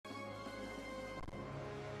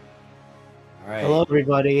Alright, Hello,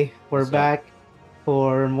 everybody. We're what's up? back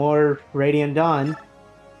for more Radiant Dawn.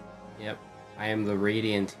 Yep, I am the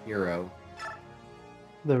Radiant Hero.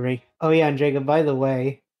 Oh yeah, and Jacob. By the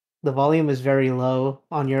way, the volume is very low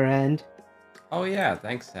on your end. Oh yeah,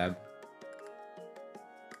 thanks, Seb.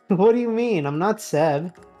 What do you mean? I'm not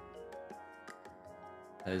Seb.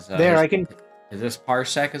 His, There, I can. his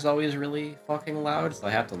parsec is always really fucking loud, so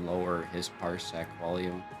I have to lower his parsec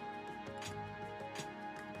volume.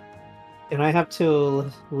 And I have to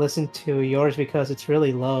listen to yours because it's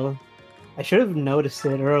really low. I should have noticed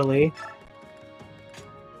it early.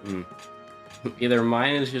 Hmm. Either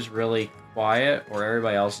mine is just really quiet, or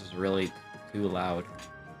everybody else is really too loud.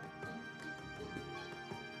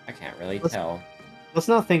 I can't really Let's tell. let's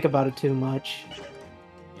not think about it too much.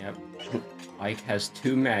 Yep. Mike has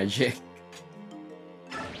 2 magic.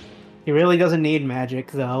 He really doesn't need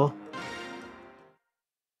magic, though.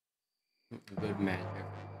 Good magic.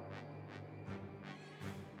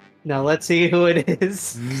 Now let's see who it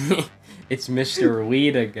is. It's Mr.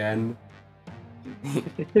 Weed again.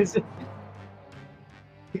 Is it,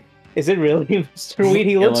 is it really Mr. Weed?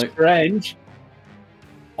 He looks French.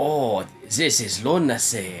 Oh, this is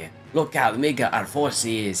lunacy. Look how mega our force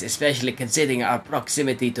is, especially considering our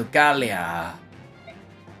proximity to Gallia.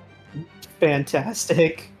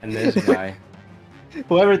 Fantastic. And this guy.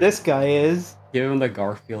 Whoever this guy is. Give him the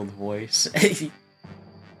Garfield voice.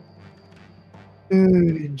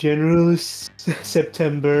 General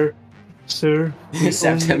September, sir.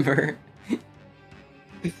 September.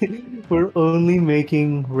 We're only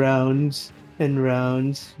making rounds and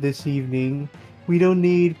rounds this evening. We don't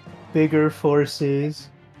need bigger forces.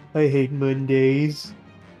 I hate Mondays.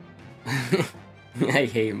 I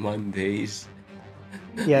hate Mondays.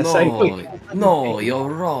 Yes, No, you're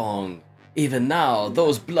wrong. Even now,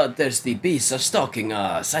 those bloodthirsty beasts are stalking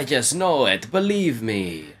us. I just know it, believe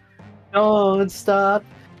me. Don't stop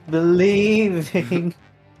believing.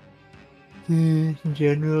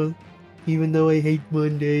 General, even though I hate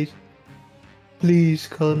Mondays, please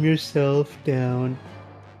calm yourself down.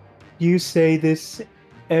 You say this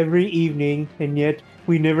every evening, and yet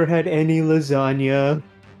we never had any lasagna.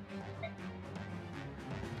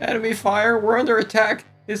 Enemy fire, we're under attack.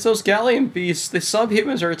 It's those galleon beasts. The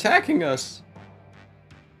subhumans are attacking us.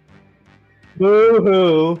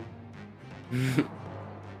 Boo-hoo.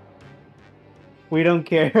 We don't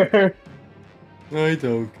care. I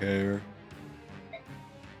don't care.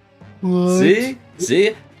 What? See?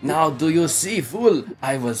 See? Now do you see, fool?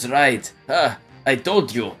 I was right. I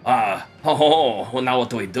told you. Now what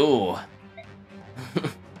do we do? I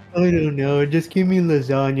don't know. Just give me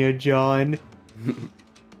lasagna, John.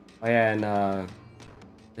 Oh yeah, and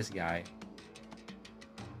this guy.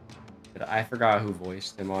 But I forgot who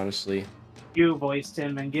voiced him, honestly. You voiced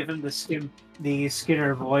him and give him the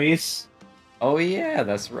Skinner voice. Oh yeah,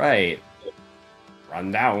 that's right.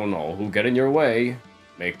 Run down, all who get in your way.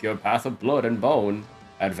 Make your path of blood and bone.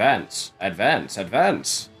 Advance, advance,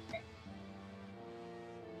 advance.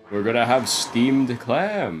 We're gonna have steamed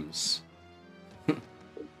clams.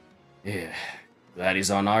 Yeah, that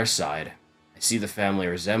is on our side. I see the family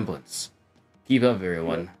resemblance. Keep up,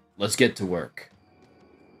 everyone. Let's get to work.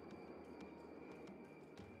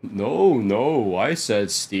 No, I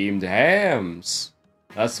said steamed hams.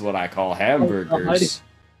 That's what I call hamburgers.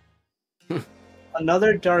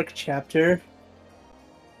 Another dark chapter.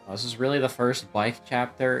 Oh, this is really the first bike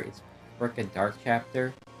chapter. It's frickin' dark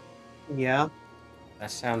chapter. Yeah.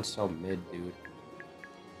 That sounds so mid, dude.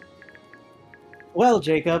 Well,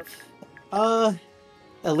 Jacob, at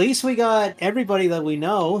least we got everybody that we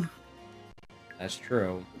know. That's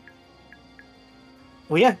true.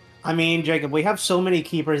 Well, yeah. I mean, Jacob, we have so many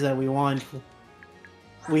keepers that we want.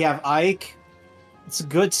 We have Ike. It's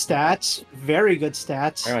good stats. Very good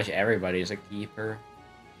stats. Pretty much everybody's a keeper.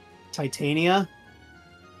 Titania.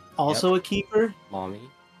 Also a keeper. Mommy.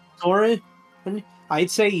 Soren.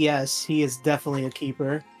 I'd say yes, he is definitely a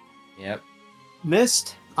keeper. Yep.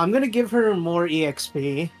 Mist. I'm gonna give her more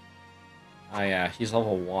EXP. Oh yeah, she's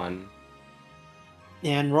level 1.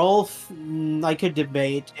 And Rolf, I could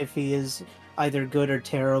debate if he is either good or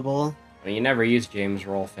terrible. I mean, you never use James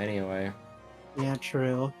Rolfe anyway. Yeah,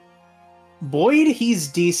 true. Boyd, he's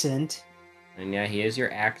decent. And yeah, he is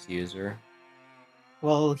your axe user.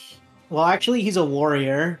 Well, actually, he's a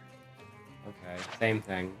warrior. Okay, same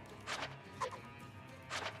thing.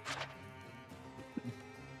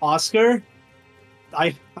 Oscar,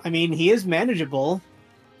 I mean, he is manageable.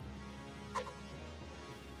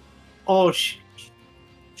 Oh,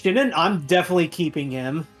 Shinnon, I'm definitely keeping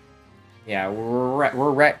him. Yeah, we're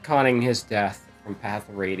retconning his death from Path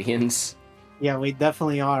of Radiance. Yeah, we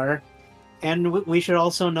definitely are. And we should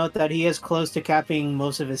also note that he is close to capping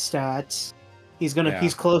most of his stats. Yeah.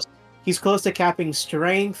 He's close to capping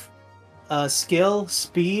strength, skill,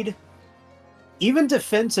 speed, even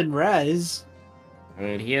defense and res. I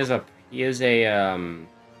mean, he is a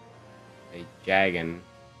Jagan.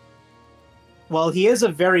 Well, he is a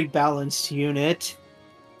very balanced unit.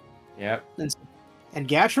 Yep. And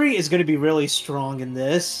Gatry is going to be really strong in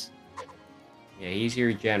this. Yeah, he's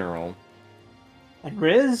your general. And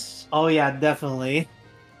Riz? Oh yeah, definitely.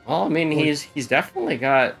 Well, I mean, he's definitely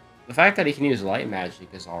got the fact that he can use light magic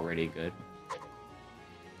is already good.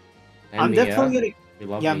 And I'm Mia. definitely We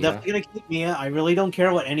love I'm Mia. definitely gonna keep Mia. I really don't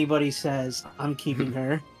care what anybody says. I'm keeping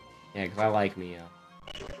her. Yeah, because I like Mia.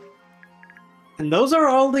 And those are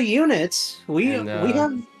all the units. We And,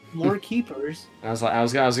 have more keepers. I was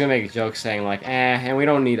gonna make a joke saying like, and we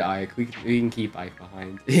don't need Ike. We can keep Ike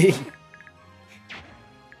behind.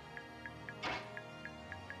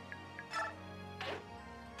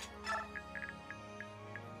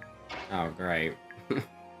 Oh, great.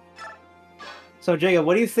 So Jacob,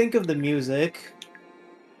 what do you think of the music?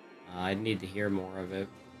 I need to hear more of it.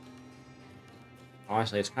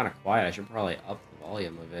 Honestly, it's kind of quiet. I should probably up the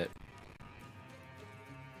volume of it.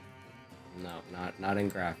 No, not in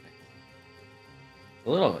graphic. It's a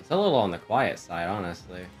little on the quiet side,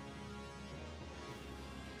 honestly.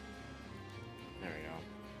 There we go.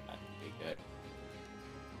 That should be good.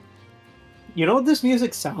 You know what this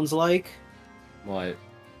music sounds like? What?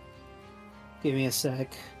 Give me a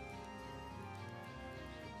sec.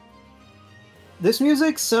 This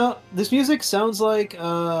music sounds like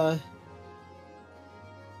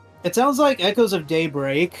it sounds like Echoes of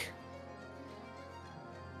Daybreak.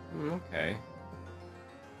 Okay.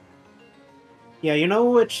 Yeah, you know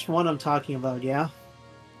which one I'm talking about, yeah?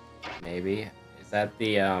 Maybe. Is that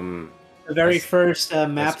the The very That's- first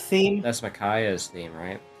map theme? That's Makaya's theme,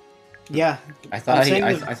 right? Yeah. I thought I'm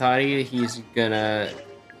saying he's gonna.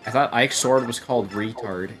 I thought Ike's sword was called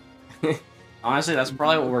retard. Honestly, that's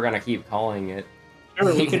probably what we're gonna keep calling it.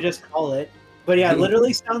 Sure, we could just call it. But yeah, it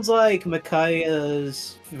literally sounds like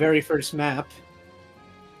Makaya's very first map.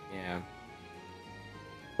 Yeah.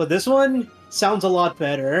 But this one sounds a lot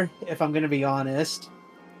better, if I'm gonna be honest.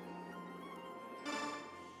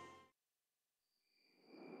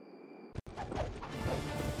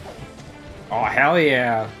 Oh hell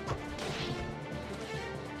yeah!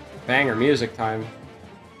 Banger music time.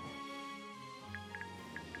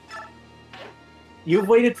 You've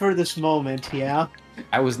waited for this moment, yeah?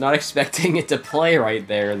 I was not expecting it to play right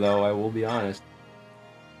there, though. I will be honest.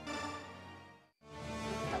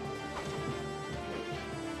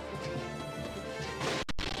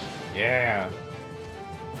 Yeah.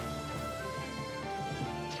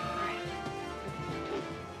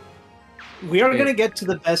 We are Okay. gonna get to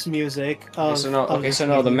the best music of. Okay, so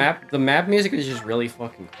no, the map music is just really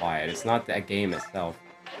fucking quiet. It's not that game itself.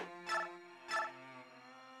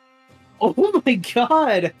 Oh my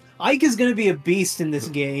god! Ike is gonna be a beast in this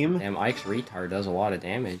game. Damn, Ike's retard does a lot of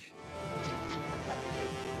damage.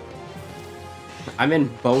 I'm in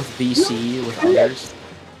both VC with others.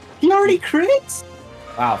 He already crits?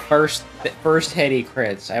 Wow, first hit he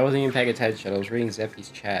crits. I wasn't even paying attention. I was reading Zephy's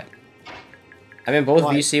chat. I'm in both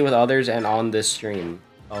What? VC with others and on this stream.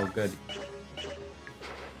 Oh, good.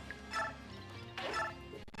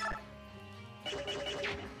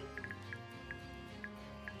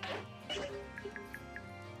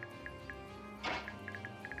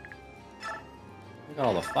 Look at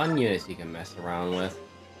all the fun units you can mess around with.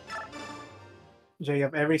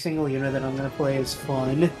 Jacob, every single unit that I'm gonna play is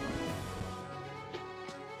fun.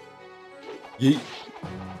 Yeet.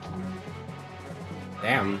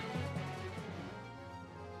 Damn.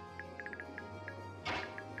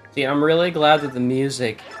 See, I'm really glad that the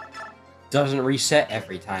music doesn't reset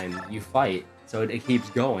every time you fight, so it keeps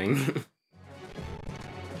going.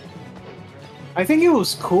 I think it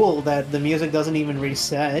was cool that the music doesn't even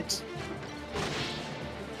reset.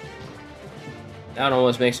 That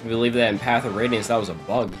almost makes me believe that in Path of Radiance that was a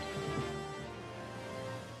bug.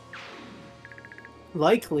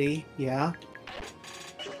 Likely, yeah.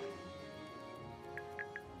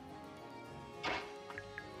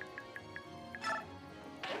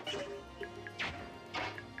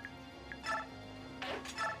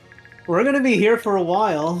 We're gonna be here for a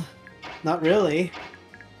while. Not really.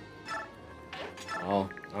 Well,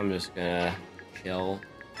 I'm just gonna chill.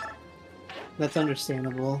 That's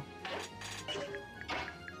understandable.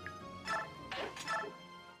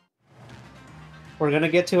 We're gonna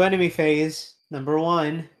get to enemy phase, number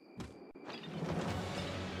 1.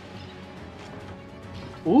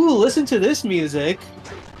 Ooh, listen to this music.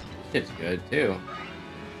 Shit's good too.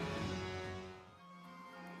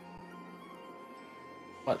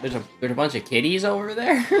 What? There's a bunch of kitties over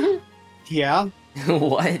there. Yeah.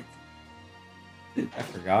 What? I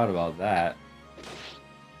forgot about that.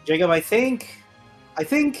 Jacob, I think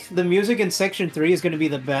the music in Section 3 is going to be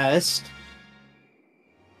the best.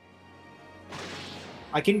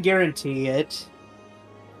 I can guarantee it.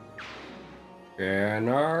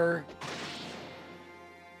 Scanner.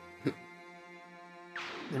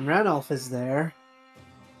 And Ranulph is there.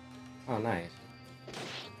 Oh, nice.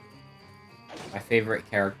 My favorite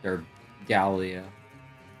character, Gallia.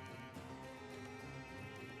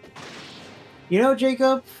 You know,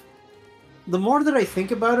 Jacob, the more that I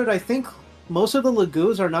think about it, I think most of the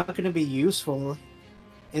Lagoos are not going to be useful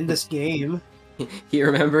in this game. He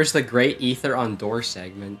remembers the Great Ether on Door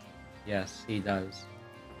segment. Yes, he does.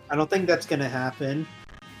 I don't think that's going to happen.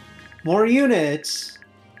 More units.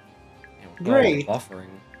 Yeah, Great. Buffering.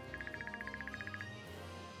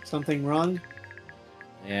 Something wrong?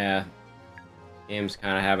 Yeah. Game's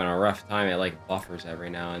kind of having a rough time. It, like, buffers every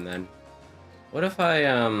now and then. What if I,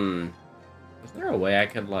 Was there a way I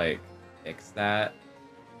could, like, fix that?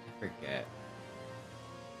 I forget.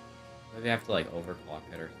 Maybe I have to, like, overclock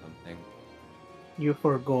it or something. You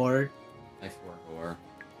forgot. I forgot.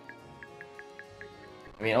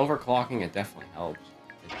 I mean, overclocking, it definitely helps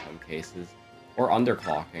in some cases. Or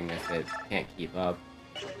underclocking if it can't keep up.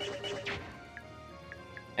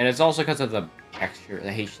 And it's also because of the texture, the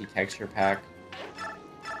HD texture pack.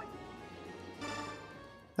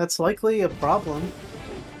 That's likely a problem.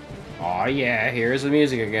 Oh yeah, here's the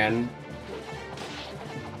music again.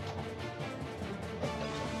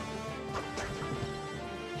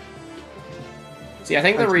 See, I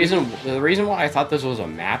think the reason why I thought this was a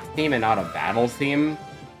map theme and not a battle theme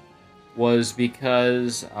was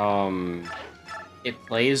because it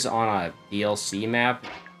plays on a DLC map,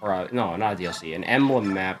 or no, not a DLC, an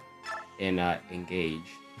Emblem map in Engage.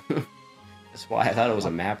 That's why I thought it was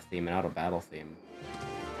a map theme and not a battle theme.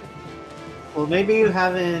 Well, maybe you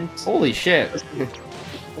haven't... Holy shit!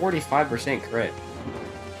 45% crit.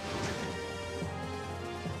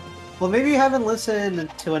 Well, maybe you haven't listened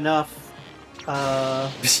to enough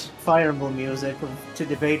Fire Emblem music to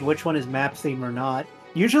debate which one is map theme or not.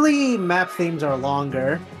 Usually, map themes are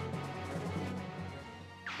longer.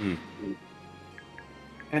 Hmm.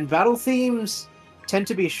 And battle themes tend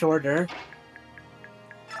to be shorter.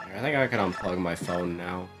 I think I can unplug my phone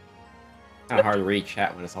now. Kind of hard to read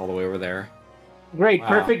chat when it's all the way over there. Great, Wow.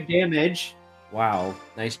 perfect damage. Wow,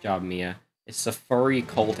 nice job, Mia. It's the furry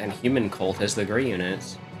cult and human cult as the gray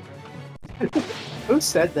units. Who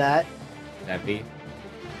said that? That be?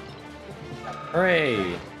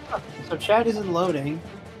 Hooray! So chat isn't loading.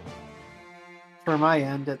 For my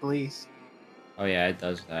end, at least. Oh yeah, it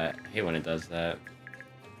does that. I hate when it does that.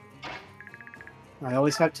 I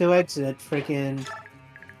always have to exit freaking...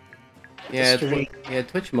 Yeah, stream. yeah,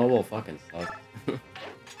 Twitch mobile fucking sucks.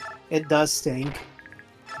 It does stink.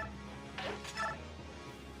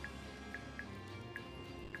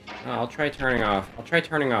 No, I'll try turning off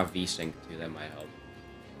VSync too, that might help.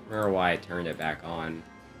 Remember why I turned it back on.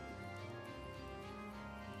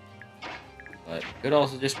 But it could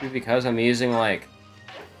also just be because I'm using, like,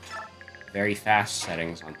 very fast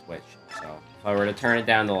settings on Twitch. So, if I were to turn it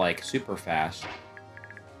down to, like, super fast,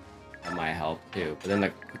 that might help too. But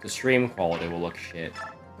then the stream quality will look shit.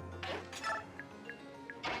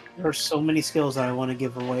 There are so many skills that I want to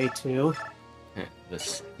give away too. The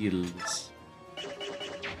skills.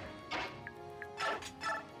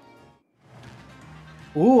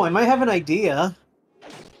 Ooh, I might have an idea.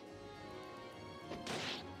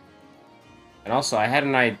 And also, I had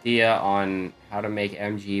an idea on how to make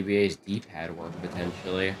MGBA's D-pad work,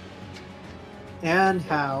 potentially. And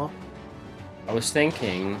how? I was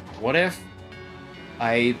thinking, what if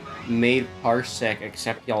I made Parsec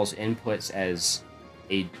accept y'all's inputs as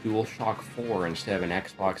a DualShock 4 instead of an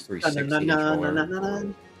Xbox 360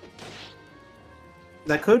 controller?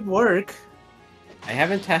 That could work. I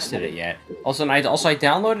haven't tested it yet. Also, I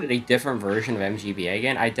downloaded a different version of MGBA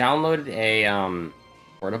again. I downloaded a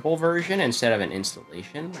portable version instead of an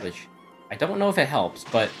installation, which I don't know if it helps,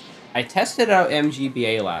 but I tested out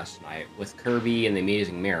MGBA last night with Kirby and the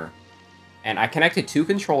Amazing Mirror. And I connected two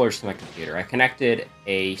controllers to my computer. I connected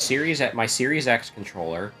my Series X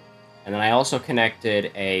controller, and then I also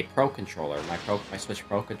connected a Pro controller, my Switch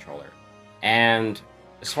Pro controller. And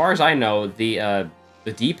as far as I know, the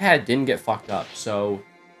D-pad didn't get fucked up, so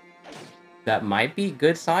that might be a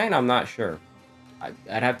good sign. I'm not sure.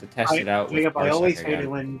 I'd have to test it out. I always hate it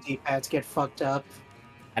when D-pads get fucked up.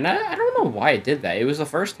 And I don't know why it did that. It was the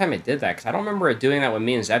first time it did that, because I don't remember it doing that when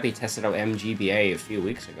me and Zeppy tested out MGBA a few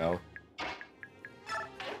weeks ago.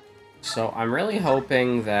 So I'm really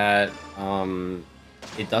hoping that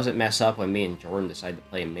it doesn't mess up when me and Jordan decide to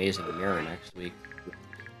play Amazing Mirror next week.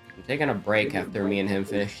 I'm taking a break after me and him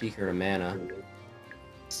finish Secret of Mana.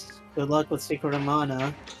 Good luck with Secret of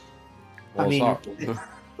Mana. Well, I mean,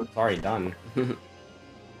 it's already done.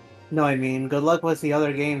 no, I mean, good luck with the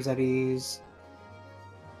other games that he's...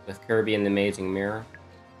 With Kirby and the Amazing Mirror.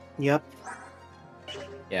 Yep.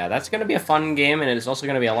 Yeah, that's gonna be a fun game, and it's also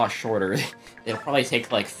gonna be a lot shorter. It'll probably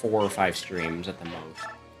take like 4 or 5 streams at the most.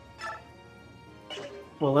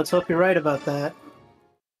 Well, let's hope you're right about that.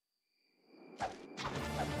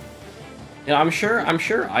 You know, I'm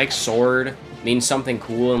sure Ike's sword means something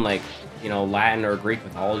cool in like, you know, Latin or Greek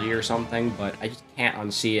mythology or something, but I just can't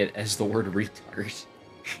unsee it as the word retard.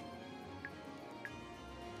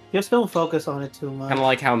 Just don't focus on it too much. Kind of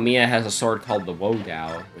like how Mia has a sword called the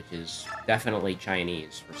Wodao, which is definitely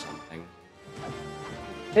Chinese for something.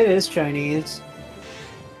 It is Chinese.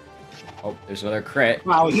 Oh, there's another crit.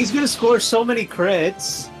 Wow, he's gonna score so many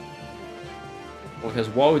crits. Well, because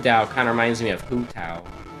Wodao kind of reminds me of Hu Tao.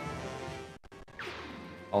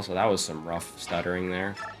 Also, that was some rough stuttering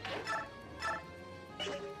there.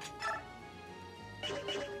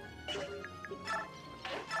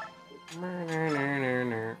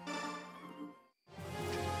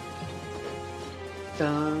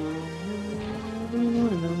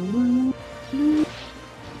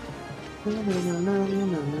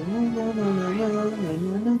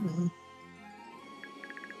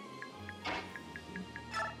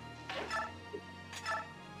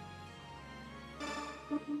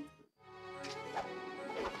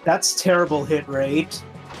 That's terrible hit rate.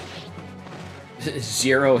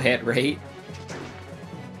 0 hit rate.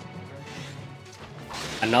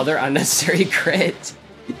 Another unnecessary crit.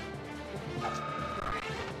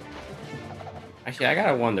 Actually, I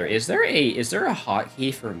gotta wonder, is there a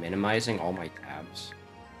hotkey for minimizing all my tabs?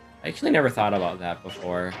 I actually never thought about that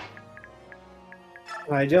before.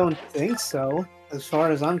 I don't think so, as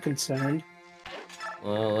far as I'm concerned.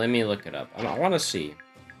 Well, let me look it up. I want to see.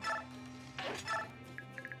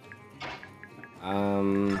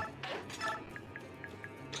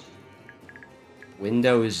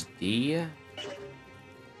 Windows D,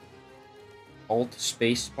 Alt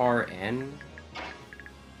spacebar N,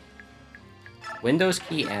 Windows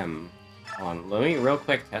key M. Hold on, let me real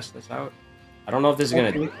quick test this out. I don't know if this is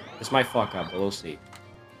gonna. This might fuck up, but we'll see.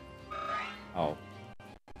 Oh,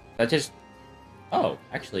 that just. Oh,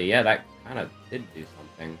 actually, yeah, that kind of did do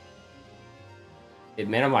something. It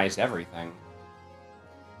minimized everything.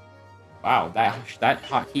 Wow, that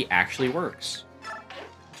hotkey actually works.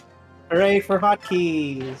 Hooray for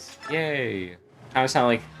hotkeys! Yay! Kind of sound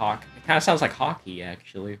like It kind of sounds like hockey,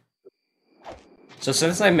 actually. So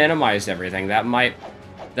since I minimized everything, that might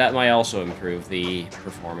also improve the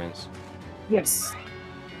performance. Yes.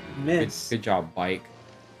 Miss. Good job, Bike.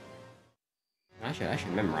 I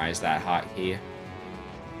should memorize that hotkey.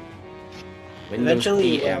 Windows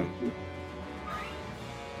Eventually, PM.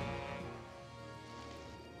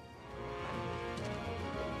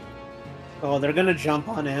 Oh, they're gonna jump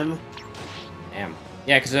on him. Damn.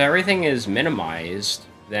 Yeah, because if everything is minimized,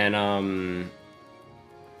 then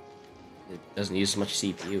it doesn't use so much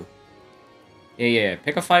CPU. Yeah.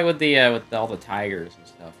 Pick a fight with all the tigers and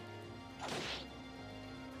stuff.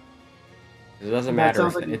 It doesn't matter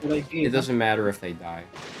if it doesn't matter if they die.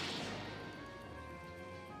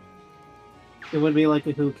 It would be like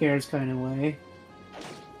a who cares kind of way.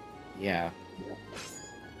 Yeah.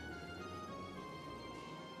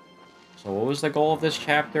 So what was the goal of this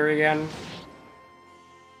chapter again?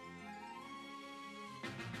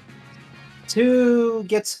 To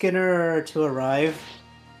get Skinner to arrive.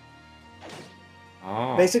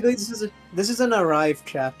 Oh. Basically, this is an arrive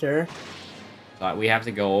chapter. So we have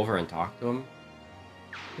to go over and talk to him?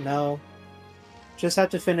 No. Just have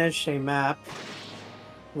to finish a map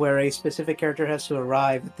where a specific character has to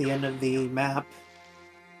arrive at the end of the map.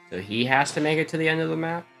 So he has to make it to the end of the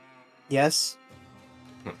map? Yes.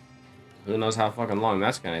 Who knows how fucking long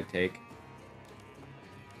that's gonna take.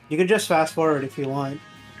 You can just fast forward if you want.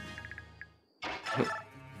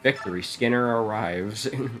 Victory, Skinner arrives.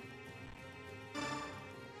 And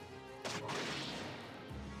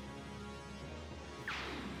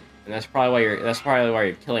that's probably why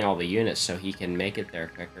you're killing all the units so he can make it there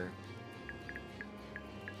quicker.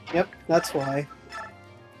 Yep, that's why.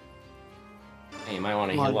 Hey, you might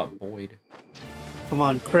want to heal up Boyd. Come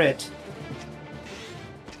on, crit.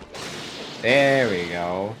 There we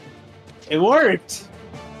go. It worked!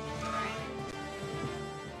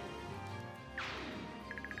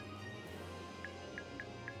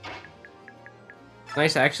 It's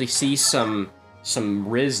nice to actually see some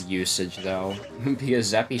Riz usage though,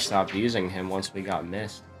 because Zeppy stopped using him once we got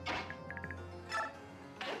missed.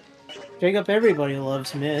 Jacob, everybody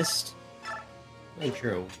loves Mist. Ain't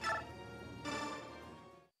true.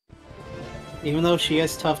 Even though she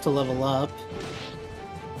is tough to level up.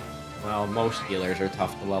 Well, most healers are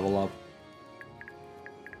tough to level up.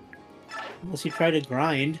 Unless you try to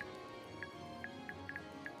grind.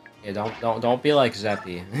 Yeah, don't be like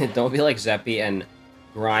Zeppy. Don't be like Zeppy and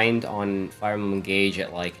grind on Fire Emblem Engage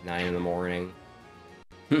at like 9 in the morning.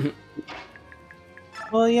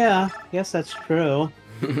 Well, yeah, guess that's true.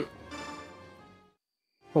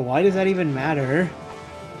 But why does that even matter?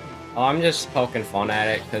 Oh, I'm just poking fun at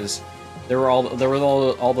it because there were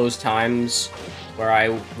all those times where I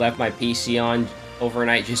left my PC on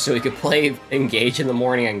overnight just so he could play Engage in the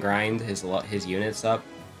morning and grind his units up.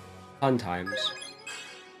 Fun times.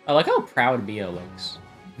 I like how proud Mia looks.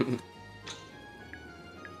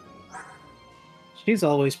 She's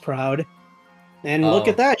always proud. And look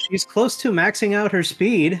at that, she's close to maxing out her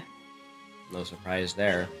speed. No surprise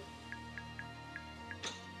there.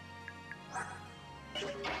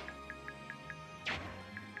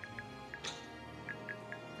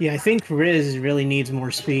 Yeah, I think Riz really needs more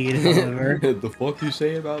speed, however. The fuck you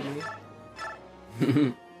say about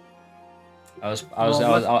me? I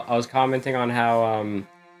was commenting on how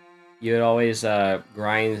you would always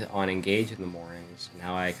grind on Engage in the mornings, and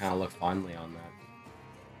how I kind of look fondly on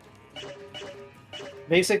that.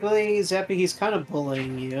 Basically, Zeppy, he's kind of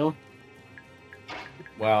bullying you.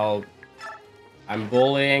 Well, I'm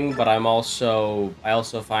bullying, but I also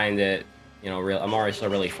find it, you know, I'm always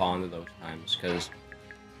really fond of those times, because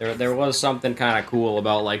there was something kind of cool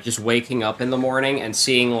about, like, just waking up in the morning and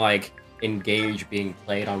seeing, like, Engage being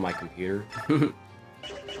played on my computer.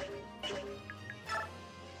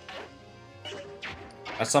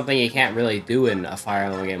 That's something you can't really do in a Fire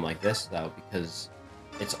Emblem game like this, though, because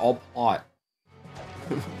it's all plot.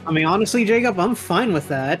 I mean, honestly, Jacob, I'm fine with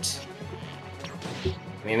that.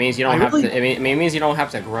 I mean, it means you don't have to. It means you don't have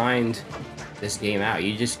to grind this game out.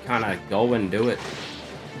 You just kind of go and do it.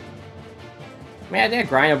 I mean, I did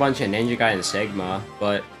grind a bunch of Ninja Gaiden Sigma,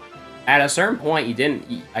 but at a certain point, you didn't.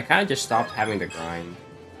 I kind of just stopped having to grind.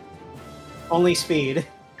 Only speed.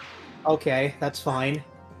 Okay, that's fine.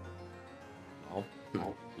 Well,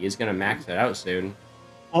 he's gonna max it out soon.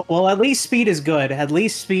 Well, at least speed is good. At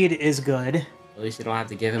least speed is good. At least you don't have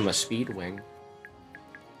to give him a speed wing.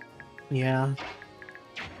 Yeah.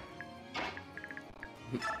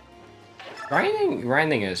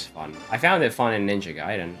 Grinding is fun. I found it fun in Ninja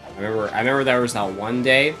Gaiden. I remember there was that one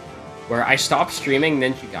day where I stopped streaming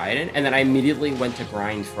Ninja Gaiden, and then I immediately went to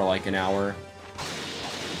grind for like an hour.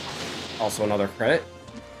 Also another credit.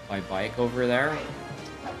 My bike over there.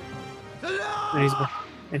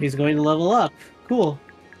 And he's going to level up. Cool.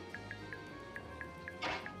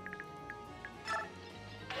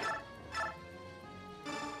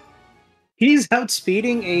 He's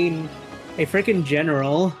outspeeding a freaking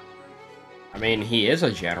general. I mean, he is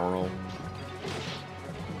a general.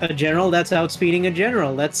 A general that's outspeeding a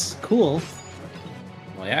general. That's cool.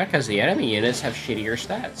 Well, yeah, because the enemy units have shittier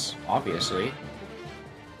stats, obviously.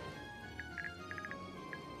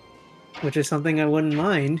 Which is something I wouldn't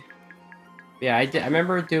mind. Yeah, I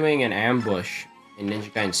remember doing an ambush in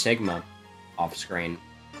Ninja Gaiden Sigma off-screen,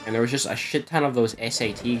 and there was just a shit ton of those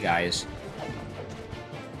SAT guys.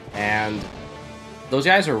 And those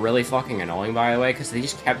guys were really fucking annoying, by the way, because they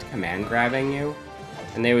just kept command grabbing you,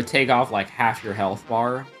 and they would take off like half your health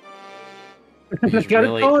bar. Which is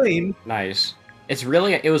really nice. It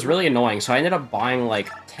was really annoying, so I ended up buying like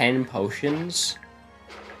 10 potions,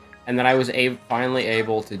 and then I was finally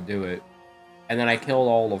able to do it, and then I killed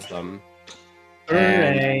all of them.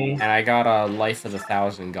 And I got a Life of the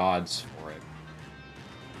Thousand Gods for it.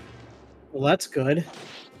 Well, that's good.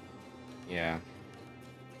 Yeah.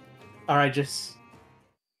 Alright, just...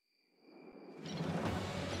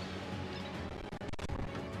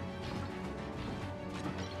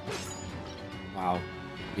 Wow.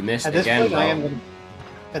 You missed again, though.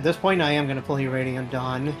 At this point, I am going to play Radiant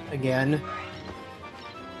Dawn again.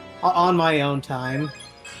 On my own time.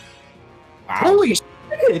 Wow. Holy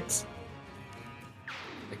shit!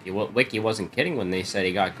 Wiki wasn't kidding when they said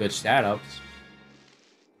he got good stat ups.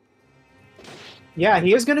 Yeah,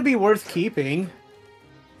 he is going to be worth keeping.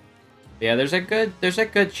 Yeah, there's a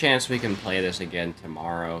good chance we can play this again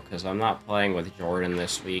tomorrow, because I'm not playing with Jordan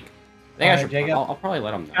this week. I think I'll probably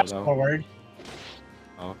let him know, fast though. Forward.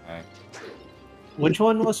 Okay. Which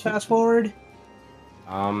one was fast forward?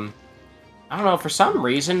 I don't know, for some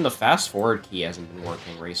reason, the fast forward key hasn't been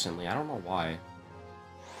working recently. I don't know why.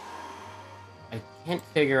 I can't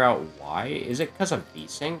figure out why. Is it because of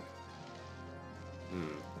VSync?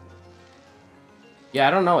 Yeah,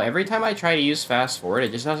 I don't know. Every time I try to use fast forward,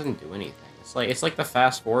 it just doesn't do anything. It's like the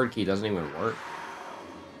fast forward key doesn't even work.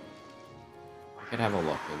 I could have a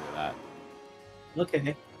look into that.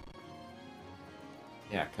 Okay.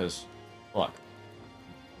 Yeah, because look,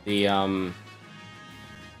 the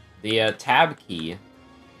tab key,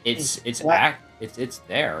 it's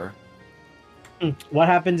there. What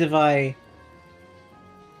happens if I?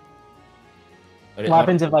 But What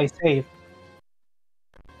happens if I save?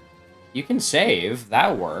 you can save,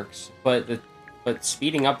 that works, but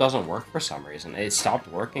speeding up doesn't work for some reason. It stopped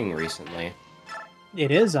working recently.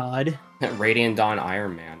 It is odd. Radiant Dawn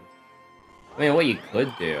Iron Man. I mean, what you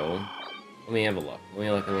could do... Let me have a look. Let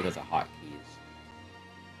me look at the hotkeys.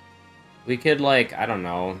 We could, like, I don't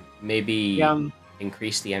know, maybe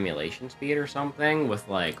increase the emulation speed or something with,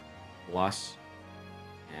 like, plus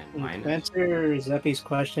and minus. To answer Zeppy's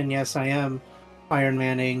question, yes, I am Iron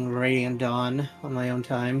Manning Radiant Dawn on my own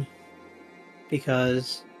time.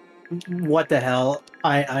 Because, what the hell?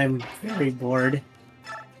 I'm very bored.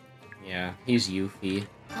 Yeah, he's Yuffie.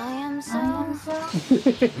 I am so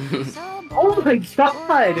Oh my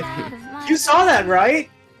god! You saw that, right?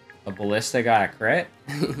 A ballista got a crit?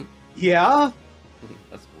 Yeah.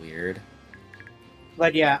 That's weird.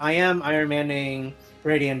 But yeah, I am Iron Manning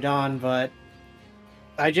Radiant Dawn, but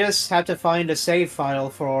I just had to find a save file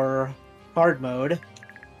for hard mode.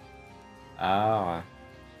 Oh.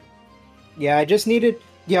 Yeah, I just needed...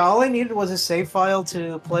 Yeah, all I needed was a save file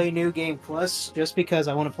to play New Game Plus, just because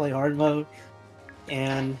I want to play hard mode.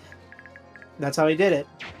 And that's how I did it.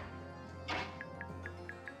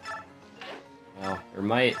 Well, there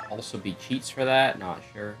might also be cheats for that, not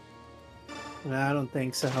sure. I don't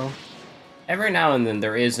think so. Every now and then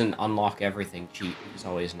there is an unlock everything cheat, which is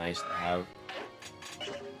always nice to have.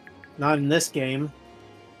 Not in this game.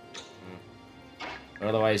 But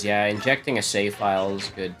otherwise, yeah, injecting a save file is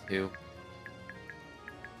good too.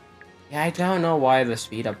 Yeah, I don't know why the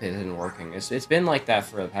speed up isn't working. It's been like that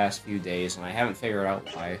for the past few days, and I haven't figured out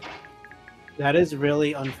why. That is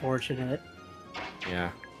really unfortunate.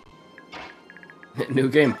 Yeah. New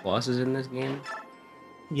Game Plus is in this game?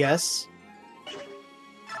 Yes.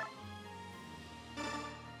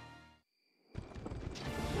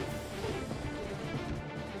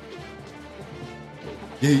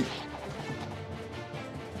 Yeet.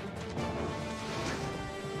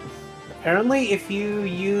 Apparently, if you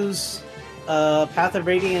use Path of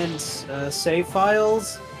Radiance save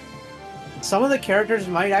files, some of the characters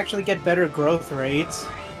might actually get better growth rates.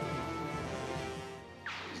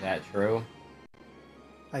 Is that true?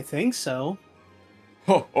 I think so.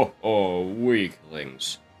 Ho ho ho,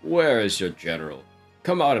 weaklings. Where is your general?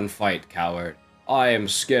 Come out and fight, coward. I am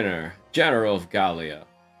Skinner, General of Gallia.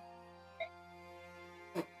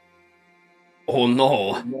 Oh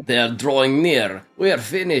no, they are drawing near. We are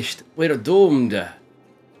finished. We're doomed.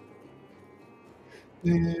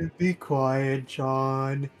 Be quiet,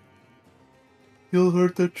 John. You'll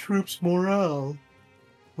hurt the troops' morale.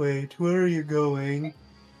 Wait, where are you going?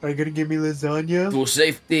 Are you gonna give me lasagna? To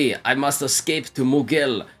safety, I must escape to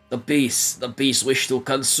Mughal. The beast wish to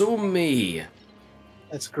consume me.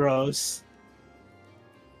 That's gross.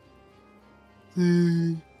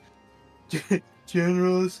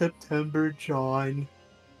 General September John.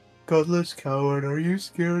 Godless coward, are you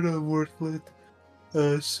scared of worthless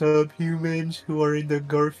subhumans who are in the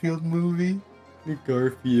Garfield movie? The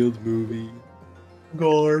Garfield movie.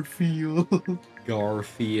 Garfield.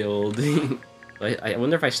 Garfield. I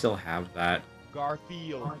wonder if I still have that.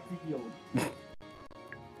 Garfield.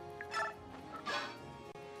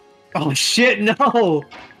 Oh shit, no!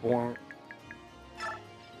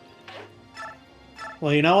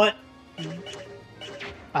 Well, you know what?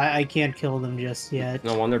 I can't kill them just yet.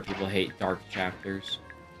 No wonder people hate dark chapters.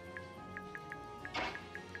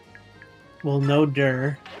 Well, no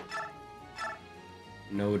dir.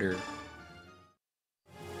 Noter.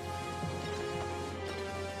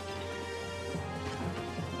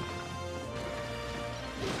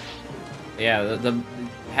 Yeah, the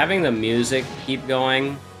having the music keep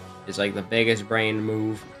going is like the biggest brain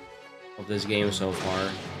move of this game so far.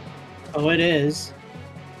 Oh, it is.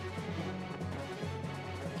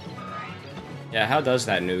 Yeah, how does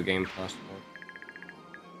that New Game Plus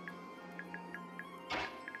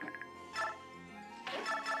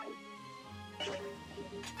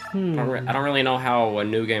work? I don't really know how a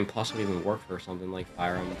New Game Plus would even work for something like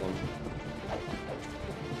Fire Emblem.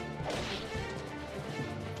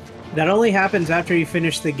 That only happens after you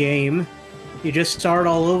finish the game. You just start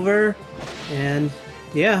all over, and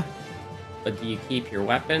yeah. But do you keep your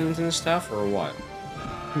weapons and stuff, or what?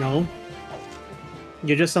 No.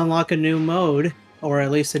 You just unlock a new mode, or at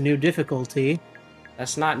least a new difficulty.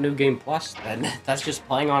 That's not New Game Plus, then. That's just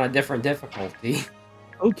playing on a different difficulty.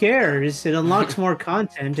 Who cares? It unlocks more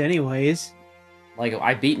content anyways. Like,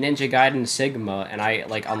 I beat Ninja Gaiden Sigma, and I,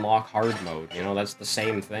 like, unlock hard mode. You know, that's the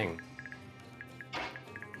same thing.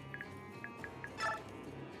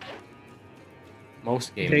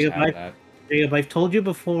 Most games have that. Jacob, I've told you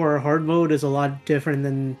before, hard mode is a lot different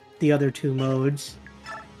than the other two modes.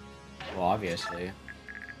 Well, obviously.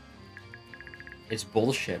 It's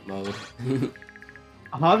bullshit mode.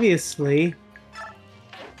 Obviously.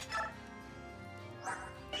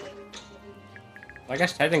 I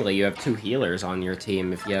guess technically you have 2 healers on your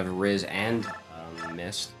team if you have Riz and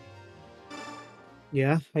Mist.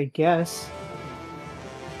 Yeah, I guess.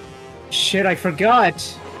 Shit, I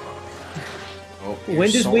forgot! Oh,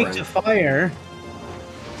 Wind is weak to fire.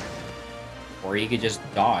 Or he could just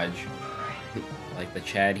dodge. Like the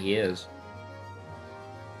Chad he is.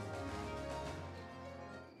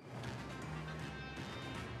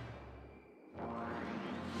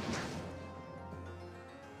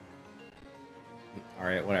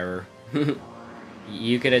 Alright, whatever.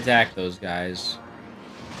 You could attack those guys.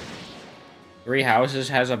 3 Houses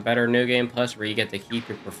has a better New Game Plus where you get to keep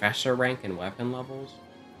your Professor rank and weapon levels.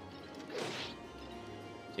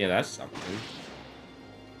 Yeah, that's something.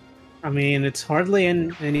 I mean, it's hardly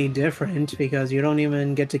any different because you don't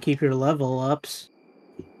even get to keep your level ups.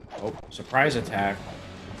 Oh, surprise attack.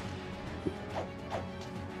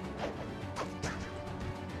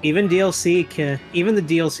 Even the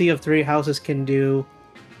DLC of 3 Houses can do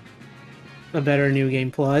a better New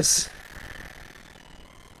Game Plus.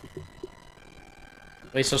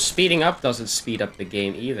 Wait, so speeding up doesn't speed up the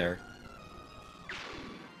game either.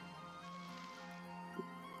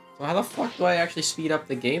 So how the fuck do I actually speed up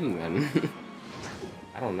the game then?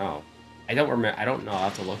 I don't know. I don't remember. I don't know. I'll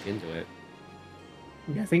have to look into it.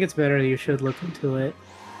 Yeah, I think it's better. You should look into it.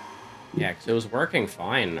 Yeah, because it was working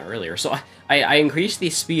fine earlier. So I increased the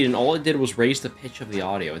speed, and all it did was raise the pitch of the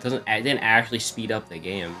audio. It didn't actually speed up the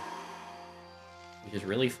game, which is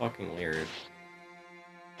really fucking weird.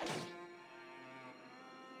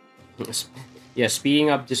 Yeah, speeding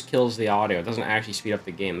up just kills the audio. It doesn't actually speed up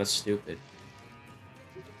the game. That's stupid.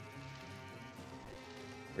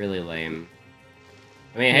 Really lame.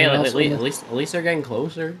 I mean, hey, at least they're getting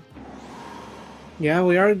closer. Yeah,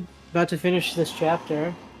 we are about to finish this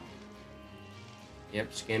chapter.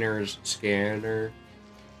 Yep, scanner.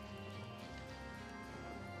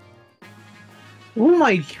 Oh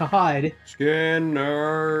my god!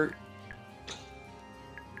 Scanner.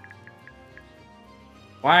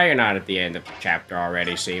 Why are you not at the end of the chapter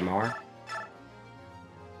already, Seymour?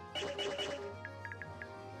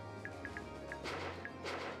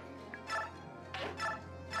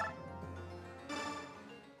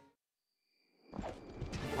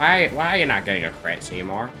 Why are you not getting a crit,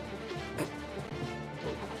 Seymour?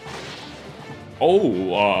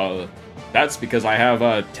 Oh, that's because I have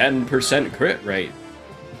a 10% crit rate.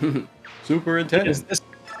 Super intense.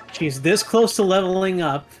 She's this close to leveling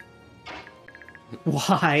up.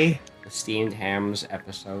 Why? The Steamed Hams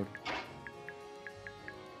episode.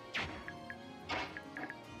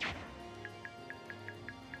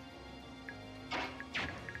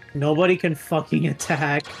 Nobody can fucking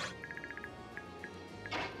attack.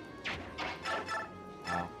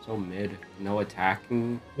 Wow, so mid. No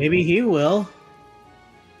attacking. Maybe he will.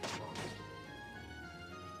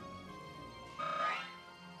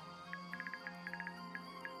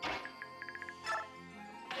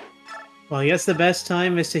 Well, I guess the best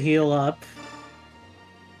time is to heal up.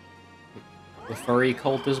 The furry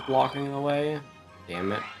cult is blocking the way.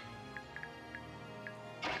 Damn it.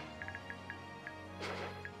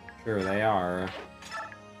 Sure they are.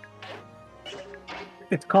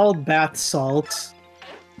 It's called bath salts.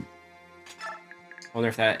 I wonder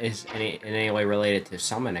if that is in any way related to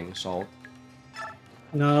summoning salt.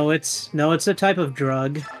 No, it's a type of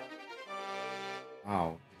drug.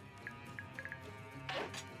 Oh.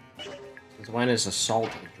 Since when is a salt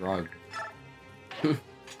a drug? I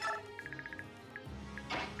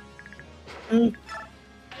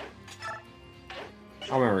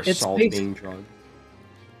don't remember salt being drug.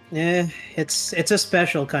 It's a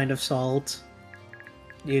special kind of salt,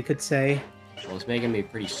 you could say. Well, it's making me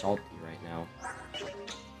pretty salty right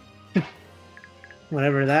now.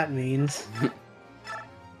 Whatever that means.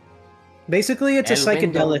 Basically, it's a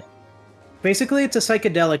psychedelic. Basically, it's a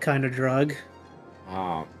psychedelic kind of drug.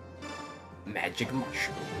 Oh. Magic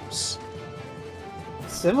mushrooms.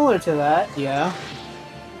 Similar to that, yeah.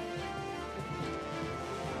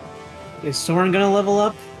 Is Soren gonna level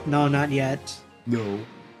up? No, not yet. No.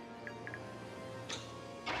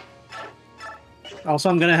 Also,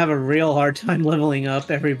 I'm gonna have a real hard time leveling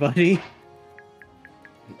up everybody.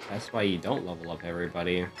 That's why you don't level up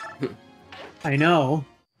everybody. I know.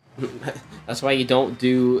 That's why you don't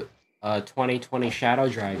do a 2020 Shadow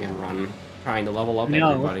Dragon run, trying to level up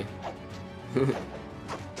No. everybody.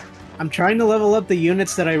 I'm trying to level up the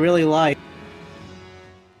units that I really like.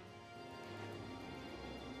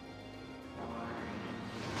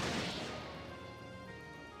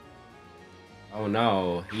 Oh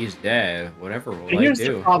no, he's dead. Whatever will And I here's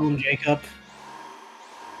do? the problem, Jacob.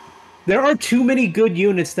 There are too many good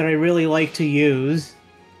units that I really like to use.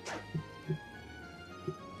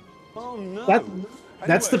 Oh no!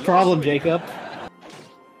 That's the problem, Jacob.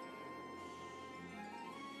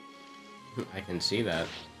 I can see that.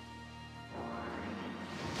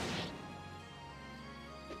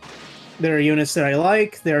 There are units that I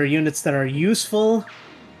like, there are units that are useful.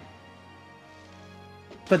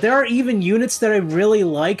 But there are even units that I really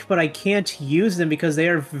like, but I can't use them because they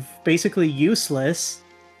are basically useless.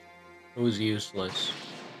 Who's useless?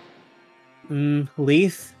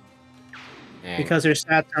 Leith. Dang. Because her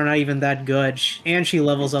stats are not even that good. And she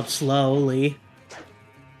levels up slowly.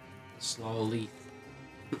 Slowly.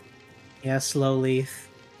 Yeah, slow Leith.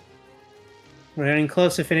 We're getting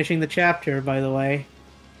close to finishing the chapter, by the way.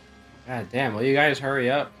 God damn, will you guys hurry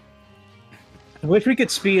up? I wish we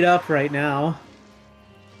could speed up right now.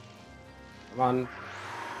 Come on.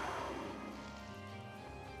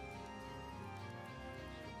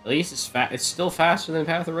 At least it's still faster than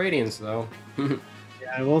Path of Radiance, though. Yeah,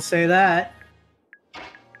 I will say that.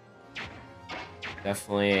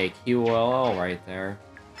 Definitely a QOL right there.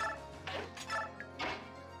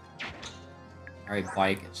 Alright,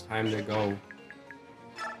 Bike, it's time to go.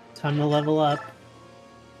 Time to level up.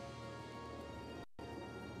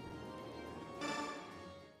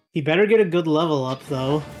 He better get a good level up,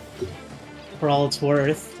 though. For all it's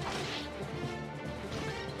worth.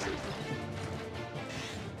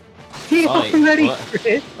 He already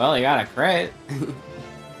crit! Well, he got a crit.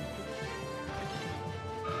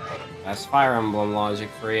 That's Fire Emblem logic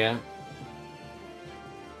for you.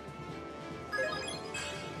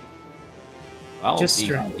 Well, Just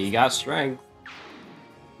strength. he got strength.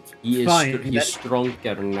 He is Fine, he's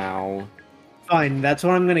stronger now. Fine, that's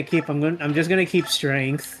what I'm gonna keep. I'm just gonna keep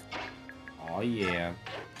strength. Oh yeah.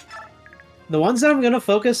 The ones that I'm gonna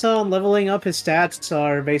focus on leveling up his stats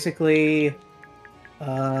are basically,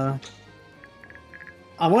 I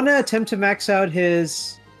want to attempt to max out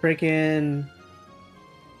his freaking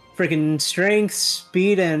strength,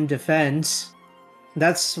 speed, and defense.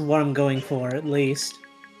 That's what I'm going for, at least.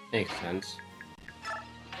 Makes sense.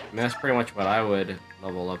 I mean, that's pretty much what I would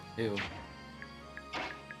level up to.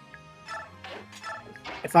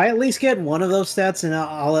 If I at least get one of those stats, then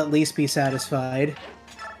I'll at least be satisfied.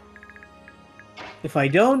 If I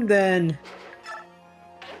don't, then...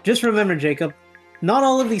 Just remember, Jacob, not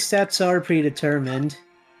all of these stats are predetermined.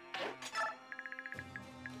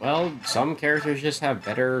 Well, some characters just have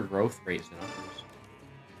better growth rates than others.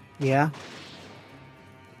 Yeah.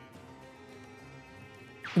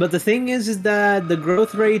 But the thing is that the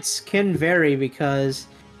growth rates can vary because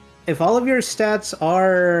if all of your stats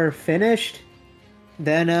are finished,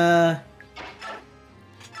 then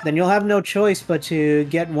you'll have no choice but to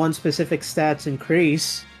get one specific stats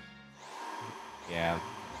increase. Yeah.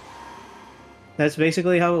 That's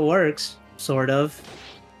basically how it works, sort of.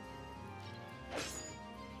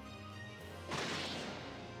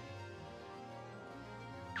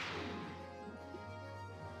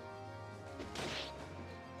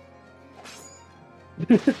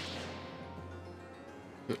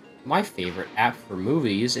 My favorite app for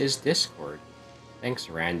movies is Discord. Thanks,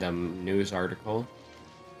 random news article.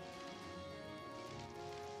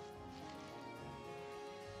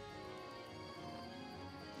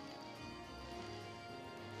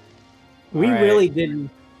 We Alright. really didn't.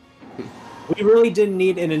 We really didn't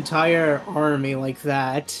need an entire army like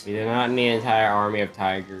that. We do not need an entire army of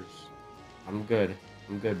tigers. I'm good.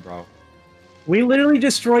 I'm good, bro. We literally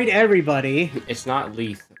destroyed everybody. It's not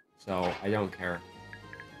Leith, so I don't care.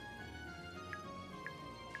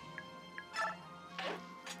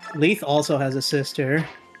 Leith also has a sister.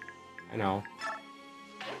 I know.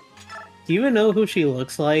 Do you even know who she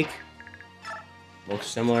looks like? Looks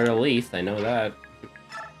similar to Leith, I know that.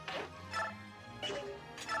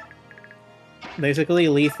 Basically,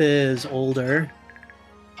 Leith is older.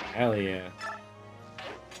 Hell yeah.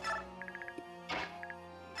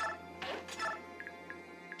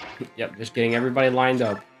 Yep, just getting everybody lined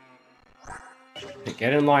up.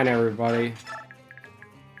 Get in line, everybody.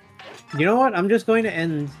 You know what? I'm just going to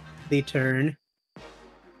end the turn.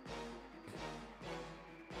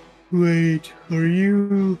 Wait,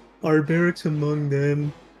 are Barracks among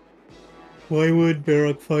them? Why would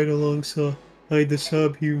Barrack fight alongside the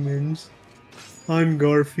subhumans? I'm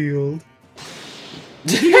Garfield.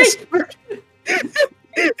 He just crit.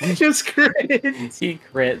 He just crit. He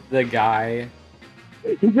crit the guy.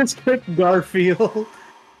 He just crit Garfield.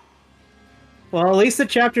 Well, at least the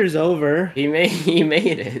chapter's over. He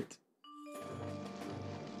made it.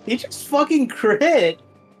 He just fucking crit.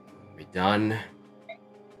 We done?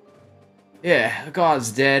 Yeah, the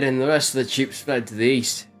guard's dead and the rest of the troops fled to the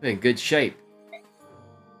east. We're in good shape.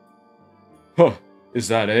 Huh, is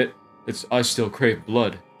that it? I still crave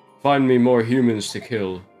blood. Find me more humans to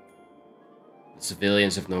kill. The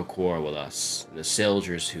civilians have no quarrel with us, and the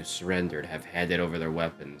soldiers who surrendered have handed over their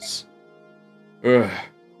weapons. Ugh.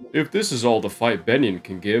 If this is all the fight Benyon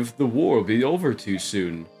can give, the war will be over too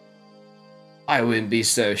soon. I wouldn't be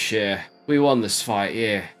so sure. We won this fight,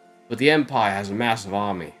 yeah, but the Empire has a massive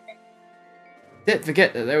army. Don't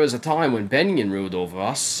forget that there was a time when Benyon ruled over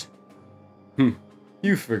us.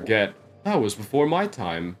 You forget. That was before my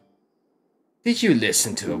time. Did you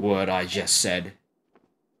listen to a word I just said?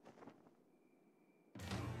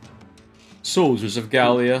 Soldiers of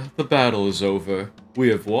Gallia, the battle is over. We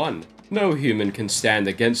have won. No human can stand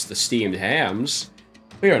against the steamed hams.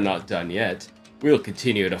 We are not done yet. We'll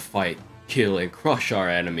continue to fight, kill, and crush our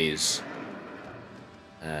enemies.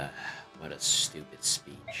 What a stupid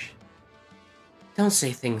speech. Don't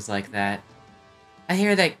say things like that. I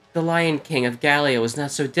hear that the Lion King of Gallia was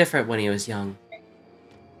not so different when he was young.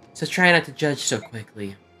 So try not to judge so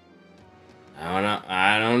quickly.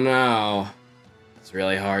 I don't know. It's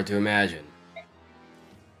really hard to imagine.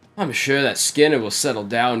 I'm sure that Skinner will settle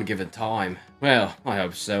down given time. Well, I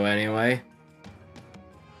hope so anyway.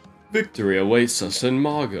 Victory awaits us in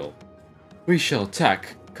Margil. We shall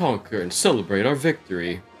attack, conquer, and celebrate our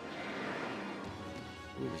victory.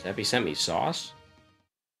 Ooh, does that be sent me sauce?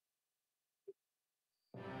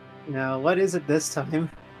 Now, what is it this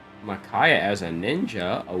time? Makaya as a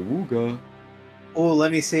ninja, awooga. Oh,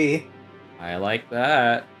 let me see. I like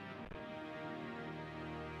that.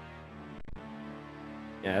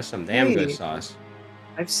 Yeah, that's some damn good Hey. sauce.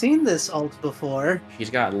 I've seen this ult before.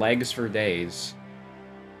 She's got legs for days.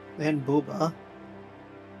 And Booba.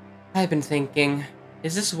 I've been thinking,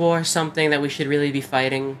 is this war something that we should really be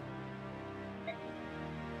fighting?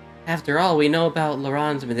 After all, we know about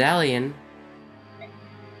Laurent's medallion.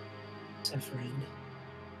 Zephyrin.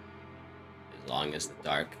 As long as the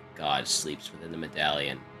Dark God sleeps within the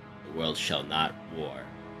medallion, the world shall not war.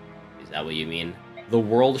 Is that what you mean? The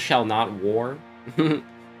world shall not war?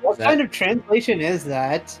 What kind of translation is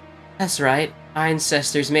that? That's right. Our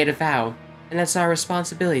ancestors made a vow, and it's our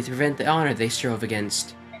responsibility to prevent the honor they strove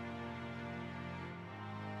against.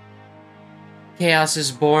 Chaos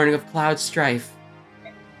is born of cloud strife.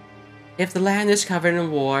 If the land is covered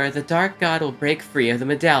in war, the Dark God will break free of the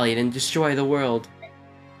medallion and destroy the world.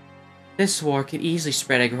 This war could easily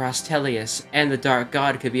spread across Tellius, and the Dark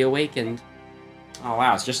God could be awakened. Oh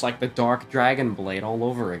wow, it's just like the Dark Dragon Blade all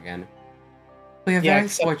over again. We are very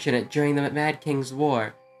fortunate during the Mad King's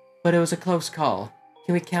War, but it was a close call.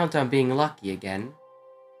 Can we count on being lucky again?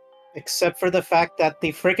 Except for the fact that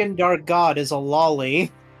the frickin' Dark God is a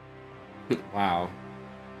lolly. Wow.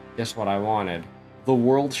 Just what I wanted. The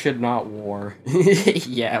world should not war.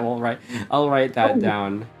 Yeah, I'll write that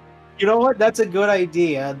down. You know what? That's a good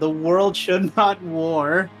idea. The world should not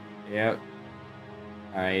war. Yep.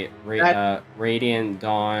 Alright, Radiant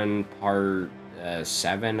Dawn Part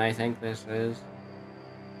 7, I think this is.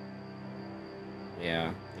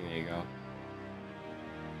 Yeah, there you go.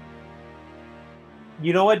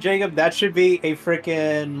 You know what, Jacob? That should be a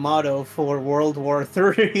frickin' motto for World War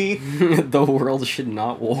III. The world should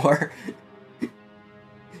not war.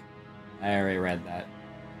 I already read that.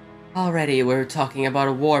 Already we're talking about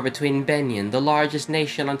a war between Benyon, the largest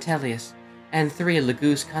nation on Tellius, and 3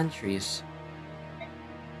 Laguz countries.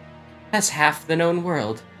 That's half the known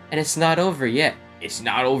world, and it's not over yet. It's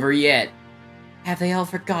not over yet. Have they all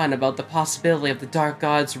forgotten about the possibility of the Dark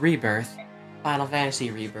God's rebirth? Final Fantasy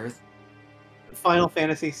rebirth. Final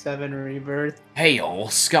Fantasy VII Rebirth. Hey all,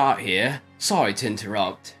 Scott here. Sorry to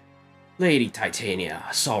interrupt. Lady Titania,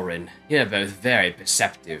 Soren, you're both very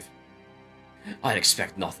perceptive. I'd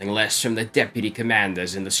expect nothing less from the deputy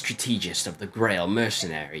commanders and the strategist of the Grail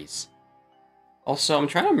mercenaries. Also, I'm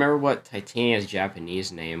trying to remember what Titania's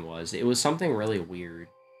Japanese name was. It was something really weird.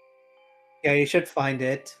 Yeah, you should find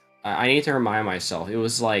it. I need to remind myself. It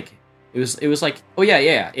was like, oh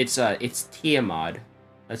yeah, it's Tiamat.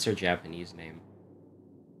 That's her Japanese name.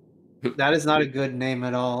 That is not a good name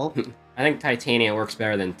at all. I think Titania works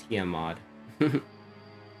better than Tiamat.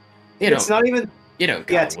 It's not even... You don't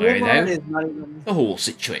Yeah, gotta worry Tiamat though. is not even... The whole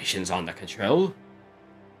situation's under control.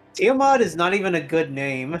 Tiamat is not even a good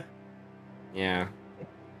name. Yeah.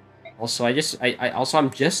 Also, I'm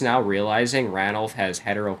just now realizing Ranulf has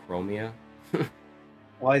heterochromia.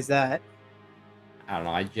 Why is that? I don't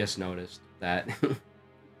know, I just noticed that.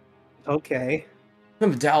 Okay. The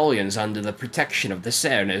medallion's under the protection of the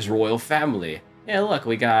Cernes royal family. Yeah, look,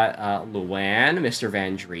 we got Luan, Mr.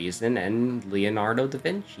 Van Driesen, and Leonardo da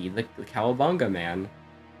Vinci, the Cowabunga man.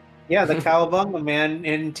 Yeah, the Cowabunga man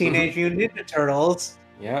in Teenage Mutant Ninja Turtles.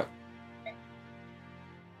 Yep.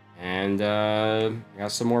 And I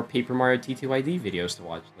got some more Paper Mario T2ID videos to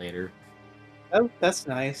watch later. Oh, that's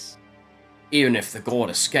nice. Even if the god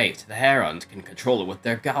escaped, the Herons can control it with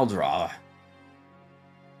their Galdra.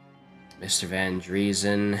 Mr. Van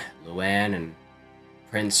Driesen, Luan, and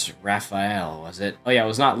Prince Raphael, was it? Oh yeah, it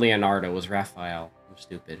was not Leonardo, it was Raphael. I'm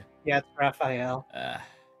stupid. Yeah, it's Raphael.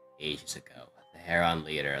 Ages ago, the Heron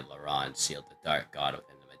leader, Laurent, sealed the dark god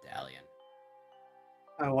within the medallion.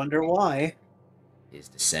 I wonder why. His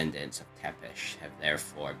descendants of Tepesh have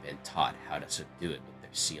therefore been taught how to subdue it with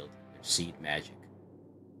their seed magic.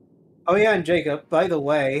 Oh yeah, and Jacob, by the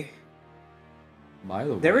way, By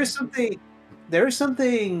the way, there is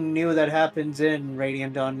something new that happens in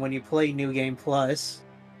Radiant Dawn when you play New Game Plus.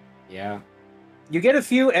 yeah. You get a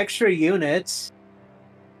few extra units.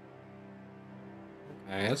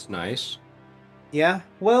 Okay, that's nice. Yeah,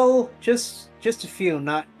 well, just a few,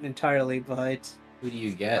 not entirely, but Who do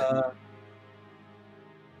you get?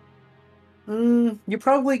 you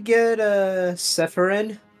probably get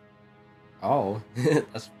Sephirin. Oh,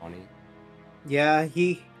 that's funny. Yeah,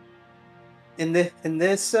 he in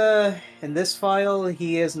this file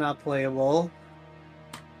he is not playable.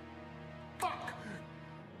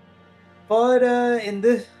 But in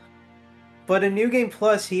New Game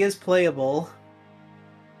Plus he is playable.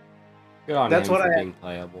 Good on That's him what for I- being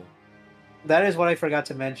playable. That is what I forgot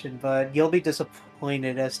to mention, but you'll be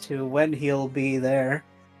disappointed as to when he'll be there.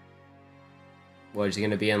 What, is he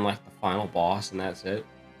gonna be in like the final boss and that's it?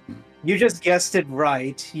 You just guessed it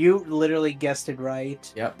right. You literally guessed it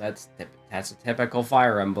right. Yep, that's a typical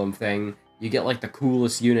Fire Emblem thing. You get like the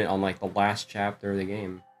coolest unit on like the last chapter of the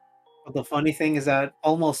game. But the funny thing is that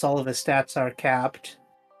almost all of his stats are capped.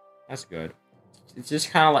 That's good. It's just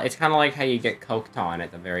kind of like how you get Kokton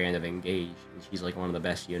at the very end of Engage, and she's like one of the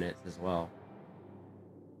best units as well.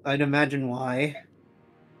 I'd imagine why.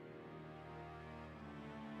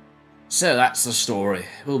 So that's the story.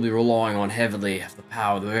 We'll be relying on heavily of the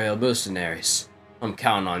power of the real mercenaries. I'm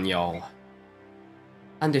counting on y'all.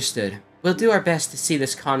 Understood. We'll do our best to see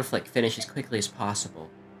this conflict finish as quickly as possible.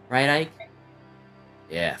 Right, Ike?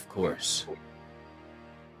 Yeah, of course.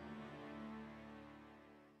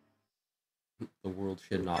 The world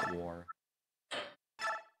should not war.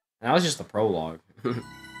 That was just the prologue.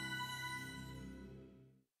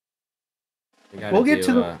 We'll get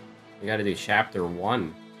to the... We gotta do chapter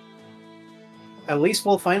 1. At least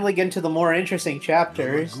we'll finally get into the more interesting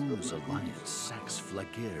chapters. The Lagoon's alliance sacks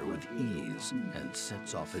Flaguer with ease and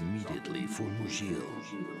sets off immediately for Mugil.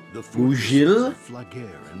 The Mugil? of Flaguer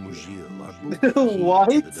and Mugil are both key What?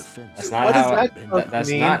 to the defense. That's not What how does that supposed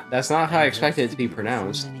to mean? that's not how I expected it to be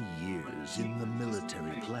pronounced. For many years in the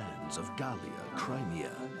military plans of Gallia, Crimea,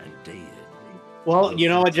 and Daid. Well, you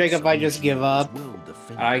know what, Jacob? I just give up.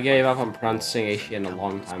 I gave up on pronunciation a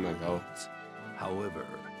long time ago. However,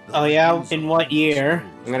 Oh yeah? In what year?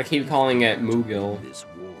 I'm gonna keep calling it Moogle.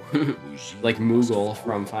 Like Moogle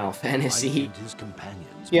from Final Fantasy.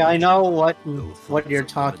 Yeah, I know what you're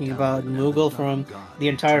talking about. Moogle from the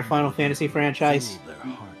entire Final Fantasy franchise.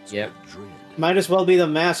 Yep. Might as well be the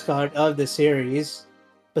mascot of the series.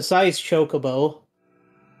 Besides Chocobo.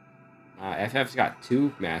 FF's got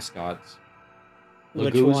 2 mascots.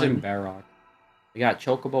 Which Lagoos one? and Barrock. We got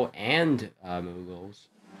Chocobo and Moogles.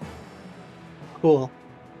 Cool.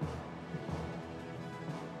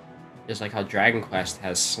 Just like how Dragon Quest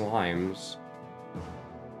has slimes.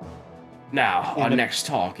 Now, our next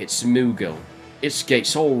talk, it's Moogle. Its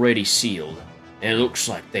gate's already sealed, and it looks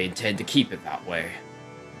like they intend to keep it that way.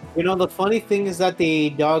 You know, the funny thing is that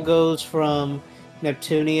the doggos from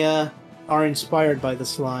Neptunia are inspired by the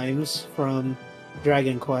slimes from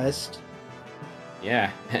Dragon Quest.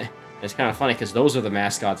 Yeah, it's kind of funny because those are the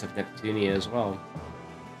mascots of Neptunia as well.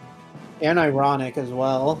 And ironic as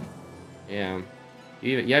well. Yeah.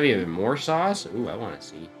 You have even more sauce? Ooh, I want to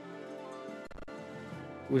see.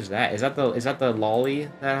 Who's that? Is that the lolly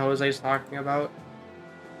that Jose's talking about?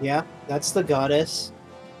 Yeah, that's the goddess.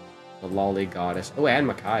 The lolly goddess. Oh, and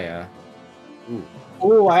Micaiah. Ooh.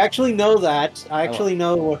 Oh, I actually know that. I actually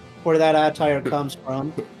know where that attire comes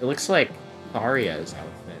from. It looks like Tharia's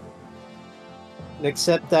outfit.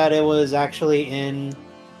 Except that it was actually in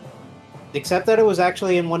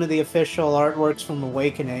one of the official artworks from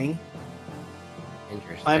Awakening. Interesting.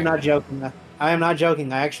 I'm Interesting. not joking. I am not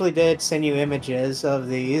joking. I actually did send you images of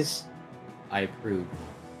these. I approve.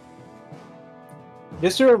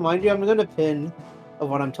 Just to remind you, I'm gonna pin of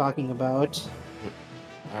what I'm talking about.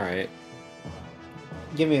 Alright.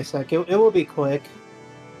 Give me a sec. It will be quick.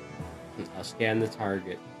 I'll scan the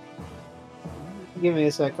target. Give me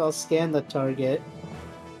a sec. I'll scan the target.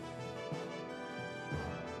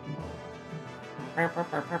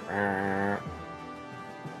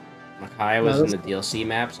 Makai No, was in this- the DLC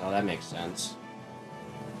maps? Oh, that makes sense.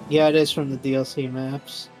 Yeah, it is from the DLC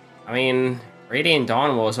maps. I mean, Radiant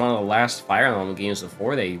Dawn was one of the last Fire Emblem games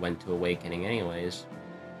before they went to Awakening anyways.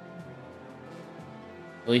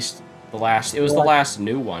 At least the last... It was the What? last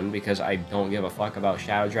new one, because I don't give a fuck about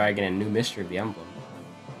Shadow Dragon and New Mystery of the Emblem.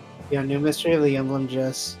 Yeah, New Mystery of the Emblem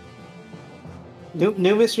just...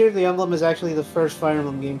 New Mystery of the Emblem is actually the first Fire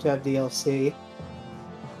Emblem game to have DLC.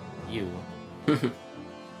 You.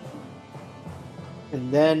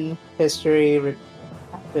 And then history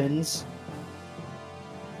happens.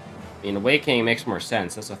 I mean, Awakening makes more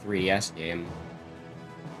sense. That's a 3DS game.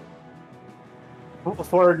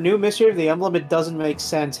 For New Mystery of the Emblem, it doesn't make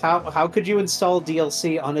sense. How could you install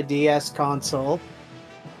DLC on a DS console?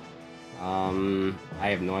 I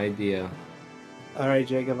have no idea. Alright,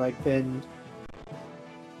 Jacob, I pinned.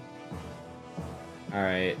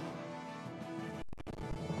 Alright.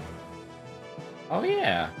 Oh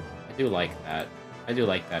yeah, I do like that. I do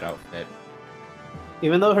like that outfit.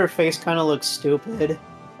 Even though her face kind of looks stupid,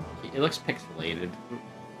 It looks pixelated.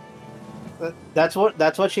 that's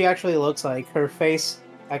what she actually looks like. Her face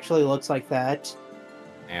actually looks like that.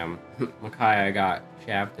 Damn. Makai got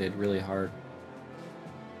shafted really hard.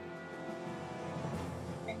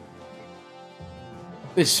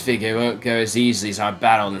 This figure won't go as easily as I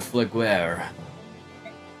battled in Fliguer.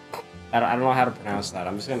 I don't know how to pronounce that.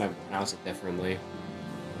 I'm just gonna pronounce it differently.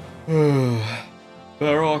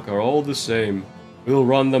 Barrock are all the same. We'll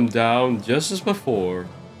run them down just as before.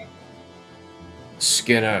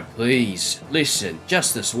 Skinner, please, listen,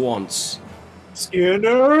 just this once.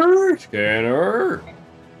 Skinner! Skinner?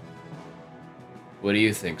 What do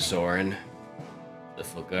you think, Soren? The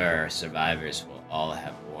Fliguer survivors will all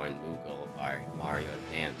have worn Moogle Mario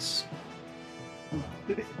Dance.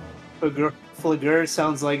 Fliguer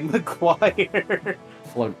sounds like McGuire.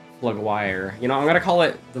 Flugwire. You know, I'm gonna call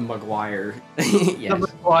it the Maguire. The Yes.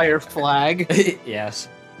 McGuire flag. Yes.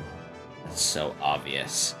 That's so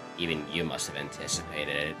obvious. Even you must have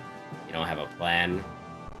anticipated it. You don't have a plan?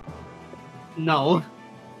 No.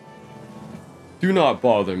 Do not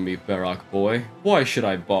bother me, Barrock boy. Why should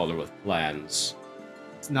I bother with plans?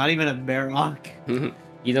 It's not even a Barrock.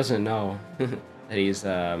 He doesn't know that he's,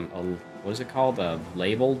 what is it called?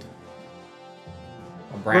 Labeled?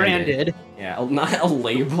 Branded. Yeah, not a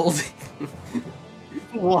labeled.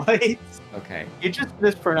 What? Okay. You just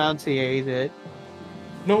mispronunciate it.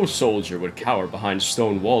 No soldier would cower behind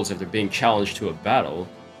stone walls after being challenged to a battle.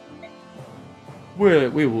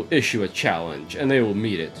 We will issue a challenge, and they will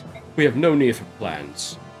meet it. We have no need for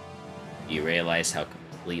plans. Do you realize how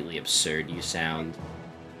completely absurd you sound?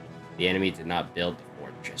 The enemy did not build the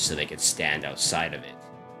fortress so they could stand outside of it.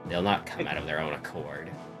 They'll not come out of their own accord.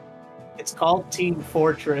 It's called Team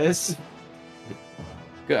Fortress.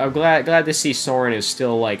 Good, I'm glad to see Soren is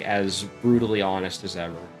still, like, as brutally honest as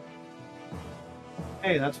ever.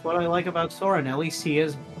 Hey, that's what I like about Soren. At least he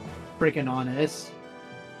is freaking honest.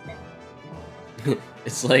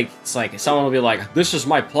 It's like someone will be like, "This is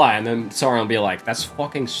my plan," and then Soren will be like, "That's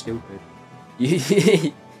fucking stupid."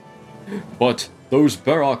 But those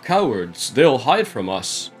Bear are cowards. They'll hide from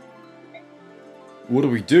us. What do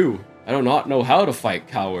we do? I do not know how to fight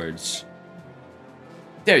cowards.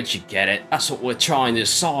 Don't you get it? That's what we're trying to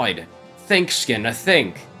decide. Think, Skinner,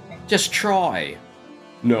 think. Just try.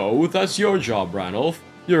 No, that's your job, Ranulph.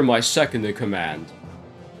 You're my second in command.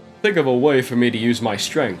 Think of a way for me to use my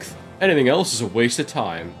strength. Anything else is a waste of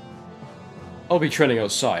time. I'll be training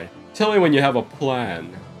outside. Tell me when you have a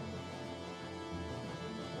plan.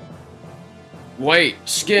 Wait,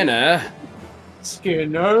 Skinner!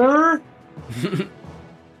 Skinner!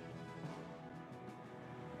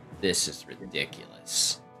 This is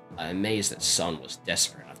ridiculous. I'm amazed that Sun was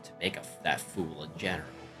desperate enough to make that fool a general.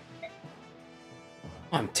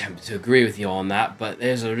 I'm tempted to agree with you on that, but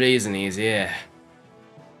there's a reason he's here.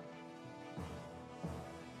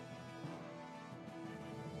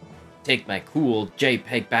 Take my cool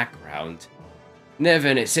JPEG background. Never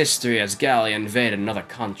in its history has Gallia invaded another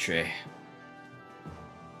country.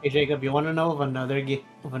 Hey Jacob, you want to know of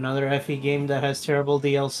another FE game that has terrible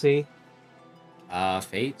DLC?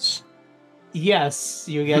 Fates? Yes,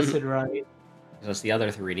 you guessed it right. That's the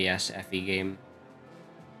other 3DS FE game.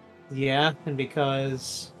 Yeah, and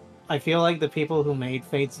because I feel like the people who made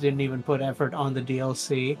Fates didn't even put effort on the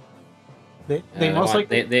DLC. They most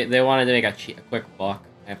likely They wanted to make a quick buck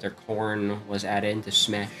after corn was added into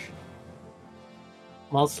Smash.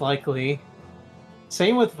 most likely.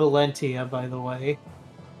 Same with Valentia, by the way.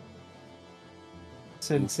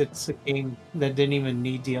 Since it's a game that didn't even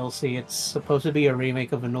need DLC, it's supposed to be a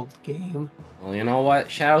remake of an old game. Well, you know what?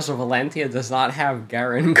 Shadows of Valentia does not have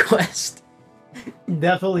Garen Quest.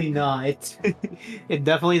 Definitely not. It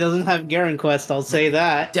definitely doesn't have Garen Quest, I'll say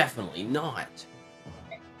that. Definitely not.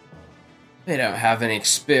 They don't have any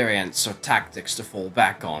experience or tactics to fall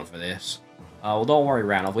back on for this. Well, don't worry,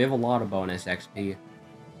 Randolph. We have a lot of bonus XP.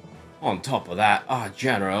 On top of that, our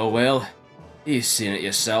General, well, you've seen it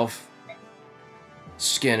yourself.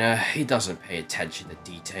 Skinner, he doesn't pay attention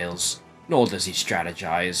to details, nor does he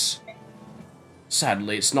strategize.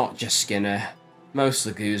 Sadly, it's not just Skinner. Most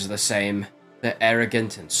Lagoos are the same. They're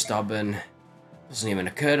arrogant and stubborn. Doesn't even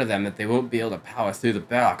occur to them that they won't be able to power through the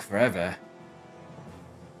barrack forever.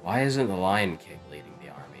 Why isn't the Lion King leading the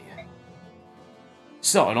army?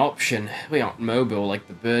 It's not an option. We aren't mobile like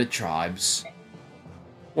the bird tribes.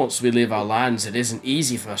 Once we leave our lands, it isn't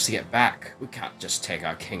easy for us to get back. We can't just take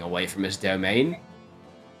our king away from his domain.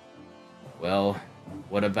 Well,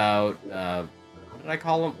 what about, what did I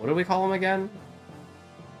call him? What do we call him again?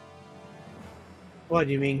 What,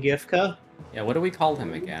 do you mean Gifka? Yeah, what do we call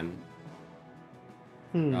him again?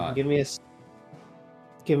 Give me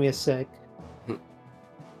a sec.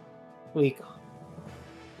 We.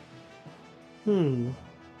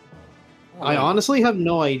 I honestly have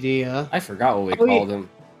no idea. I forgot what we called him.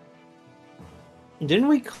 Didn't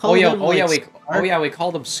we call him? We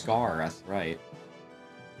called him Scar. That's right.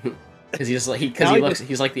 Because he's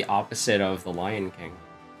like the opposite of the Lion King.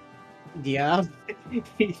 Yeah.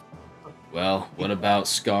 Well, what about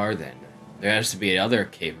Scar then? There has to be other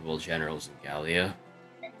capable generals in Gallia.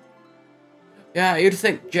 Yeah, you'd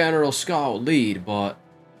think General Scar would lead, but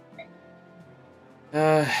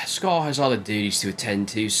Scar has other duties to attend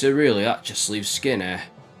to, so really that just leaves Skinner.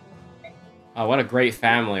 Oh, what a great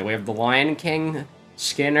family. We have the Lion King,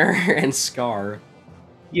 Skinner, and Scar.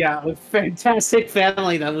 Yeah, a fantastic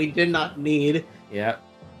family that we did not need. Yep,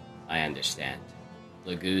 I understand.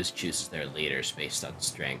 Lagoos chooses their leaders based on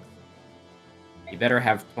strength. You better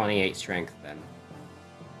have 28 strength then.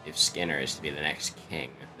 If Skinner is to be the next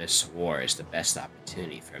king, this war is the best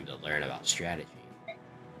opportunity for him to learn about strategy.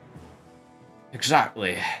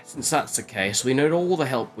 Exactly. Since that's the case, we need all the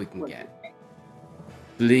help we can get.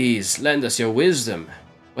 Please, lend us your wisdom.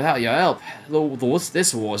 Without your help,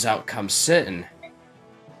 this war's outcome's certain.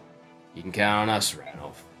 You can count on us,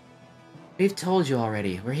 Ranulph. We've told you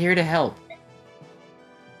already. We're here to help.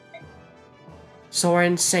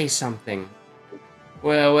 Soren, say something.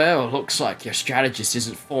 Well, looks like your strategist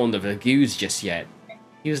isn't fond of Lagoos just yet.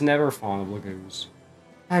 He was never fond of Lagoos.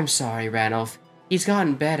 I'm sorry, Ranulph. He's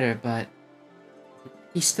gotten better, but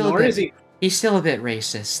he's still a bit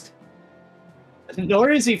racist. Nor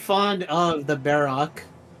is he fond of the Barrock.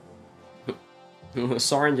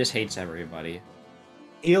 Soren just hates everybody.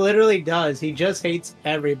 He literally does. He just hates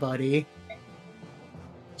everybody.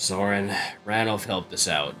 Soren, Ranulph helped us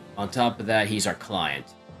out. On top of that, he's our client.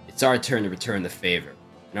 It's our turn to return the favor,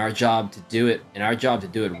 and our job to do it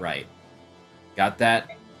right. Got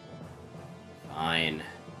that? Fine,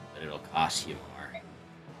 but it'll cost you more.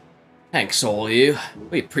 Thanks, all of you.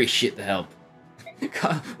 We appreciate the help.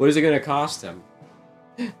 What is it gonna cost him?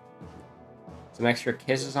 Some extra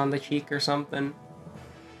kisses on the cheek or something?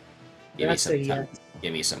 Give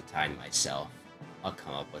me some time myself. I'll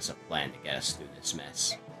come up with a plan to get us through this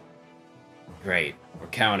mess. Great. We're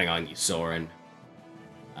counting on you, Soren.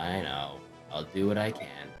 I know. I'll do what I can.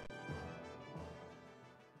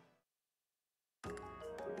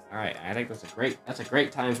 Alright, I think that's a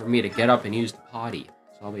great time for me to get up and use the potty.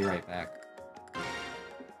 So I'll be right back.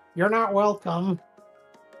 You're not welcome.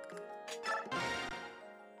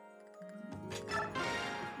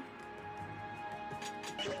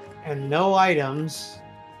 And no items.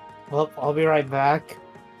 Well, I'll be right back.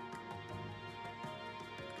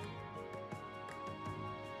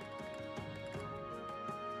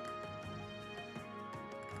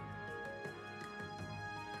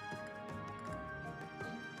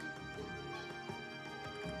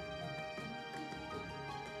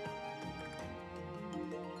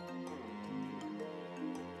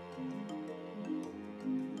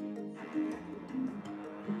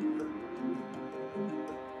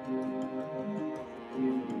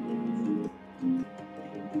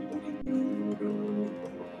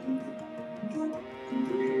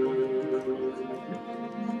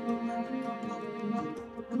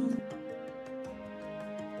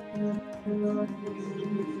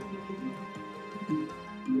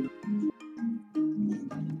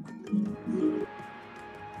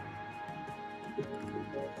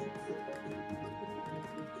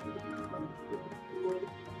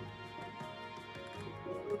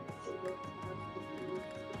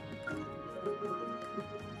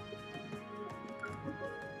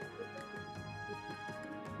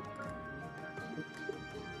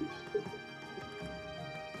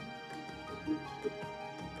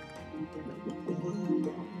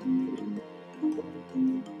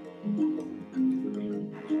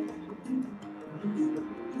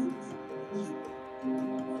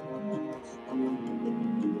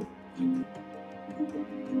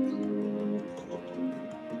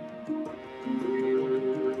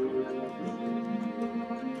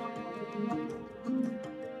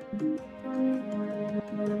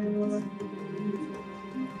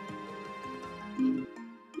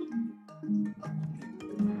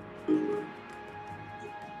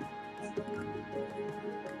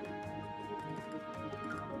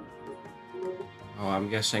 Oh, I'm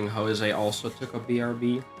guessing Jose also took a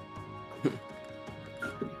BRB. Well,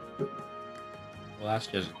 that's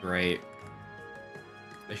just great.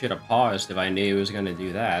 I should have paused if I knew he was gonna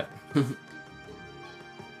do that.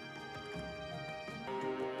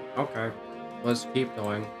 Okay, let's keep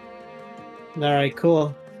going. Alright,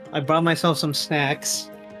 cool. I brought myself some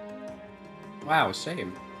snacks. Wow,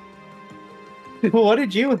 same. What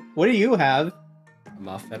do you have? A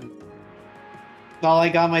muffin. All I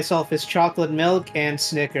got myself is chocolate milk and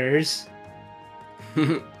Snickers.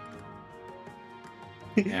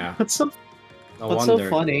 Yeah. What's so No what's wonder. so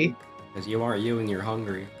funny? Because you aren't you and you're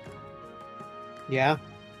hungry. Yeah.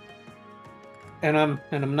 And I'm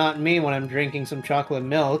not me when I'm drinking some chocolate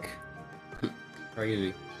milk.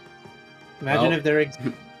 Crazy. Imagine Well- if there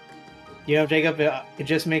You know, Jacob, it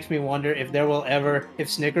just makes me wonder if if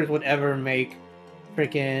Snickers would ever make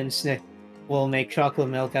will make chocolate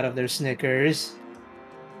milk out of their Snickers.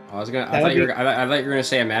 I was gonna. That I thought would you be- were. I thought you were gonna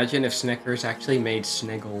say, imagine if Snickers actually made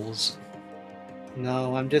Sniggles.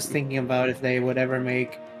 No, I'm just thinking about if they would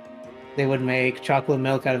make chocolate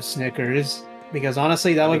milk out of Snickers. Because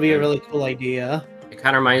honestly, that That'd would be be a good. really cool idea. It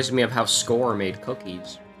kind of reminds me of how Score made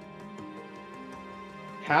cookies.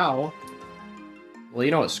 How? Well,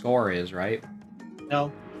 you know what Score is, right?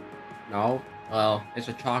 No. No. Well, it's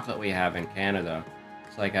a chocolate we have in Canada.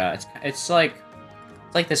 It's like it's like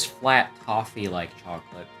this flat toffee-like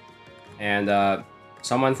chocolate, and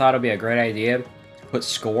someone thought it'd be a great idea to put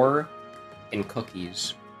Score in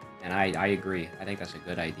cookies, and I agree. I think that's a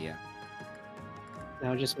good idea.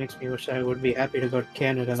 Now it just makes me wish I would be happy to go to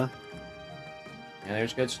Canada. And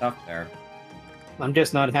there's good stuff there. I'm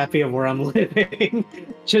just not happy of where I'm living,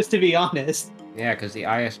 just to be honest. Yeah, because the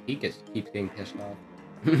ISP keeps getting pissed off.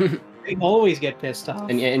 They always get pissed off.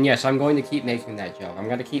 And yes, I'm going to keep making that joke. I'm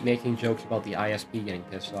going to keep making jokes about the ISP getting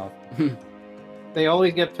pissed off. They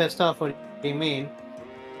always get pissed off. What do you mean?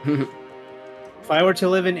 If I were to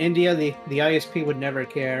live in India, the ISP would never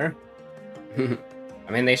care.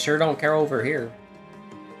 I mean, they sure don't care over here.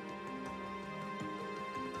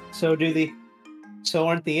 So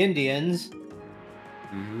aren't the Indians?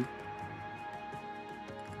 Mm-hmm.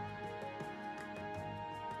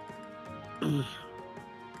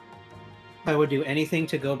 I would do anything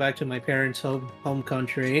to go back to my parents' home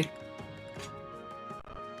country.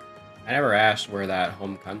 I never asked where that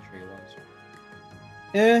home country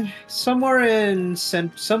was. Somewhere in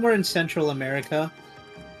Central America,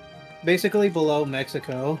 basically below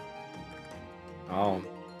Mexico, Oh,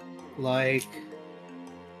 like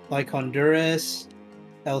Honduras,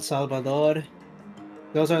 El Salvador.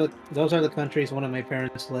 Those are the countries one of my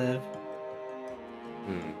parents live.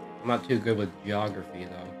 I'm not too good with geography,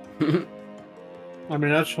 though. I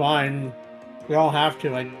mean, that's fine. We all have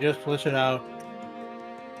to. I just listed out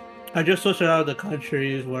the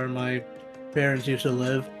countries where my parents used to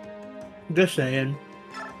live. Just saying.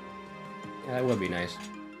 Yeah, that would be nice.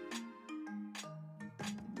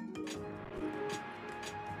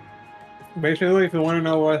 Basically, if you want to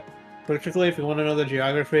know the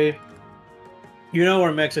geography, you know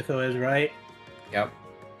where Mexico is, right? Yep.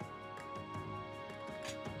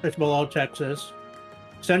 It's below Texas.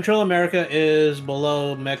 Central America is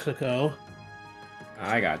below Mexico.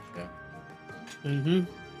 I gotcha. Mm-hmm.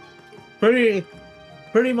 Pretty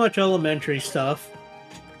much elementary stuff.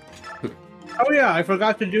 Oh yeah, I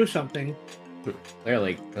forgot to do something.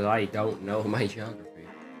 Clearly, because I don't know my geography.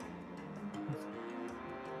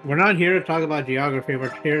 We're not here to talk about geography, we're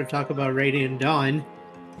here to talk about Radiant Dawn.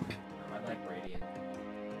 I like Radiant.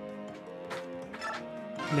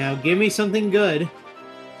 Now give me something good.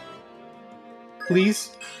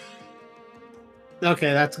 Please?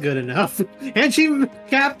 Okay, that's good enough. And she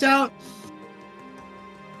capped out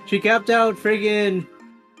friggin'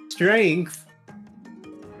 strength.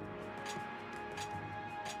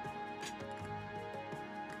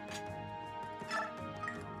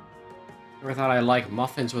 Never thought I liked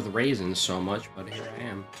muffins with raisins so much, but here I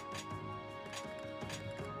am.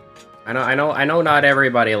 I know not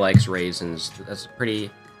everybody likes raisins. That's pretty...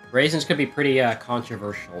 Raisins could be pretty,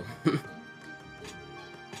 controversial.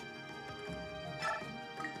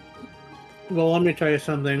 Well, let me tell you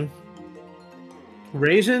something.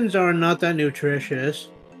 Raisins are not that nutritious.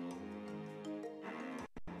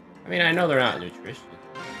 I mean, I know they're not nutritious,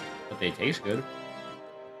 but they taste good.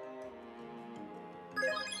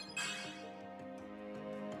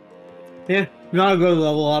 Yeah, not a good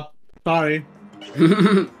level up. Sorry.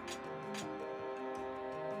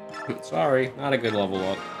 Sorry, not a good level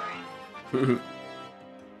up.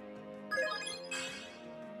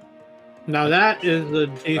 Now that is a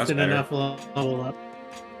decent better. enough level up.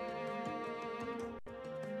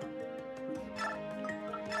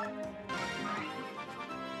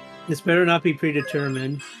 This better not be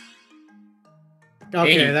predetermined.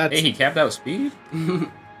 Okay, Hey, that's hey, he capped out speed?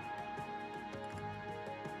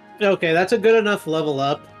 okay. That's a good enough level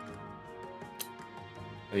up.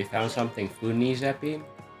 Have you found something foodie, Zeppy?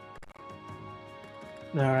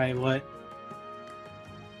 All right, what?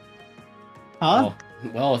 Huh?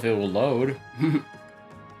 Well, if it will load.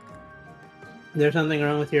 There's something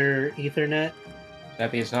wrong with your Ethernet?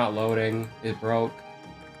 Zeppy, it's not loading. It broke.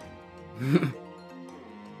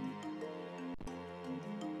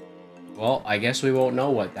 Well, I guess we won't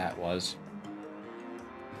know what that was.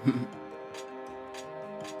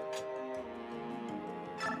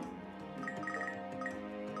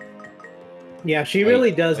 Yeah, she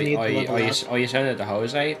really does need oh, to level up. you sent it to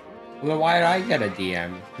Jose? Well, then why did I get a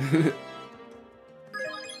DM?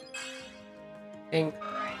 Think.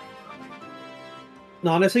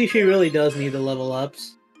 Honestly, she really does need the level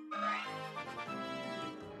ups.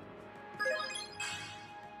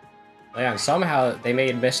 Yeah, somehow they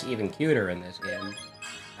made Miss even cuter in this game.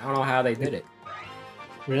 I don't know how they did it.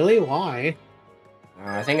 Really? Why?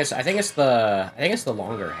 I think it's the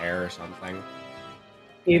longer hair or something.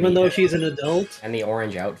 Even though she's an adult? And the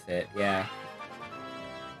orange outfit, yeah.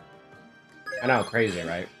 I know, crazy,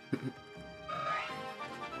 right?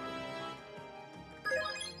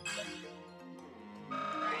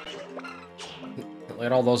 Look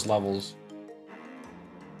at all those levels.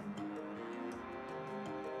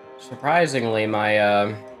 Surprisingly,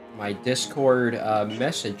 my my Discord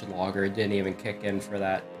message logger didn't even kick in for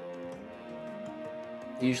that.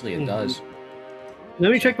 Usually it does.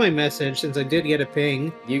 Let me check my message since I did get a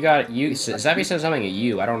ping. Zappy said something at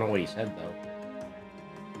you. I don't know what he said though.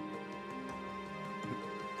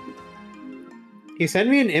 He sent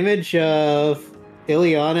me an image of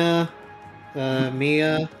Ileana,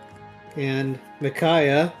 Mia, and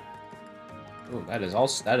Micaiah. Ooh, that is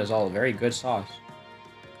all very good sauce.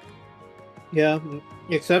 Yeah,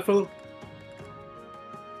 except for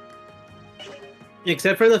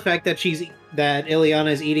the fact that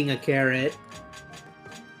Ileana is eating a carrot.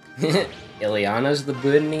 Ileana's the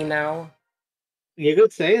bunny now. You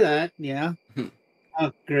could say that, yeah.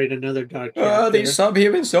 Oh, great, another dark chapter. These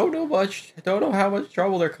subhumans don't know how much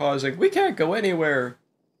trouble they're causing. We can't go anywhere.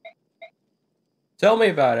 Tell me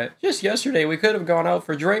about it. Just yesterday, we could have gone out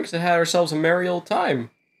for drinks and had ourselves a merry old time.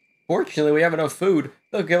 Fortunately, we have enough food.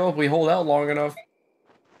 They'll give up if we hold out long enough.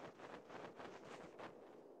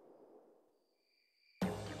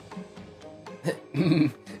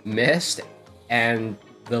 Mist and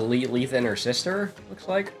the Letha and her sister, looks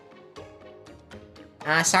like.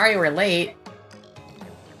 Sorry we're late.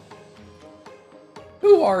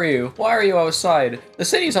 Who are you? Why are you outside? The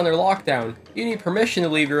city's under lockdown. You need permission to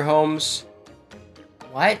leave your homes.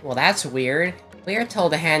 What? Well, that's weird. We are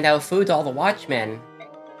told to hand out food to all the watchmen.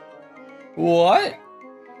 What?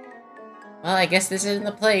 Well, I guess this isn't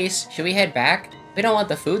the place. Should we head back? We don't want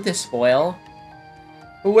the food to spoil.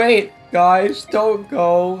 Wait, guys, don't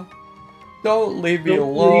go. Don't leave me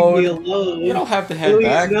alone. Leave me alone. You don't have to head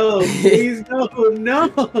back. No, please no, no.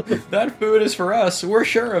 That food is for us. We're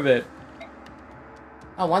sure of it.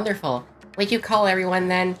 Oh, wonderful. Would you call everyone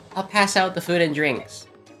then? I'll pass out the food and drinks.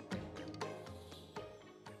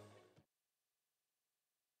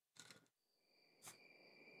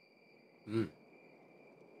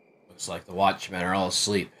 Looks like the watchmen are all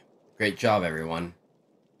asleep. Great job, everyone.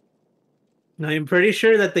 I'm pretty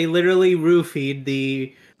sure that they literally roofied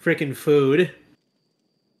the freaking food.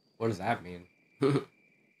 What does that mean?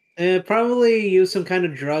 Probably use some kind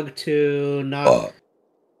of drug to knock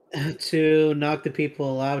the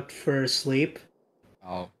people out for sleep,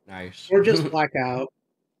 Oh, nice. or just black out.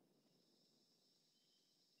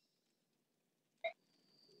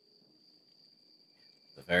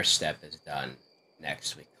 The first step is done.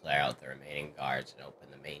 Next, we clear out the remaining guards and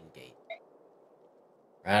open the main gate.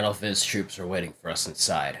 Randolph's troops are waiting for us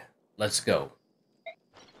inside. Let's go.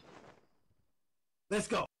 Let's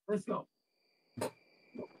go. Let's go.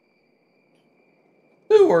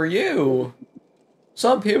 Who are you?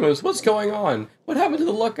 Subhumans, what's going on? What happened to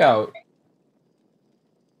the lookout?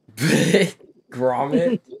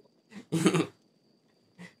 Gromit? I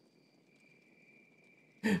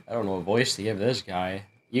don't know what voice to give this guy.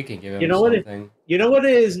 You can give him You know something. you know what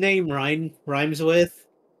his name rhymes with?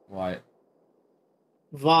 What?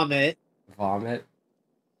 Vomit. Vomit?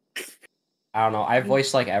 I don't know. I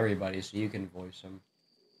voice like everybody, so you can voice him.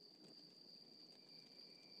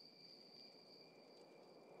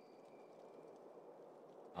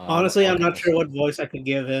 Honestly, I'm okay, not let's sure see. what voice I could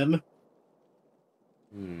give him.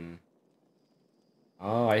 Hmm.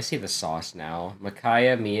 Oh, I see the sauce now.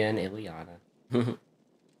 Micaiah, Mia, and Ileana.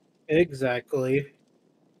 Exactly.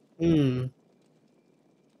 Hmm.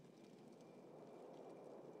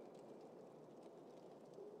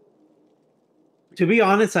 To be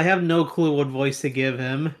honest, I have no clue what voice to give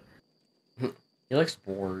him. He looks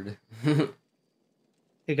bored.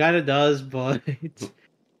 It kind of does, but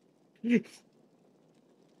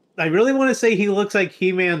I really want to say he looks like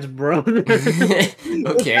He-Man's brother.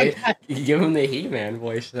 Okay, you give him the He-Man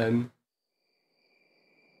voice then.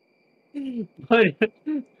 But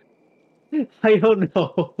I don't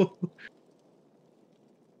know.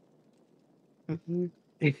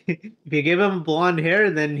 If you give him blonde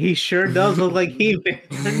hair, then he sure does look like He-Man.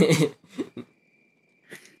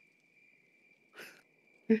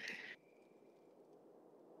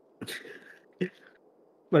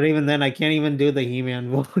 But even then, I can't even do the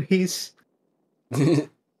He-Man voice. You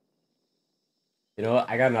know what?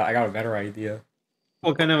 I got a better idea.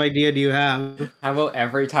 What kind of idea do you have? How about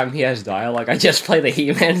every time he has dialogue, I just play the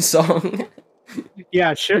He-Man song?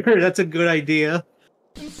 Yeah, sure, that's a good idea.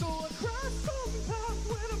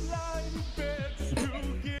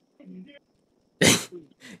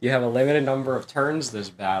 You have a limited number of turns this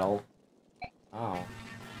battle. Oh.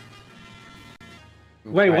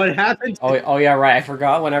 Wait, what happened? Oh yeah, right. I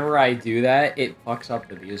forgot. Whenever I do that, it fucks up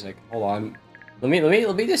the music. Hold on. Let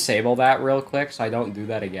me disable that real quick so I don't do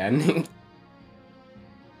that again.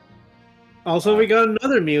 Also, we got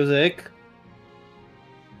another music.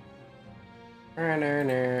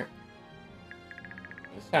 This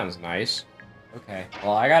sounds nice. Okay.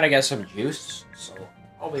 Well, I gotta get some juice, so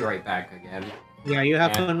I'll be right back again. Yeah, you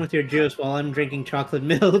have fun with your juice while I'm drinking chocolate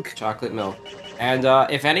milk. Chocolate milk. And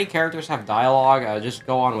if any characters have dialogue, just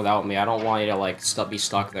go on without me. I don't want you to like be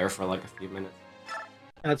stuck there for like a few minutes.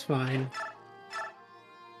 That's fine.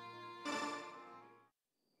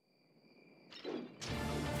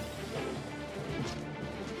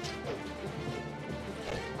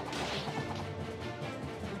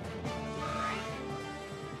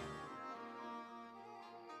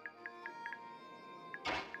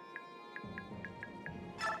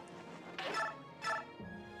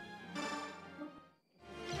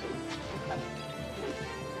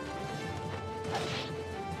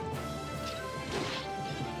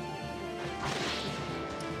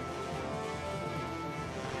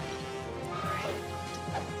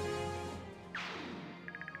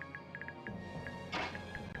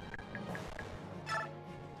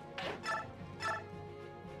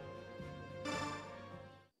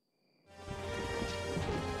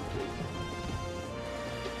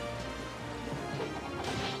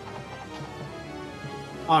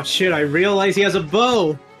 Oh shit, I realize he has a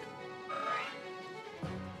bow!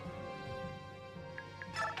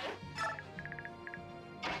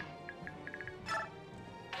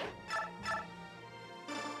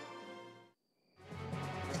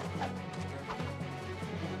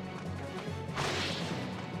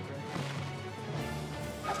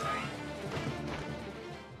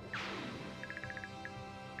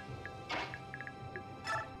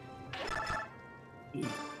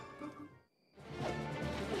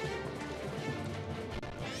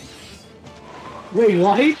 Wait,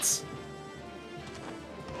 what?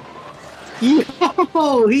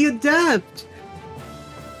 Yo, he adept!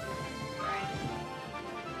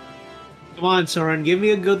 Come on, Soren, give me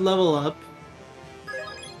a good level up.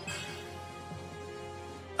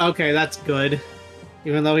 Okay, that's good.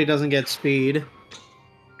 Even though he doesn't get speed.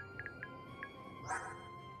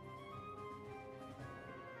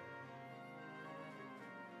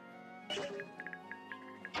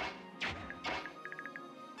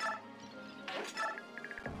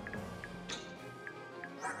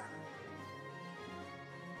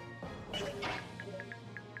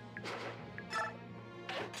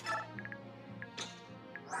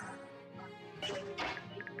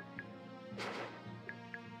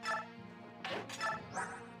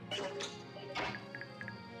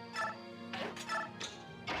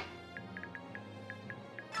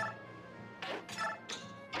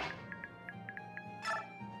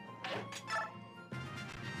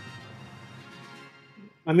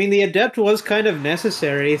 I mean, the adept was kind of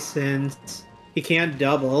necessary since he can't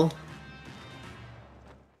double.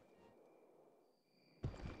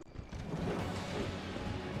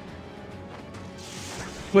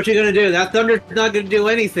 What you gonna do? That thunder's not gonna do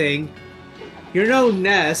anything. You're no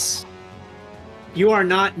Ness. You are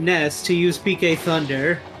not Ness to use PK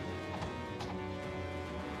Thunder.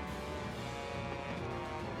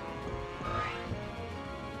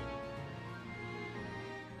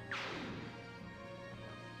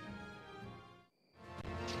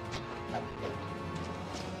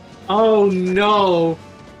 Oh no!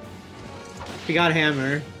 We got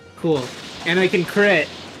hammer. Cool. And I can crit.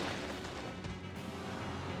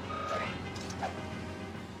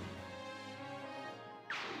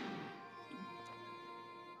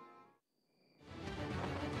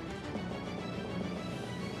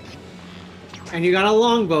 And you got a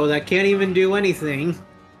longbow that can't even do anything.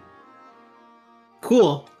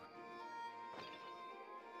 Cool.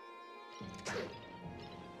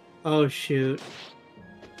 Oh shoot.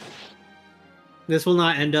 This will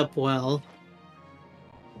not end up well.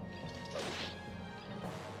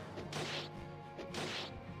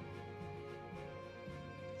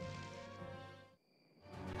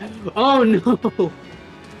 Oh no!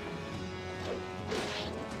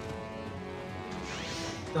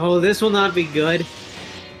 Oh, this will not be good.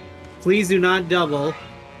 Please do not double.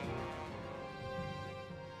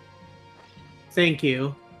 Thank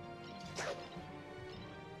you.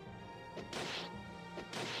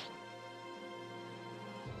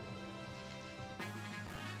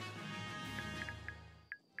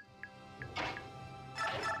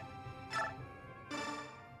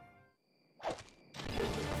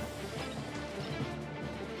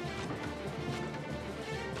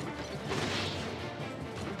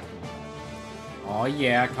 Oh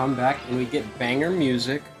yeah, come back and we get banger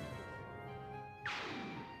music.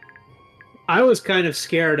 I was kind of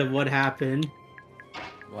scared of what happened.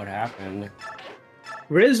 What happened?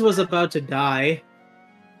 Riz was about to die.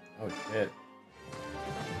 Oh shit.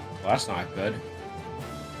 Well, that's not good.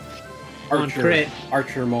 On crit.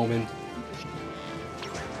 Archer moment.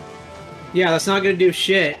 Yeah, that's not gonna do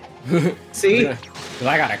shit. See? Because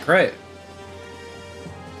I got a crit.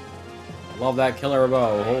 Love that killer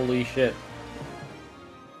bow. Holy shit.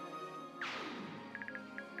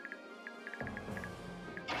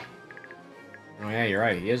 Oh yeah, you're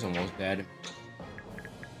right. He is almost dead.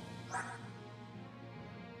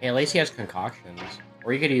 Hey, at least he has concoctions.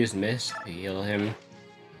 Or you could use Mist to heal him.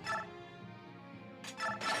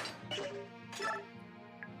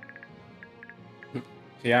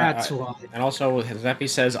 So yeah, That's why. and also, Zeppi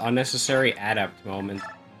says unnecessary adept moment.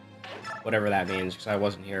 Whatever that means, because I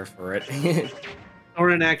wasn't here for it.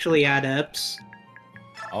 Orin actually adepts.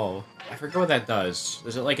 Oh, I forget what that does.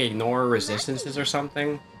 Does it like ignore resistances or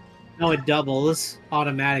something? No, it doubles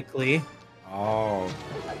automatically. Oh.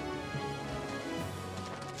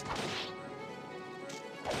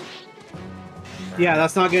 Yeah,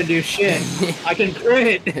 that's not gonna do shit. I can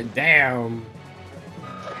crit. Damn.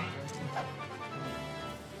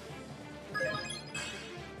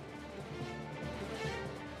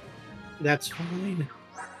 That's fine.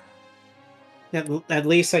 At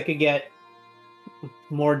least I could get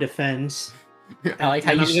more defense. I like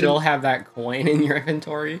how And you I'm still gonna- have that coin in your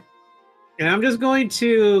inventory. And I'm just going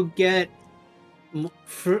to get...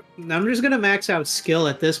 I'm just gonna max out skill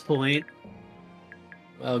at this point.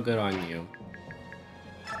 Well, good on you.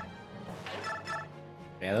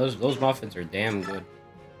 Yeah, those muffins are damn good.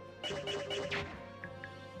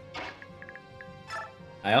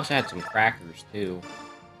 I also had some crackers too.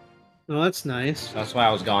 Oh, that's nice. That's why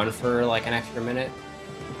I was gone for like an extra minute.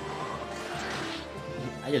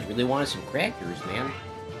 I just really wanted some crackers, man.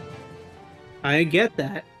 I get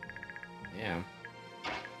that. Yeah.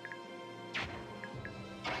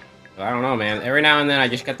 But I don't know, man. Every now and then I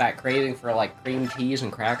just get that craving for like cream cheese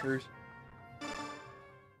and crackers.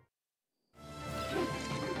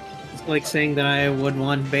 It's like saying that I would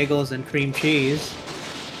want bagels and cream cheese.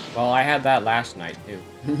 Well, I had that last night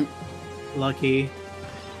too. Lucky.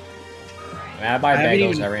 I mean, I buy I haven't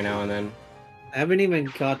bagels even- every now and then. I haven't even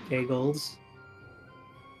got bagels.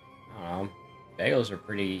 I don't know. Bagels are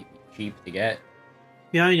pretty cheap to get.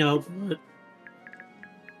 Yeah, I know, but...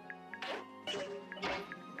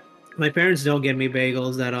 My parents don't get me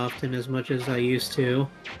bagels that often as much as I used to.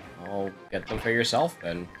 I'll get them for yourself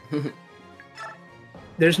then.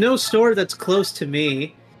 There's no store that's close to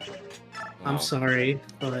me. I'm Well, sorry,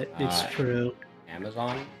 but it's Uh, true.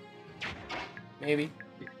 Amazon? Maybe?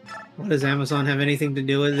 What does Amazon have anything to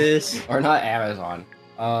do with this? Or not Amazon.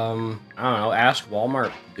 I don't know, ask Walmart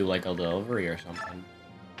to do like a delivery or something.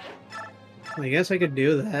 I guess I could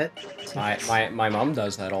do that. My mom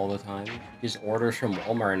does that all the time. She just orders from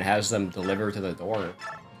Walmart and has them delivered to the door.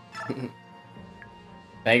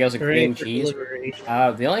 Bagels and cream Great for cheese. delivery.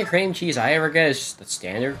 The only cream cheese I ever get is the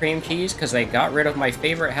standard cream cheese, because they got rid of my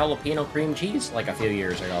favorite jalapeno cream cheese like a few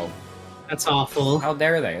years ago. That's awful. How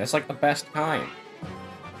dare they? That's like the best kind.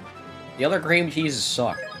 The other cream cheeses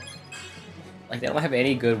suck. Like, they don't have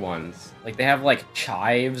any good ones. Like, they have, like,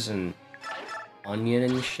 chives and onion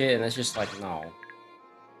and shit, and it's just like, no.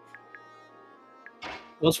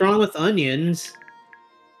 What's wrong with onions?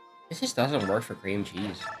 It just doesn't work for cream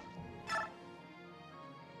cheese.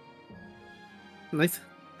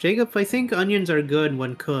 Jacob, I think onions are good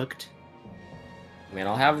when cooked. I mean,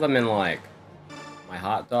 I'll have them in, like, my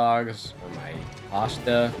hot dogs or my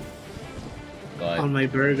pasta. But On my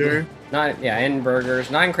burger. not, yeah, in burgers.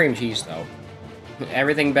 Not in cream cheese, though.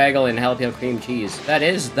 Everything bagel and jalapeno cream cheese. That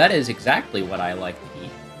is exactly what I like to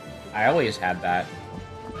eat. I always had that.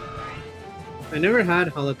 I never had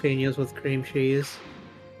jalapenos with cream cheese.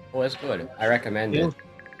 Oh, it's good. I recommend it.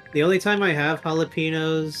 The only time I have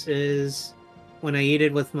jalapenos is when I eat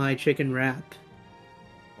it with my chicken wrap.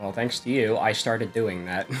 Well, thanks to you, I started doing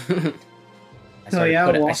that.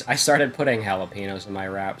 I started putting jalapenos in my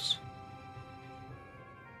wraps.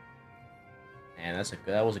 And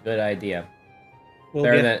that was a good idea.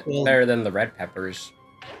 Better than the red peppers.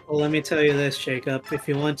 Well, let me tell you this, Jacob. If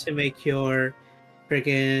you want to make your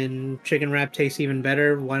freaking chicken wrap taste even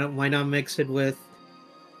better, why not mix it with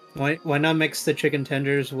why not mix the chicken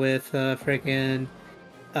tenders with freaking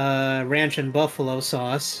ranch and buffalo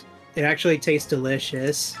sauce? It actually tastes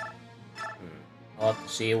delicious. I'll have to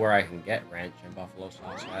see where I can get ranch and buffalo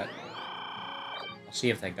sauce at. I'll see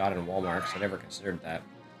if they got it in Walmart, because I never considered that.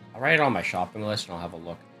 I'll write it on my shopping list and I'll have a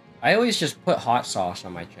look. I always just put hot sauce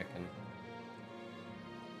on my chicken.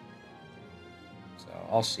 So,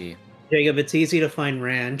 I'll see. Jacob, it's easy to find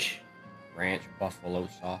ranch. Ranch, buffalo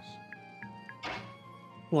sauce.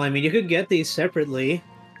 Well, I mean, you could get these separately.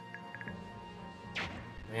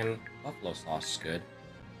 Man, buffalo sauce is good.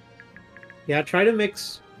 Yeah, try to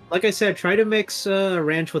mix... Like I said, try to mix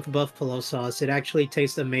ranch with buffalo sauce. It actually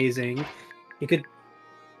tastes amazing. You could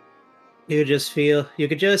just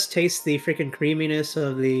taste the freaking creaminess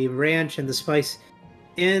of the ranch and the spice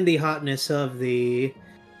and the hotness of the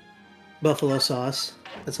buffalo sauce.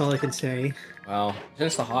 That's all I can say. Well,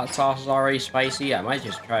 since the hot sauce is already spicy, I might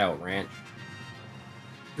just try out ranch.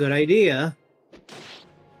 Good idea.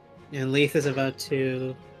 And Leaf is about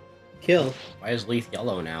to kill. Why is Leaf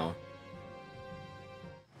yellow now?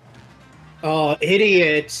 Oh,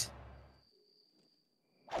 idiot!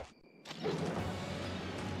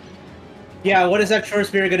 Yeah, what is that short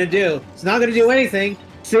spear gonna do? It's not gonna do anything.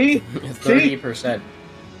 See? 30%.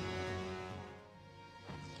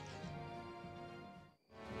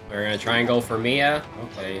 We're gonna try and go for Mia?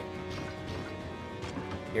 Okay.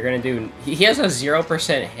 You're gonna do... He has a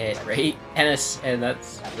 0% hit rate, and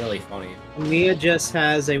that's really funny. Mia just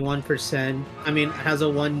has a 1%. I mean, has a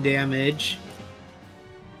 1 damage.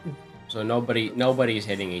 So nobody's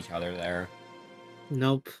hitting each other there.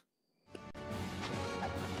 Nope.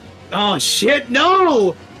 Oh shit,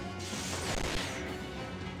 no!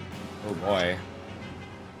 Oh boy.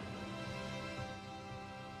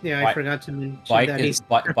 Yeah, I forgot to mention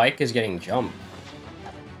that Bike is getting jumped.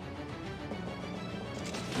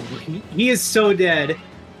 he is so dead.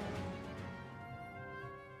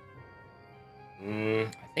 I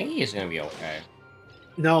think he's gonna be okay.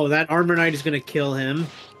 No, that Armor Knight is gonna kill him.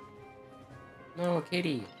 No,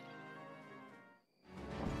 Kitty.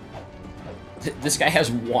 This guy has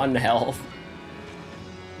 1 health.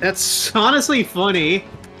 That's honestly funny.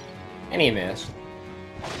 And he missed.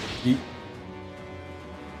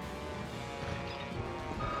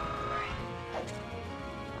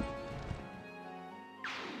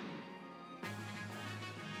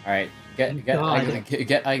 Alright, get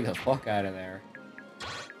Ike the fuck out of there.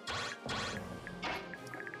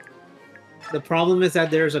 The problem is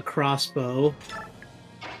that there's a crossbow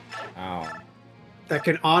Oh. that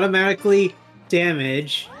can automatically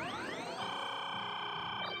damage.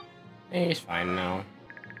 He's fine now.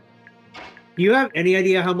 Do you have any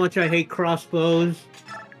idea how much I hate crossbows?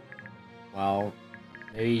 Well,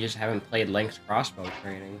 maybe you just haven't played Link's crossbow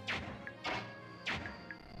training.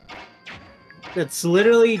 That's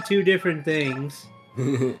literally 2 different things.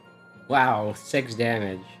 Wow, 6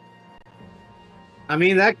 damage. I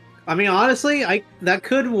mean, honestly, that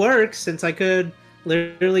could work since I could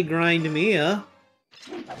literally grind Mia.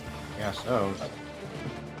 Yeah, so.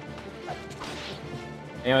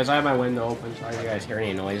 Anyways, I have my window open. Sorry if you guys hear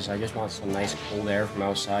any noise. I just want some nice cold air from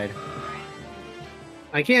outside.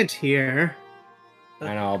 I can't hear.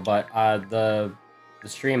 I know, but the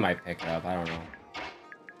stream might pick it up. I don't know.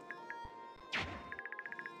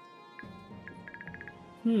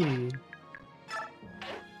 Hmm.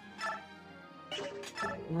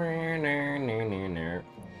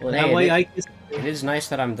 Well, That hey, way it is nice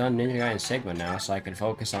that I'm done Ninja Gaiden Sigma now, so I can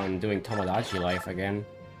focus on doing Tomodachi Life again.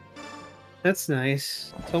 That's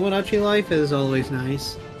nice. Tomodachi Life is always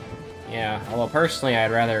nice. Yeah, although personally,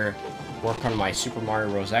 I'd rather work on my Super Mario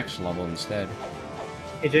Bros. X level instead.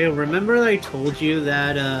 Hey Jay, remember that I told you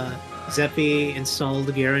that Zeppi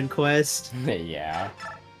installed Garen Quest? Yeah.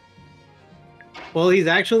 Well, he's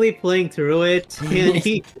actually playing through it, and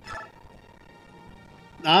he...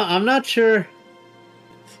 I'm not sure.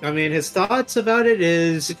 I mean, his thoughts about it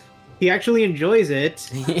is he actually enjoys it.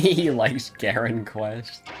 He likes Garen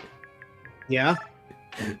Quest. Yeah.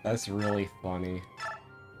 That's really funny.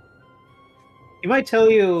 He might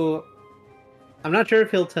tell you... I'm not sure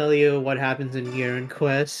if he'll tell you what happens in Garen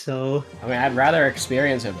Quest, so... I mean, I'd rather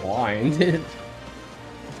experience it blind.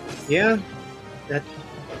 Yeah. That...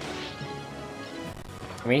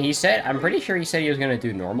 I mean, he said, I'm pretty sure he said he was gonna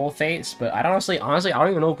do normal fates, but I honestly, I don't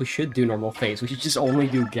even know if we should do normal fates. We should just only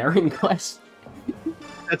do Garen Quest.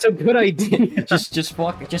 That's a good idea. just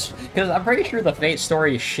because I'm pretty sure the fate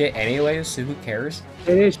story is shit anyways, so who cares?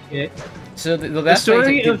 It is shit. So the best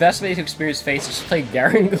way to experience fates is to play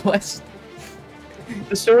Garen Quest.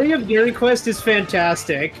 The story of Garen Quest is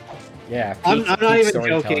fantastic. Yeah, I'm not even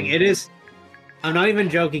joking. It is. I'm not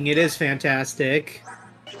even joking. It is fantastic.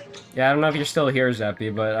 Yeah, I don't know if you're still here,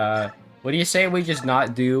 Zeppi, but what do you say we just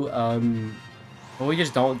not do well, we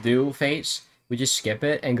just don't do fates? We just skip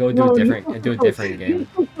it and go do a different game.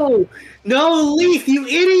 No, Leaf, you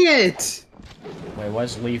idiot! Wait,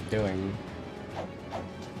 what's Leaf doing?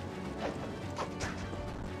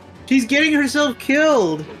 She's getting herself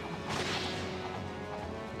killed.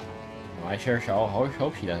 Well, I sure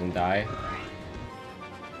hope she doesn't die.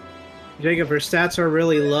 Jacob, her stats are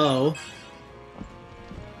really low.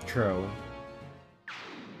 True.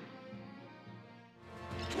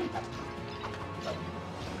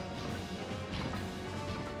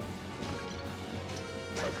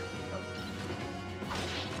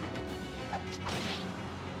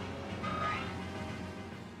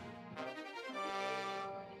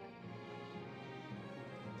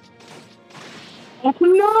 Oh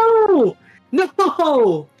no!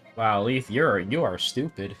 No! Wow, Leaf, you are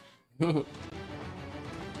stupid.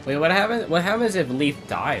 Wait, what happens? What happens if Leaf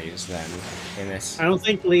dies then in this? I don't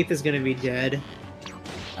think Leaf is gonna be dead.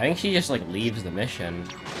 I think she just like leaves the mission.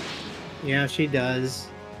 Yeah, she does.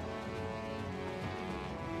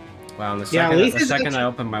 Wow, and the second I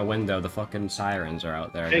open my window, the fucking sirens are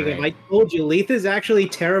out there. Jacob, Great. I told you, Leaf is actually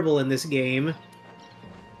terrible in this game.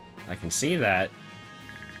 I can see that.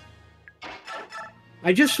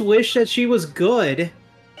 I just wish that she was good.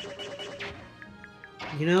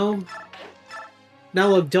 You know? Now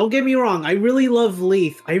look, don't get me wrong, I really love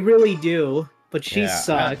Leaf. I really do. But she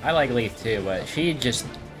sucks. I like Leaf too, but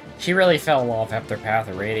she really fell off after Path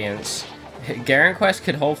of Radiance. Garen Quest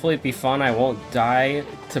could hopefully be fun. I won't die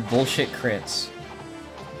to bullshit crits.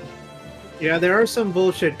 Yeah, there are some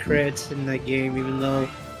bullshit crits in that game, even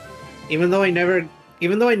though I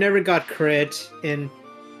never got crit in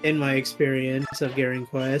my experience of Garen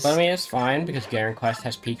Quest. But I mean, it's fine because Garen Quest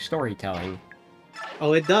has peak storytelling.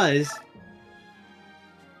 Oh, it does.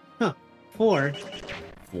 Huh. 4.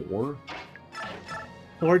 4?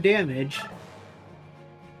 4 damage.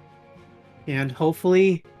 And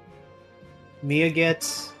hopefully Mia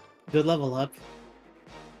gets good level up.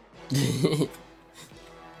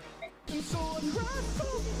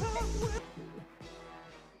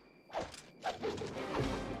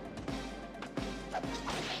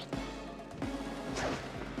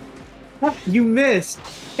 You missed!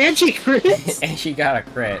 And she crits! And she got a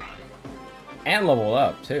crit. And leveled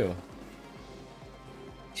up, too.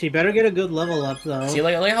 She better get a good level up, though. See,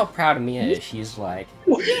 look how proud of Mia is. She's like,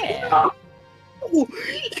 yeah!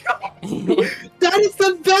 That is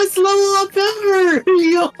the best level up ever!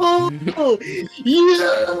 Yo!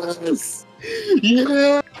 Yes!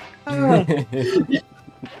 Yeah!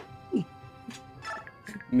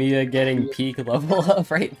 Mia getting peak level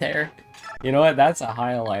up right there. You know what? That's a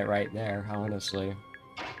highlight right there, honestly.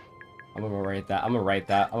 I'm gonna write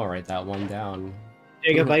that one down.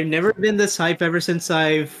 Jacob, I've never been this hype ever since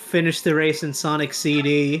I finished the race in Sonic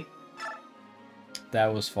CD.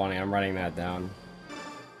 That was funny. I'm writing that down.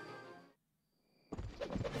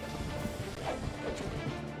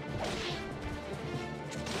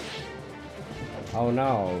 Oh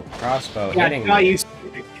no, crossbow hitting me.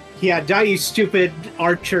 Die, you stupid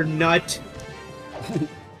archer nut.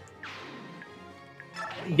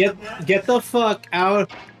 Get the fuck out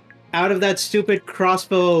of that stupid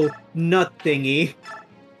crossbow nut thingy.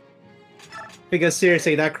 Because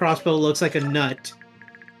seriously, that crossbow looks like a nut.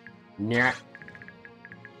 Nah.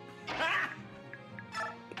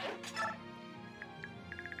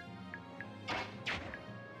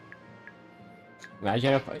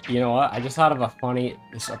 Imagine if, you know what? I just thought of a funny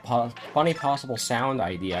possible sound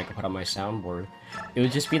idea I could put on my soundboard. It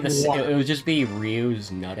would just be it would just be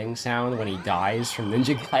Ryu's nutting sound when he dies from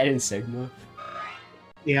Ninja Gaiden Sigma.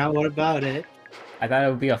 Yeah, what about it? I thought it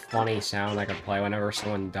would be a funny sound I could play whenever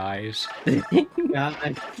someone dies. Yeah,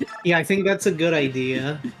 I think that's a good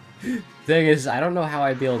idea. Thing is, I don't know how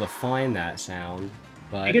I'd be able to find that sound,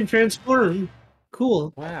 but... I can transform.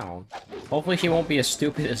 Cool. Wow. Hopefully she won't be as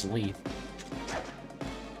stupid as Leaf.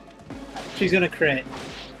 She's gonna crit.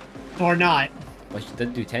 Or not. But she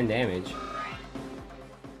did do 10 damage.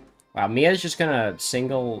 Wow, Mia's just gonna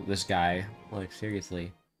single this guy. Like,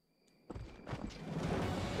 seriously.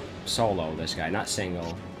 Solo this guy, not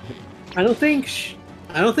single. I don't think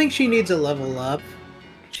she needs a level up.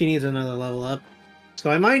 She needs another level up. So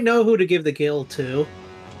I might know who to give the kill to.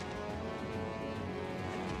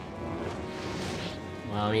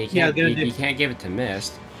 Well, I mean, Yeah, you can't give it to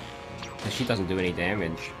Mist. Because she doesn't do any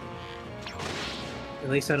damage. At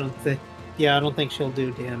least I don't think... Yeah, I don't think she'll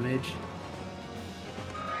do damage.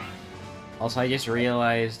 Also, I just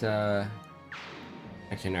realized,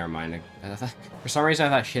 Actually, never mind. For some reason, I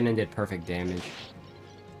thought Shinnen did perfect damage.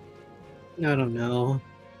 I don't know.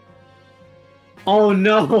 Oh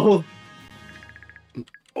no!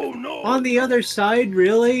 Oh no! On the other side,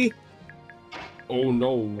 really? Oh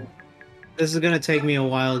no. This is gonna take me a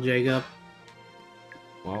while, Jacob.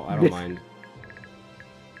 Well, I don't mind.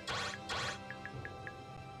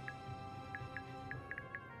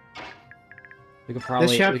 We could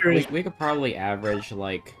probably we could probably average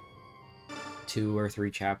like 2 or 3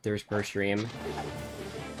 chapters per stream.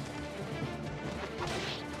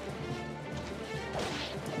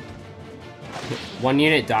 One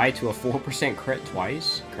unit died to a 4% crit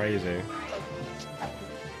twice? Crazy.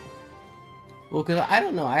 Well, because I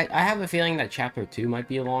don't know, I have a feeling that chapter 2 might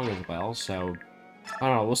be long as well, so... I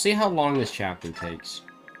don't know, we'll see how long this chapter takes.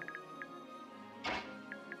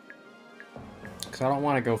 Because I don't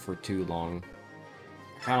want to go for too long.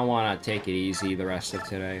 I kind of want to take it easy the rest of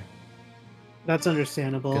today. That's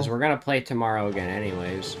understandable. Because we're going to play tomorrow again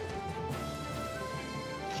anyways.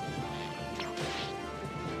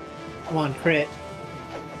 Come on, crit.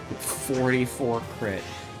 44 crit.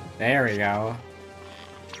 There we go.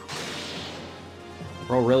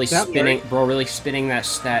 Bro really spinning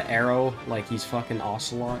that arrow like he's fucking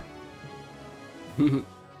Ocelot.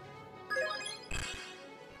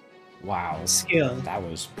 Wow. Skill. That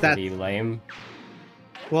was pretty lame.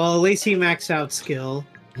 Well, at least he maxed out skill.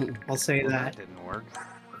 I'll say that. Didn't work.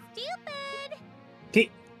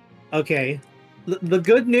 Okay. The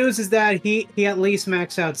good news is that he at least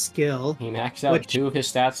maxed out skill. He maxed out 2 of his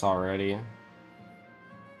stats already.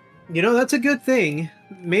 You know, that's a good thing.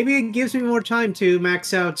 Maybe it gives me more time to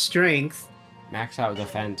max out strength. Max out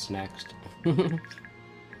defense next. I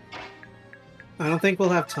don't think we'll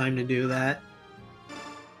have time to do that.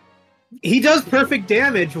 He does perfect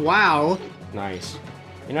damage, wow. Nice.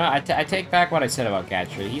 You know, I take back what I said about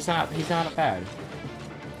Gatry. He's not bad.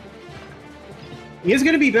 He is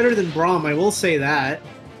going to be better than Braum, I will say that.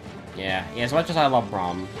 Yeah, as much as I love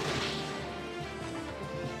Braum.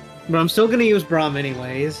 But I'm still going to use Braum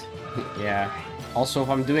anyways. Yeah. Also, if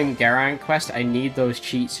I'm doing Garand Quest, I need those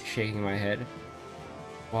cheats shaking my head.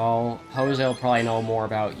 Well, Jose will probably know more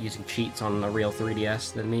about using cheats on the real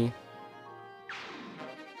 3DS than me.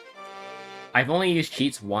 I've only used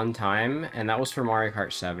cheats one time, and that was for Mario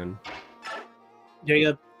Kart 7.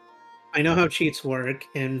 Jacob, I know how cheats work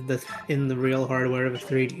in the real hardware of a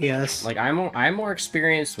 3DS. Like, I'm more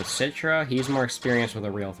experienced with Citra, he's more experienced with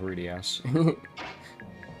a real 3DS.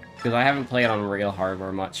 Because I haven't played on real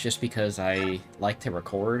hardware much, just because I like to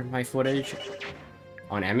record my footage.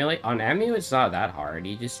 On Emu, it's not that hard.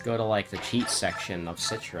 You just go to, like, the cheat section of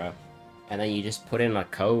Citra, and then you just put in a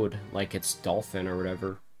code, like it's Dolphin or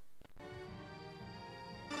whatever.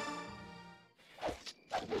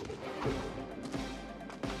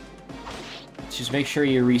 Just make sure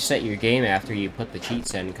you reset your game after you put the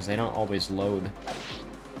cheats in, because they don't always load.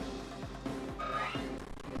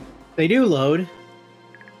 They do load.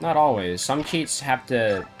 Not always. Some cheats have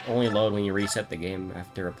to only load when you reset the game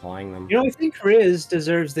after applying them. You know, I think Riz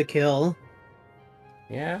deserves the kill.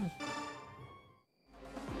 Yeah?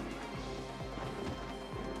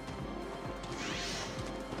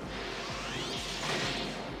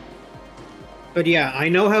 But yeah, I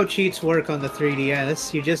know how cheats work on the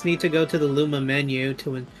 3DS. You just need to go to the Luma menu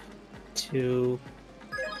to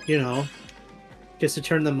you know, just to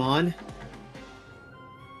turn them on.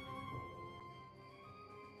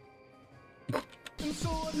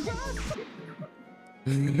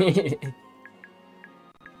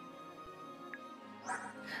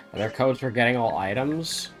 Are there codes for getting all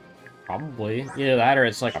items? Probably. Either that or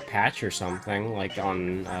it's like a patch or something, like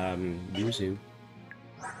on Yuzu.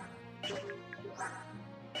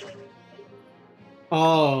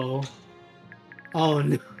 Oh. Oh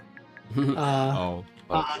no. Oh.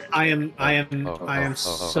 I am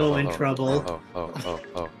so in trouble.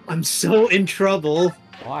 I'm so in trouble.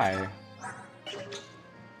 Why?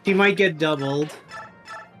 He might get doubled.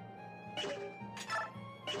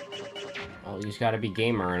 Well, you just gotta be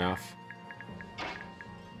gamer enough.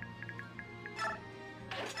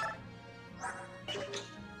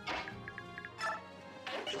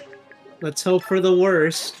 Let's hope for the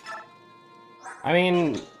worst. I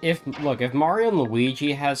mean, if Mario and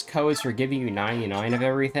Luigi has codes for giving you 99 of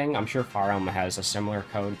everything, I'm sure Fire Emblem has a similar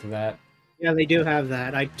code to that. Yeah, they do have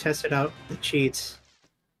that. I tested out the cheats.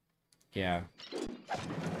 Yeah.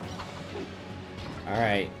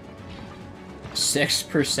 Alright.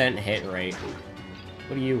 6% hit rate.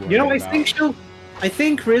 What are you worried about? I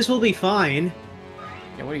think Riz will be fine.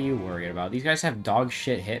 Yeah, what are you worried about? These guys have dog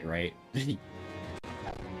shit hit rate.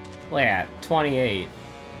 Look at 28.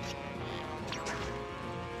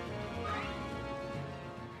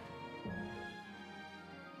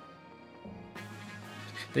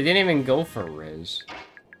 They didn't even go for Riz.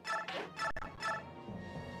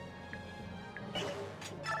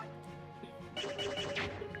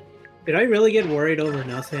 Did I really get worried over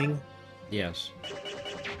nothing? Yes.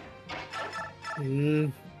 Hmm.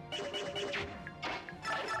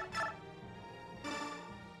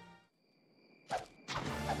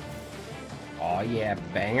 Oh yeah,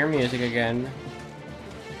 banger music again.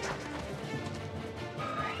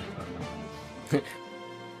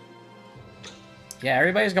 Yeah,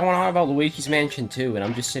 everybody's going on about Luigi's Mansion 2, and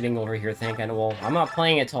I'm just sitting over here thinking, well, I'm not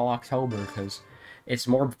playing it till October, because it's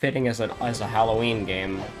more fitting as a Halloween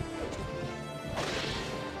game.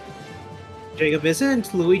 Jacob,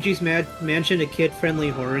 isn't Luigi's Mansion a kid-friendly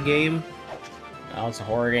horror game? Well, it's a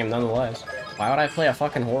horror game nonetheless. Why would I play a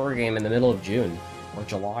fucking horror game in the middle of June? Or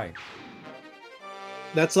July?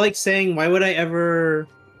 That's like saying, why would I ever...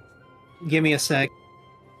 Give me a sec.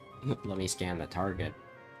 Let me scan the target.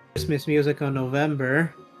 Christmas music on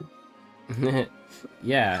November.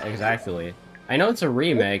 Yeah, exactly. I know it's a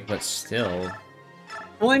remake, but still.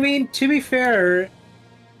 Well, I mean, to be fair,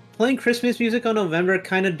 playing Christmas music on November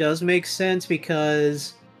kind of does make sense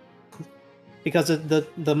because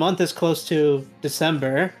the month is close to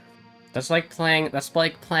December. That's like playing the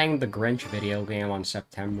Grinch video game on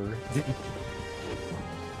September.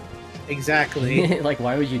 Exactly. Like,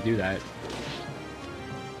 why would you do that?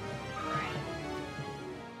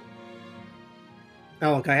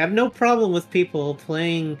 Oh, look, I have no problem with people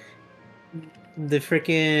playing the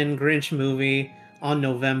freaking Grinch movie on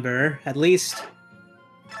November. At least,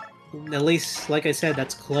 like I said,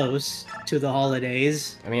 that's close to the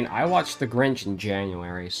holidays. I mean, I watched The Grinch in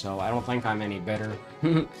January, so I don't think I'm any better.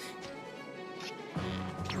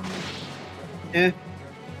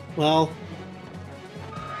 Well,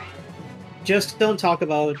 just don't talk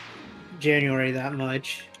about January that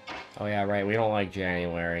much. Oh yeah, right, we don't like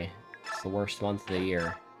January. It's the worst month of the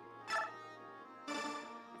year.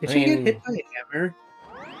 Did she get hit by a hammer?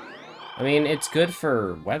 I mean, it's good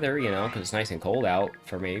for weather, you know, because it's nice and cold out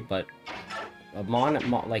for me, but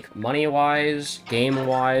like money-wise,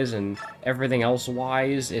 game-wise, and everything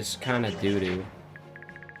else-wise, it's kind of doo-doo.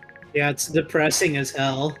 Yeah, it's depressing as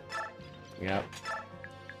hell. Yep.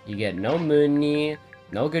 You get no money,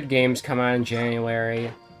 no good games come out in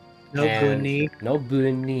January. No Booney. No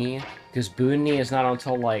Booney, because Booney is not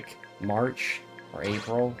until, like, March or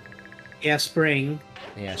April. Yeah, spring.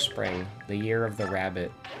 Yeah, spring. The year of the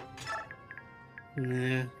rabbit.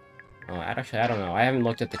 Nah. Oh, actually, I don't know. I haven't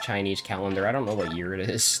looked at the Chinese calendar. I don't know what year it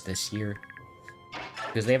is this year.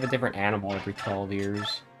 Because they have a different animal every 12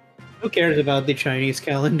 years. Who cares about the Chinese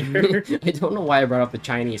calendar? I don't know why I brought up the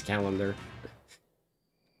Chinese calendar.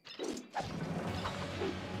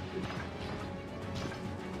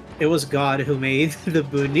 It was God who made the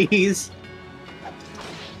boonies.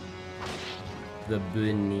 The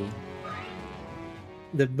Bunny.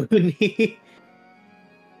 The boonie.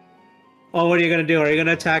 Oh, what are you gonna do? Are you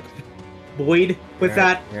gonna attack Boyd with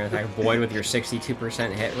that? You're gonna attack Boyd with your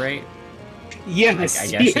 62% hit rate?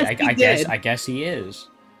 Yes, I guess he is.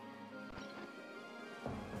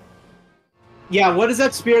 Yeah, what is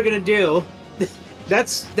that spear gonna do?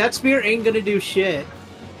 that spear ain't gonna do shit.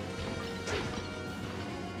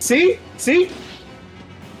 See?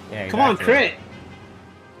 Yeah, Come on, crit.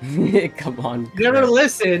 Come on, crit. Never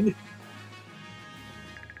listen.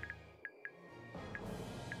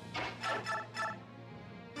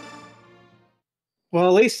 Well,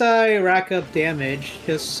 at least I rack up damage,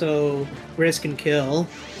 just so risk and kill.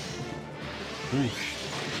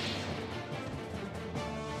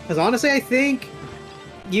 Because honestly, I think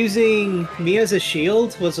using Mia as a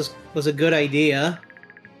shield was a good idea.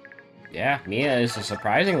 Yeah, Mia is a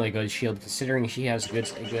surprisingly good shield considering she has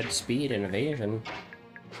good speed and evasion.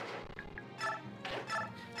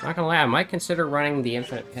 Not gonna lie, I might consider running the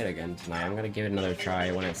Infinite Pit again tonight. I'm gonna give it another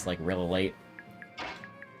try when it's like really late.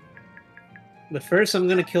 But first, I'm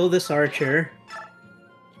gonna kill this archer.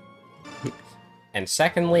 And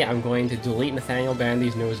secondly, I'm going to delete Nathaniel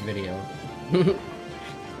Bandy's newest video.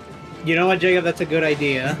 You know what, Jacob? That's a good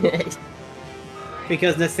idea.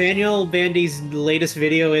 Because Nathaniel Bandy's latest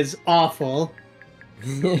video is awful.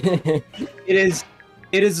 It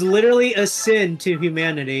is literally a sin to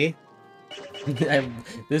humanity.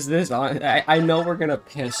 I know we're gonna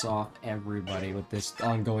piss off everybody with this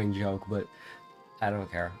ongoing joke, but I don't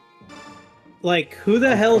care. Like, who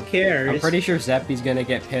the hell cares? I'm pretty sure Zeppy's gonna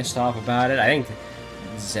get pissed off about it. I think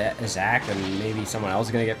Zach and maybe someone else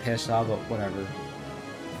is gonna get pissed off, but whatever.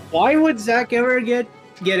 Why would Zach ever get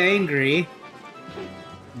angry?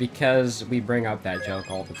 Because we bring up that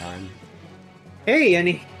joke all the time.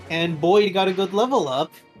 Hey, and Boyd got a good level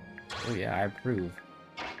up. Oh yeah, I approve.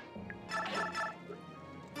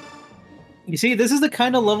 You see, this is the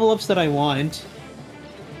kind of level ups that I want.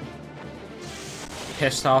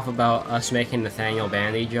 Pissed off about us making Nathaniel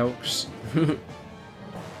Bandy jokes.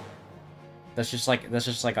 That's just like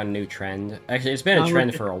a new trend. Actually, it's been a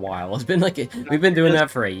trend for a while. It's been like we've been doing that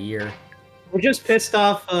for a year. We're just pissed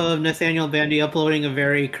off of Nathaniel Bandy uploading a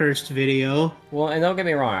very cursed video. Well, and don't get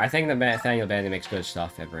me wrong, I think that Nathaniel Bandy makes good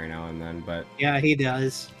stuff every now and then, but yeah, he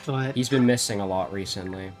does. But he's been missing a lot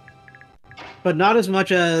recently. But not as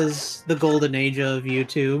much as the golden age of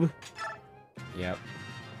YouTube. Yep.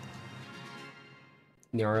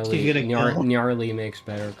 Gnarly makes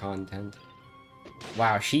better content.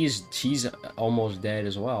 Wow, she's almost dead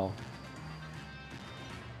as well.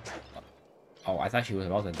 Oh, I thought she was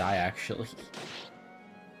about to die, actually.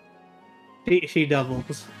 She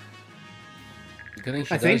doubles.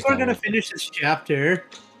 I think we're gonna finish this chapter.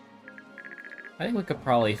 I think we could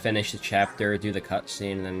probably finish the chapter, do the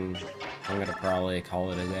cutscene, and then I'm gonna probably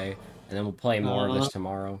call it a day. And then we'll play more of this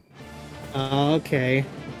tomorrow. Okay.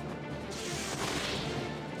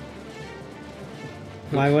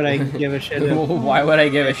 Why would I give a shit? Why would I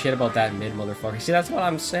give a shit about that mid motherfucker? See, that's what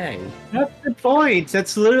I'm saying. That's the point.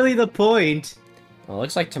 That's literally the point. Well, it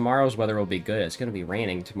looks like tomorrow's weather will be good. It's gonna be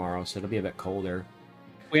raining tomorrow, so it'll be a bit colder.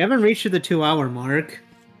 We haven't reached the 2-hour mark.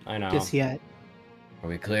 I know. Just yet. Are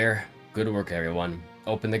we clear? Good work, everyone.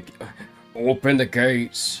 Open the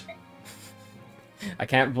gates. I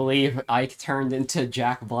can't believe Ike turned into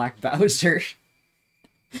Jack Black Bowser.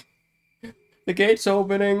 The gate's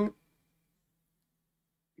opening.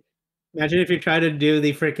 Imagine if you try to do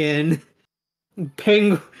the freaking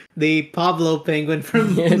the Pablo penguin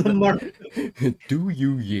from the market. Do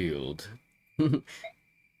you yield?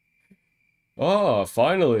 Ah,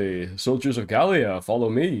 finally! Soldiers of Gallia, follow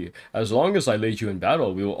me. As long as I lead you in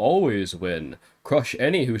battle, we will always win. Crush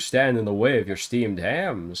any who stand in the way of your steamed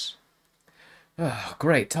hams. Ah,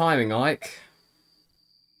 great timing, Ike.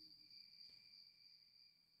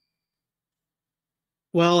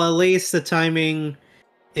 Well, at least the timing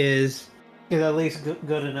is at least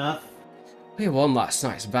good enough. We won last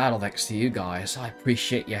night's battle thanks to you guys. I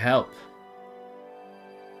appreciate your help.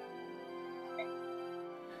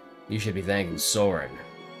 You should be thanking Soren.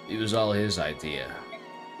 It was all his idea.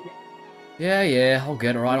 Yeah, I'll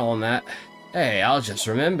get right on that. Hey, I just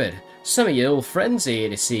remembered. Some of your old friends are here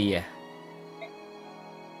to see you.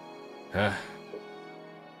 Huh?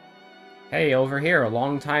 Hey, over here, a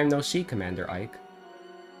long time no see, Commander Ike.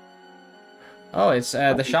 Oh, it's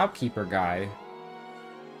the shopkeeper guy.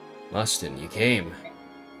 Mustin, you came.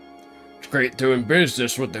 It's great doing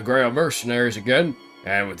business with the Grail Mercenaries again.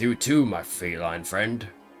 And with you too, my feline friend.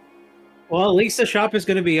 Well, at least the shop is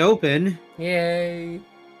going to be open. Yay.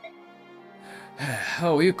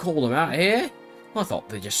 Oh, you called them out here? I thought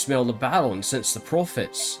they just smelled the battle and sensed the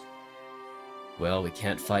profits. Well, we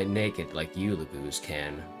can't fight naked like you Lagoos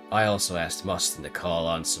can. I also asked Mustin to call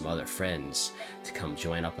on some other friends to come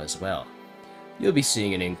join up as well. You'll be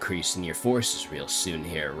seeing an increase in your forces real soon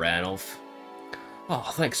here, Ranulph.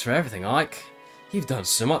 Oh, thanks for everything, Ike. You've done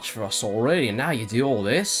so much for us already, and now you do all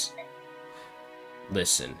this?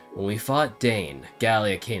 Listen, when we fought Dane,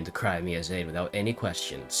 Gallia came to Crimea's aid without any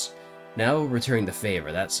questions. Now we're returning the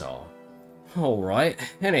favor, that's all. Alright,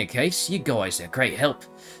 in any case, you guys are great help.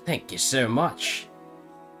 Thank you so much.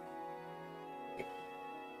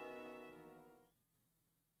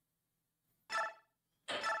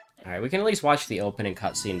 Alright, we can at least watch the opening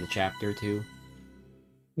cutscene of the chapter, too.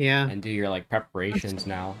 Yeah. And do your, like, preparations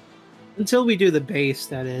now. Until we do the base,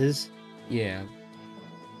 that is. Yeah.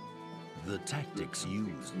 The tactics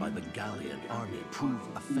used by the Gallian army prove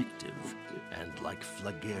effective, and like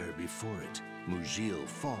Flaguer before it, Mugil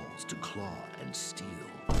falls to claw and steal.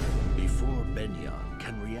 Before Benyon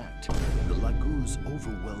can react, the Laguz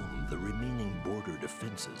overwhelm the remaining border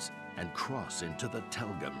defenses and cross into the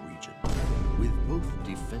Telgum region. With both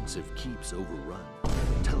defensive keeps overrun,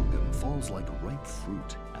 Telgum falls like ripe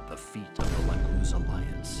fruit at the feet of the Laguz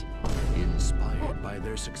alliance. Inspired by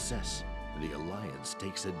their success, the Alliance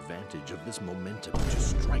takes advantage of this momentum to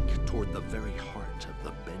strike toward the very heart of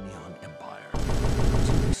the Benyon Empire.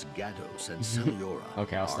 Tux Gatos and Celiora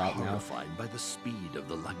Okay, I'll stop now. horrified by the speed of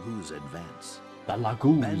the Laguz advance. The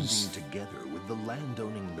Banding Laguz. together with the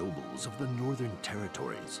landowning nobles of the northern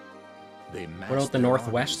territories, they massed What about the their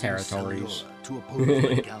Northwest armies in Territories? Celiora to oppose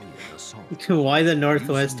the Gallian assault. Why the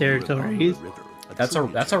Northwest Using the river Territories? on the river, That's a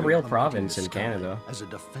tributary real pumped province the in sky Canada. As a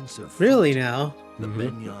defensive Really front. now? The Mhm.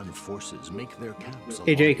 Benyon forces make their camps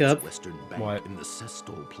Hey, along Jacob. its western bank What? in the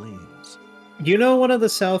Sestol Plains. Do you know one of the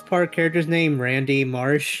South Park characters named Randy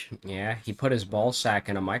Marsh? Yeah, he put his ball sack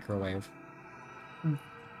in a microwave.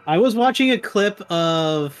 I was watching a clip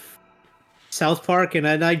of South Park, and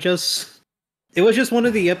I just... It was just one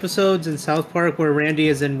of the episodes in South Park where Randy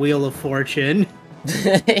is in Wheel of Fortune.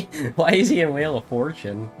 Why is he in Wheel of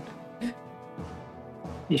Fortune?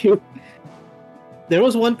 There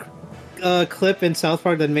was one clip in South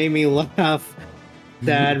Park that made me laugh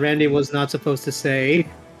that Randy was not supposed to say.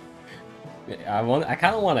 I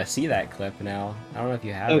kind of want to see that clip now. I don't know if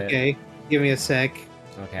you have it. Okay, give me a sec.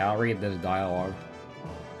 Okay, I'll read this dialogue.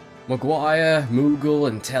 Maguire, Moogle,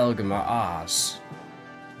 and Telgum are ours.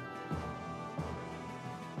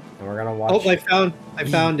 And we're gonna watch. Oh, I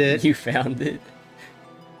found it. You found it.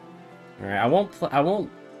 All right, I won't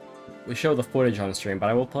show the footage on stream, but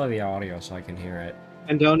I will play the audio so I can hear it.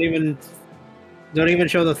 And don't even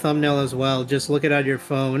show the thumbnail as well. Just look it on your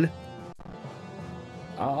phone.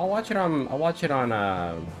 I'll watch it on. I'll watch it on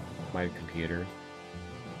my computer.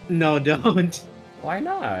 No, don't. Why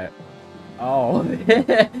not? Oh.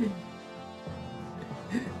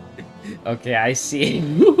 Okay, I see.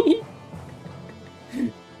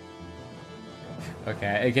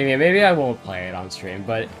 Okay, maybe I won't play it on stream,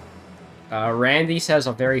 but Randy says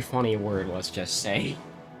a very funny word, let's just say.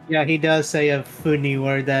 Yeah, he does say a funny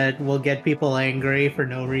word that will get people angry for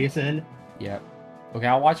no reason. Yep. Okay,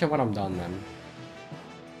 I'll watch it when I'm done then.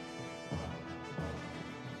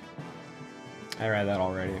 I read that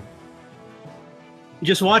already.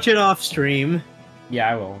 Just watch it off stream. Yeah,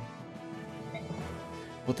 I will.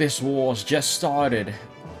 But this war's just started.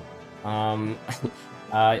 Well,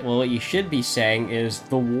 what you should be saying is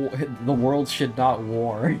the world should not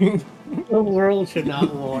war. The world should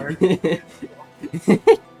not war.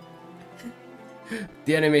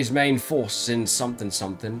 The enemy's main force is in something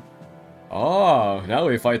something. Oh, now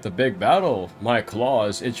we fight the big battle. My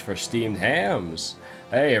claws itch for steamed hams.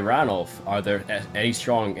 Hey, Ranulph, are there any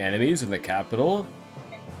strong enemies in the capital?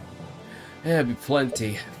 There'll be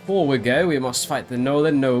plenty. Before we go, we must fight the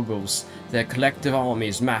Northern Nobles. Their collective army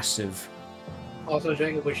is massive. Also,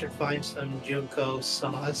 Jacob, we should find some Junko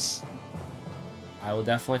sauce. I will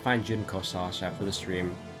definitely find Junko sauce after the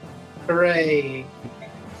stream. Hooray!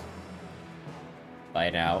 By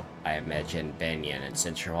now, I imagine Benyon and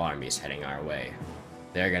Central Armies heading our way.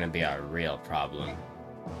 They're gonna be a real problem.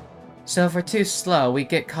 So if we're too slow, we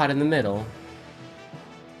get caught in the middle.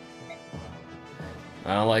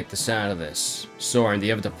 I don't like the sound of this. Soren, do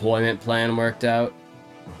you have a deployment plan worked out?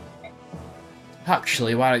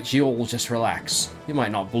 Actually, why don't you all just relax? You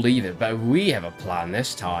might not believe it, but we have a plan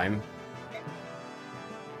this time.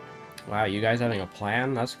 Wow, you guys having a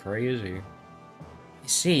plan? That's crazy. You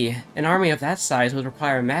see, an army of that size would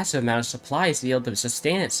require a massive amount of supplies to be able to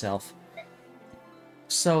sustain itself.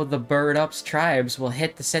 So the Bird Up's tribes will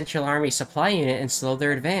hit the Central Army supply unit and slow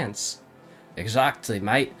their advance. Exactly,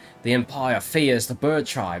 mate. The Empire fears the bird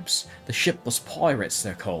tribes. The shipless pirates,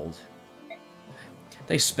 they're called.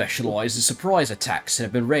 They specialize in surprise attacks and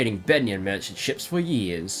have been raiding Benyon merchant ships for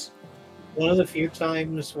years. One of the few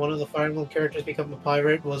times one of the Fire Emblem characters become a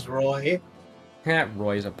pirate was Roy.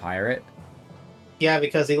 Roy's a pirate. Yeah,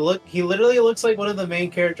 because he literally looks like one of the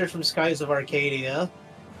main characters from Skies of Arcadia.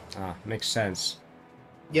 Ah, makes sense.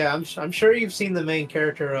 Yeah, I'm sure you've seen the main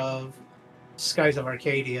character of Skies of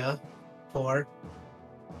Arcadia before.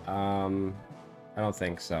 I don't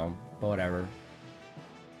think so, but whatever.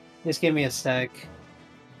 Just give me a sec.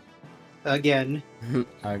 Again.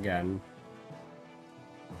 Again.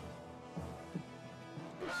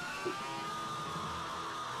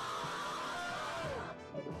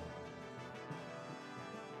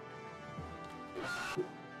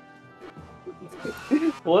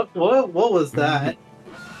 What was that?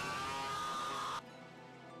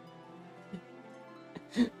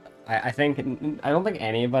 I don't think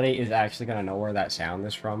anybody is actually gonna know where that sound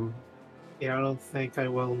is from. Yeah, I don't think I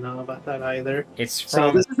will know about that either. It's So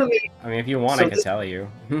from. this is the main, I mean, if you want, so I could this- tell you.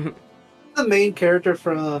 the main character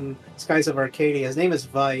from Skies of Arcadia. His name is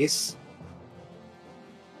Vice.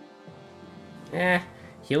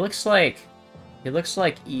 He looks like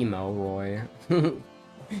emo Roy. 'Cause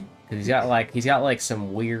he's got like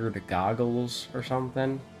some weird goggles or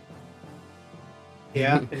something.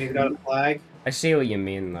 Yeah, and he's got a flag. I see what you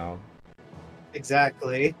mean though.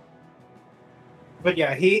 Exactly. But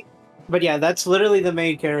yeah, that's literally the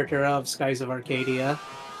main character of Skies of Arcadia.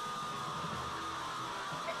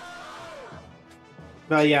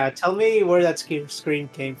 But yeah, tell me where that scream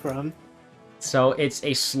came from. So it's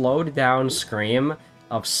a slowed down scream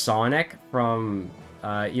of Sonic from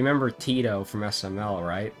you remember Tito from SML,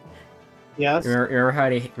 right? Yes.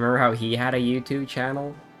 Remember how he had a YouTube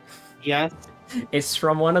channel? Yes. It's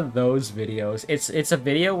from one of those videos. It's a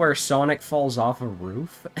video where Sonic falls off a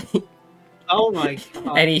roof Oh my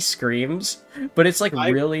god. and he screams, but it's like I-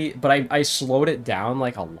 really. But I slowed it down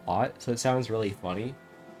like a lot, so it sounds really funny.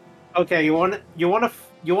 Okay, you want to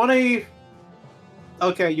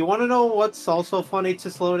Okay, you want to know what's also funny to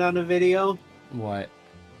slow down a video? What?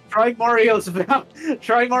 Try Mario's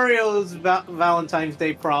Valentine's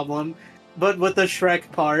Day problem, but with the Shrek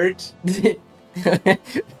part.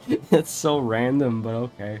 It's so random, but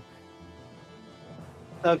okay.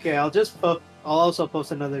 Okay, I'll also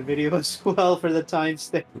post another video as well for the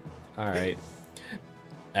timestamp. Alright.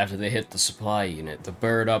 After they hit the supply unit, the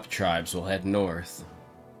Bird Up tribes will head north.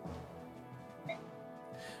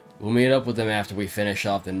 We'll meet up with them after we finish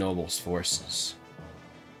off the Nobles' forces.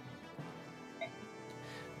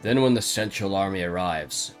 Then when the Central Army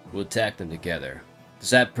arrives, we'll attack them together. Does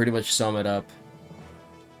that pretty much sum it up?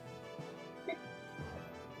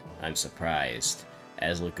 I'm surprised.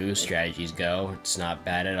 As Lagoon strategies go, it's not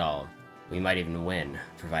bad at all. We might even win,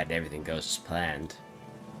 provided everything goes as planned.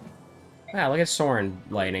 Yeah, look at Soren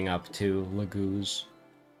lighting up to Lagoos.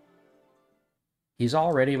 He's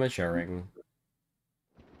already maturing.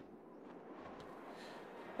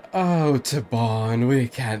 Oh, Taban, we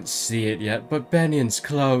can't see it yet, but Benion's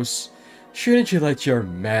close. Shouldn't you let your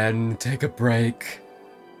men take a break?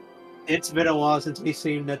 It's been a while since we've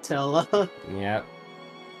seen Nutella. Yep.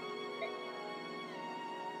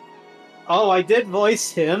 Oh, I did voice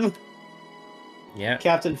him, Yep.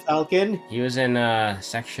 Captain Falcon. He was in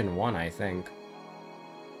section 1, I think.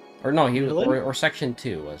 Or no, he was Really? or section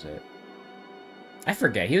 2, was it? I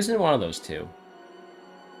forget. He was in one of those two.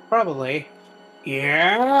 Probably.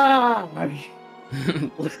 Yeah.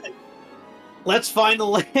 Let's find the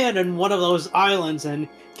land in one of those islands and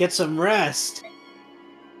get some rest.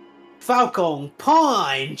 Falcon,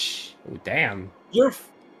 punch! Oh, damn. You're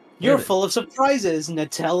Yeah, full of surprises,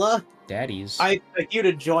 Nutella. Daddies. I expect you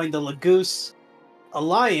to join the Lagoose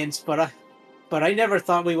Alliance, but I never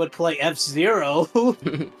thought we would play F-Zero.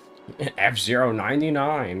 F-Zero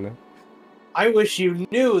 99. I wish you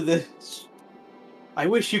knew this. I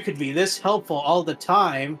wish you could be this helpful all the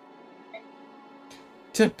time.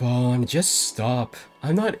 Taban, just stop.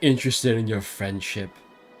 I'm not interested in your friendship.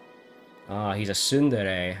 Oh, he's a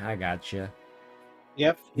tsundere. I gotcha.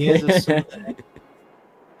 Yep, he is a tsundere.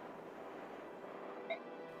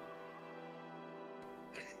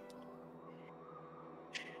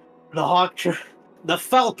 The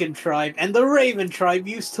Falcon tribe and the Raven tribe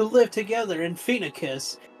used to live together in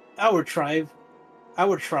Phoenix. Our tribes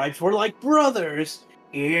were like brothers.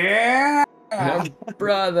 Yeah.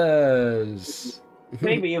 Brothers.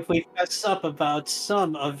 Maybe if we fess up about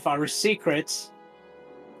some of our secrets,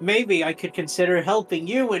 maybe I could consider helping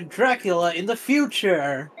you and Dracula in the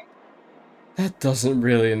future. That doesn't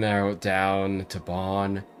really narrow it down,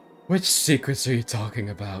 Taban. Which secrets are you talking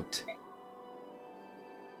about?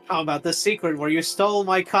 How about the secret where you stole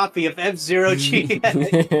my copy of F-Zero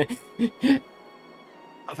GX?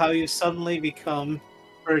 Of how you suddenly become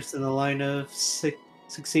first in the line of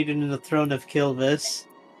succeeded in the throne of Kilvis.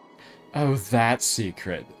 Oh, that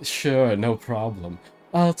secret. Sure, no problem.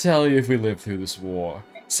 I'll tell you if we live through this war.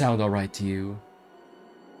 Sound alright to you?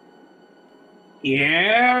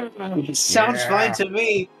 Yeah, sounds fine Yeah. to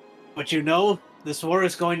me. But you know, this war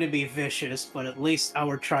is going to be vicious, but at least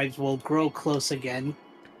our tribes will grow close again.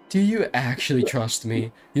 Do you actually trust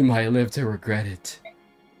me? You might live to regret it.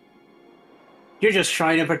 You're just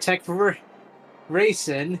trying to protect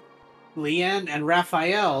Raisin, Leanne, and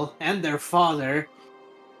Raphael, and their father,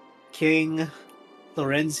 King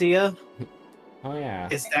Lorenzia. Oh yeah.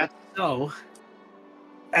 Is that so?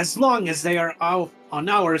 As long as they are on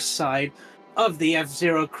our side of the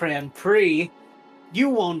F-Zero Grand Prix, you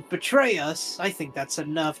won't betray us. I think that's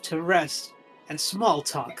enough to rest. And small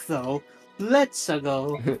talk, though. Let's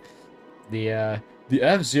go. The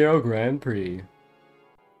F-Zero Grand Prix.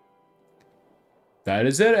 That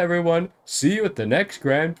is it, everyone. See you at the next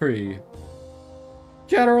Grand Prix.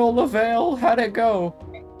 General Lavelle, how'd it go?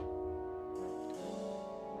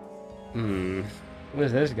 What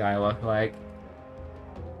does this guy look like?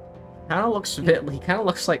 Kind of looks a bit. He kind of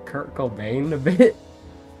looks like Kurt Cobain a bit.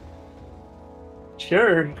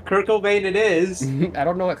 Sure, Kurt Cobain it is. I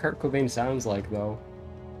don't know what Kurt Cobain sounds like though.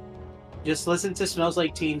 Just listen to Smells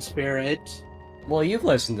Like Teen Spirit. Well, you've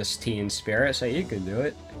listened to Teen Spirit, so you can do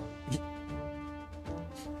it.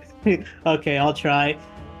 Okay, I'll try.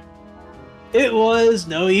 It was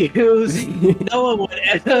no use. No one would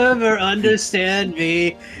ever understand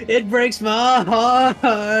me. It breaks my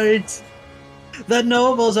heart. The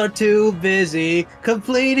nobles are too busy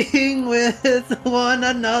completing with one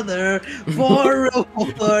another for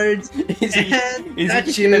rewards. Is he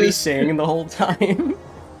just gonna be singing the whole time?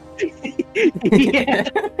 Yeah.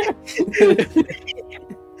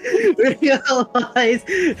 Realize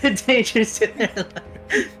the dangers to their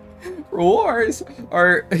life. Rewards?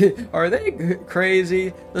 Are they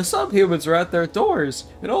crazy? The subhumans are at their doors,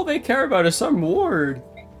 and all they care about is some reward.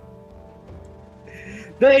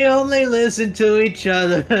 They only listen to each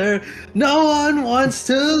other. No one wants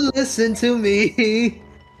to listen to me.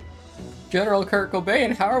 General Kurt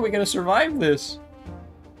Cobain, how are we gonna survive this?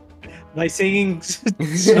 My singing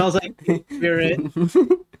smells like Teen Spirit.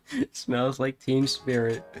 Smells like Teen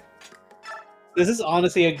Spirit. This is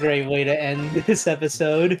honestly a great way to end this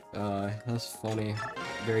episode. That's funny.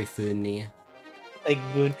 Very funny. Like,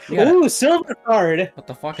 good. Yeah. Ooh, silver card. What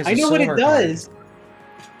the fuck is I a know what it silver card? does.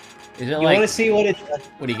 Is it You like, want to see what it does?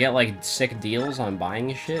 would you get like sick deals on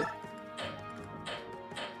buying shit?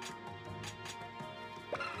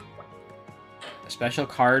 A special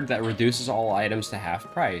card that reduces all items to half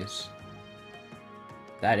price.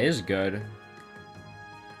 That is good.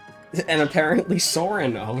 And apparently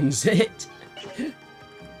Soren owns it.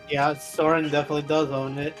 Yeah, Soren definitely does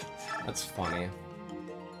own it. That's funny.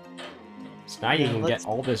 So now you Yeah, can let's- get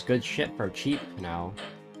all this good shit for cheap now.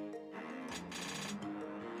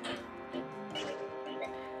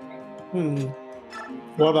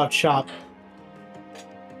 What about shop?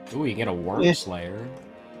 Ooh, you get a Worm Yeah. Slayer.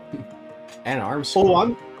 And an Arm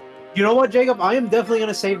Oh, you know what, Jacob? I am definitely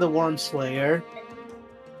gonna save the Worm Slayer.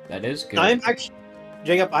 That is good. I am actually,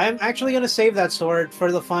 Jacob. I am actually gonna save that sword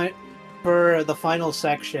for the final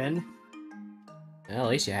section. Well, at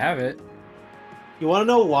least you have it. You want to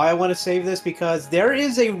know why I want to save this? Because there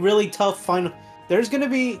is a really tough final. There's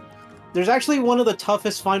actually one of the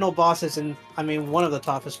toughest final bosses one of the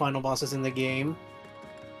toughest final bosses in the game.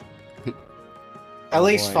 At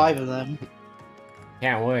least boy. 5 of them.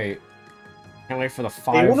 Can't wait. Can't wait for the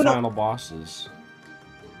 5 wanna know- final bosses.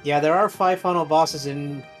 Yeah, there are 5 final bosses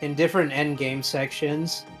in different endgame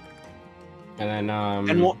sections. And then,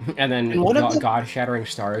 and one of them- God-Shattering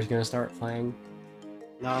Star is gonna start playing.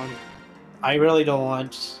 No, I really don't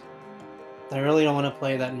want. I really don't want to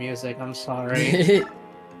play that music. I'm sorry.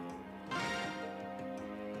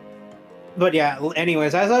 But yeah,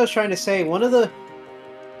 anyways, as I was trying to say, one of the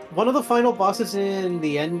final bosses in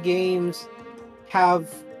the end games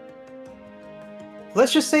have.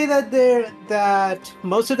 Let's just say that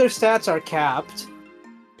most of their stats are capped.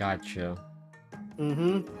 Gotcha.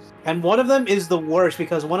 And one of them is the worst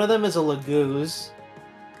because one of them is a Laguz.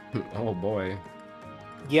 Oh boy.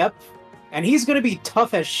 Yep. And he's gonna be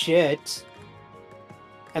tough as shit.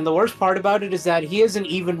 And the worst part about it is that he is an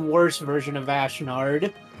even worse version of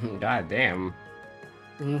Ashnard. God damn.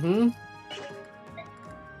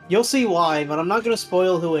 You'll see why, but I'm not gonna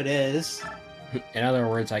spoil who it is. In other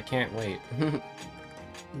words, I can't wait.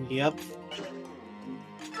 Yep.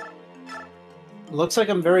 Looks like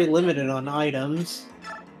I'm very limited on items.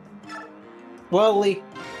 Well,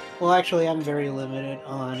 actually, I'm very limited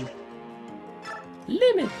on...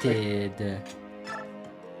 Limited.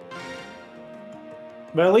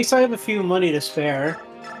 But at least I have a few money to spare.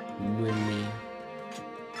 Money.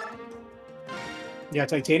 Yeah,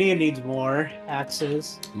 Titania needs more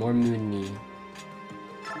axes. More money.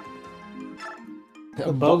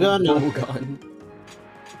 The bowgun? No. Bowgun.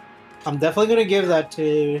 I'm definitely gonna give that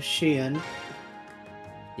to Xian.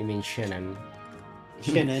 You mean Shinin?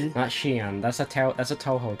 Shinin. Not Xian. That's a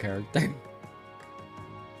Toho character.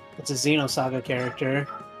 It's a Xenosaga character.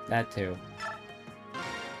 That too.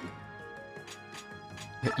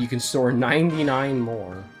 You can store 99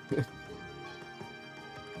 more.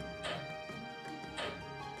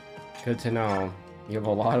 Good to know. You have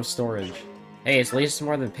a lot of storage. Hey, it's at least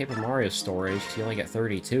more than Paper Mario storage. You only get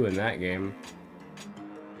 32 in that game.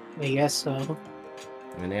 I guess so.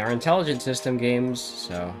 I mean, they are intelligent system games,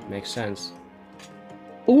 so makes sense.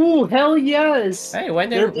 Ooh, hell yes! Hey, when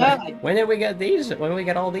They're did back. when did we get these? When did we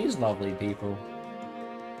get all these lovely people?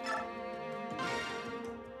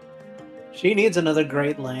 She needs another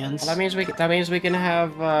Great Lance. Well, that means we can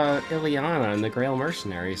have Ileana and the Grail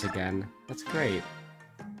Mercenaries again. That's great.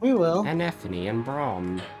 We will. And Ephany and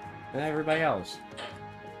Braum and everybody else.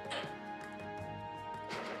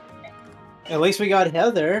 At least we got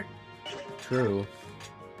Heather. True.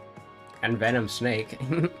 And Venom Snake.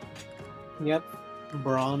 Yep.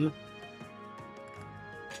 Braum.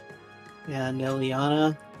 And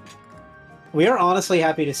Ileana. We are honestly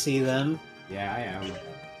happy to see them. Yeah, I am.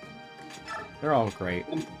 They're all great.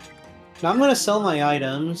 Now I'm gonna sell my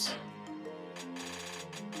items.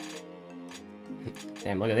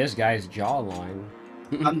 Damn, look at this guy's jawline.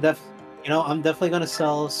 I'm definitely gonna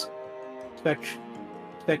sell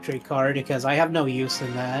Spectre card because I have no use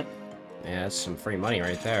in that. Yeah, that's some free money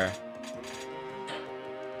right there.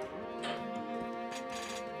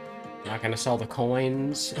 Not gonna sell the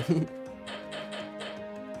coins.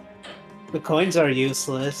 The coins are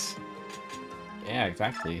useless. Yeah,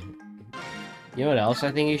 exactly. You know what else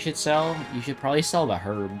I think you should sell? You should probably sell the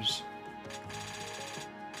herbs.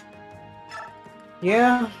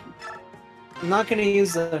 Yeah. I'm not gonna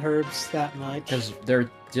use the herbs that much. Because they're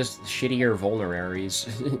just shittier vulneraries.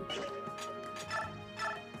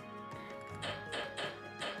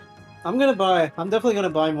 I'm definitely gonna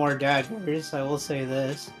buy more daggers, I will say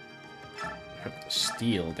this.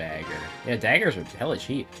 Steel dagger. Yeah, daggers are hella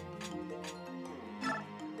cheap.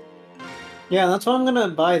 Yeah, that's why I'm gonna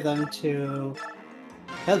buy them to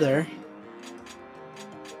Heather.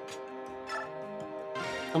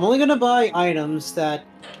 I'm only gonna buy items that...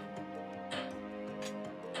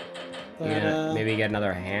 Yeah, maybe get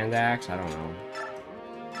another hand axe? I don't know.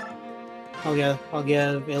 I'll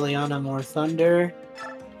give Ileana more thunder.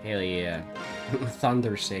 Hell yeah.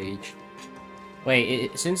 Thunder Sage.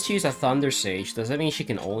 Wait, since she's a Thunder Sage, does that mean she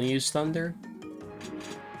can only use Thunder?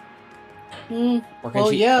 Or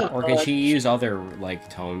can she use other, like,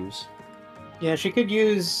 tomes? Yeah, she could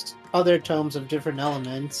use other tomes of different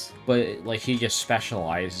elements. But, like, she just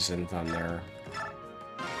specializes in Thunder.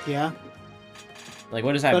 Yeah. Like,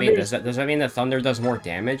 what does that mean? Does that mean that Thunder does more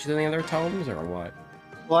damage than the other tomes, or what?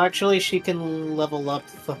 Well, actually, she can level up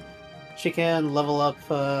the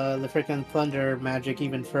freaking Thunder magic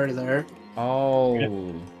even further.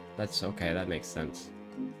 Oh, that's okay. That makes sense.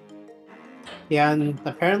 Yeah, and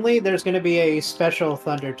apparently there's going to be a special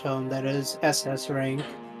Thunder Tome that is SS rank.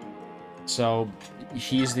 So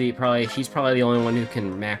she's probably the only one who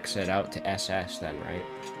can max it out to SS then, right?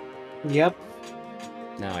 Yep.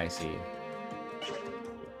 Now I see.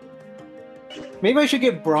 Maybe I should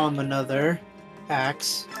get Braum another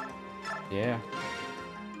axe. Yeah.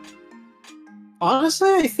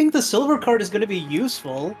 Honestly, I think the silver card is going to be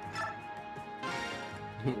useful.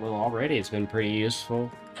 Well, already it's been pretty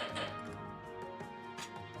useful.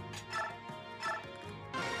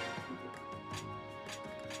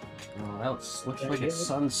 Oh, that looks like it's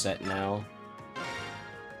sunset now.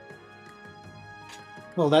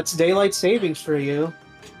 Well, that's daylight savings for you.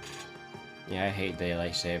 Yeah, I hate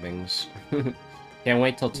daylight savings. Can't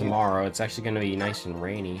wait till tomorrow. It's actually gonna be nice and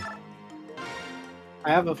rainy.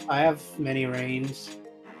 I have many rains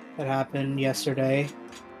that happened yesterday.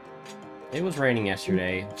 It was raining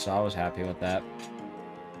yesterday, so I was happy with that.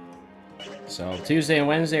 So Tuesday and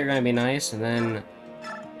Wednesday are gonna be nice, and then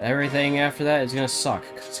everything after that is gonna suck.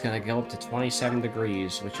 'Cause it's gonna go up to 27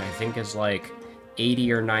 degrees, which I think is like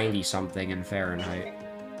 80 or 90 something in Fahrenheit.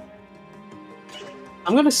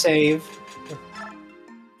 I'm gonna save.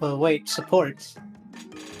 But wait, supports.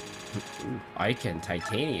 Icon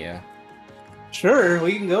Titania. Sure,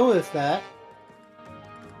 we can go with that.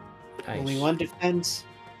 Nice. Only one defense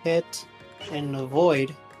hit and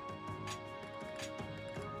avoid.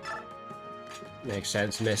 Makes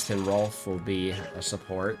sense. Mist and Rolf will be a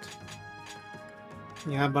support.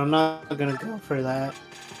 Yeah, but I'm not gonna go for that.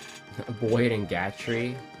 Boyd and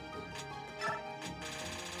Gatry.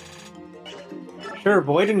 Sure,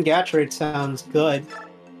 Boyd and Gatred sounds good.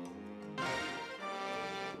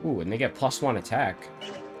 Ooh, and they get +1 attack.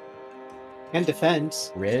 And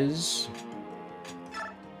defense. Riz.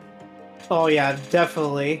 Oh yeah,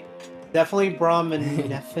 definitely. Definitely Braum and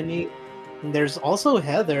Nephany. And there's also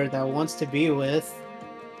Heather that wants to be with.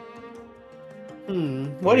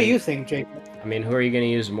 What do you think, Jacob? I mean, who are you gonna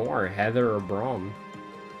use more, Heather or Braum?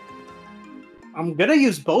 I'm gonna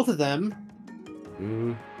use both of them.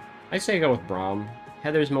 I'd say go with Braum.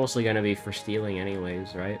 Heather's mostly gonna be for stealing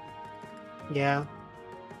anyways, right? Yeah.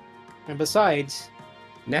 And besides,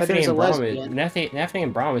 Nephany Heather's a and Braum lesbian. Nephany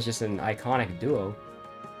and Braum is just an iconic duo.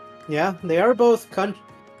 Yeah, they are both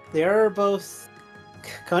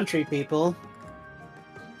country people.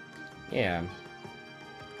 Yeah.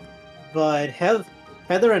 But Heather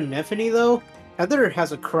and Nephany, though, Heather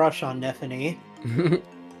has a crush on Nephany.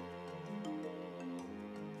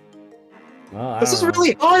 Well, This is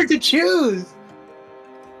really hard to choose.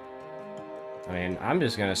 I mean, I'm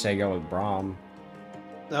just gonna say go with Braum.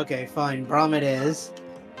 Okay, fine. Braum it is.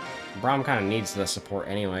 Braum kind of needs the support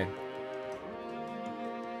anyway.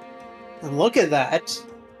 And look at that.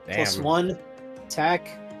 Damn. +1 attack.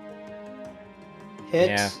 Hit.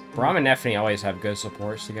 Yeah, Braum and Nephany always have good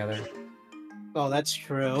supports together. Oh, that's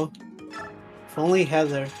true. If only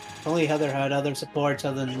Heather had other supports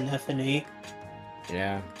other than Nephany.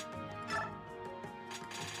 Yeah.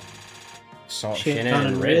 Salt, Shit Shinnon, on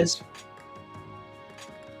and a Riz.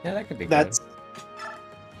 Yeah, that could be That's good.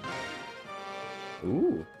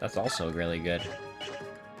 Ooh, that's also really good.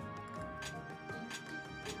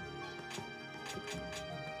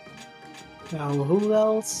 now who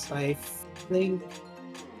else? I think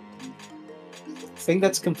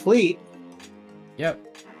that's complete.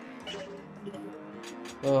 Yep.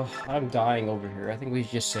 Oh, I'm dying over here. I think we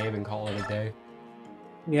should just save and call it a day.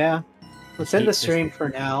 Yeah. Let's end the stream for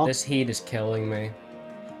now. This heat is killing me.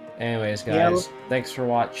 Anyways, Yeah, guys, thanks for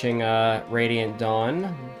watching Radiant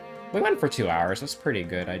Dawn. We went for 2 hours. That's pretty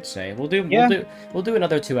good, I'd say. We'll do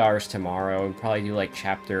another 2 hours tomorrow and probably do like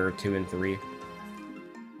chapter 2 and 3. If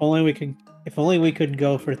only we could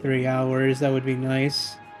go for 3 hours, that would be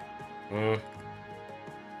nice. I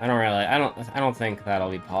don't think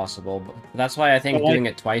that'll be possible, but that's why I think doing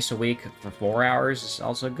it twice a week for 4 hours is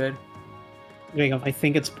also good. Jacob, I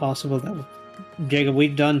think it's possible that Jacob,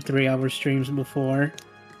 we've done 3-hour streams before.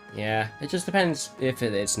 Yeah, it just depends if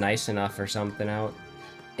it's nice enough or something out.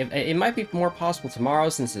 It might be more possible tomorrow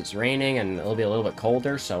since it's raining and it'll be a little bit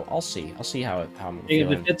colder, so I'll see. I'll see how I'm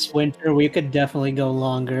feeling. If it's winter, we could definitely go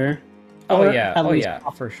longer. Oh yeah,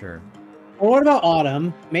 for sure. Or what about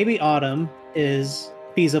autumn? Maybe autumn is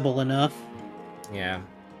feasible enough. Yeah.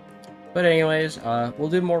 But anyways, we'll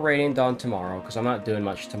do more Radiant Dawn tomorrow, because I'm not doing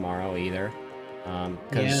much tomorrow either.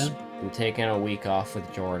 Because I'm taking a week off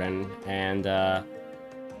with Jordan, and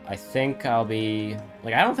I think I'll be...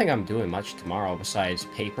 Like, I don't think I'm doing much tomorrow besides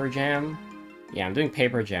Paper Jam. Yeah, I'm doing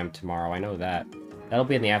Paper Jam tomorrow, I know that. That'll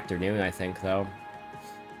be in the afternoon, I think, though.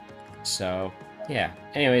 So, yeah.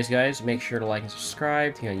 Anyways, guys, make sure to like and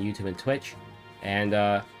subscribe on YouTube and Twitch. And,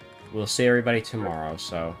 we'll see everybody tomorrow,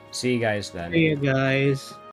 so see you guys then. See you guys.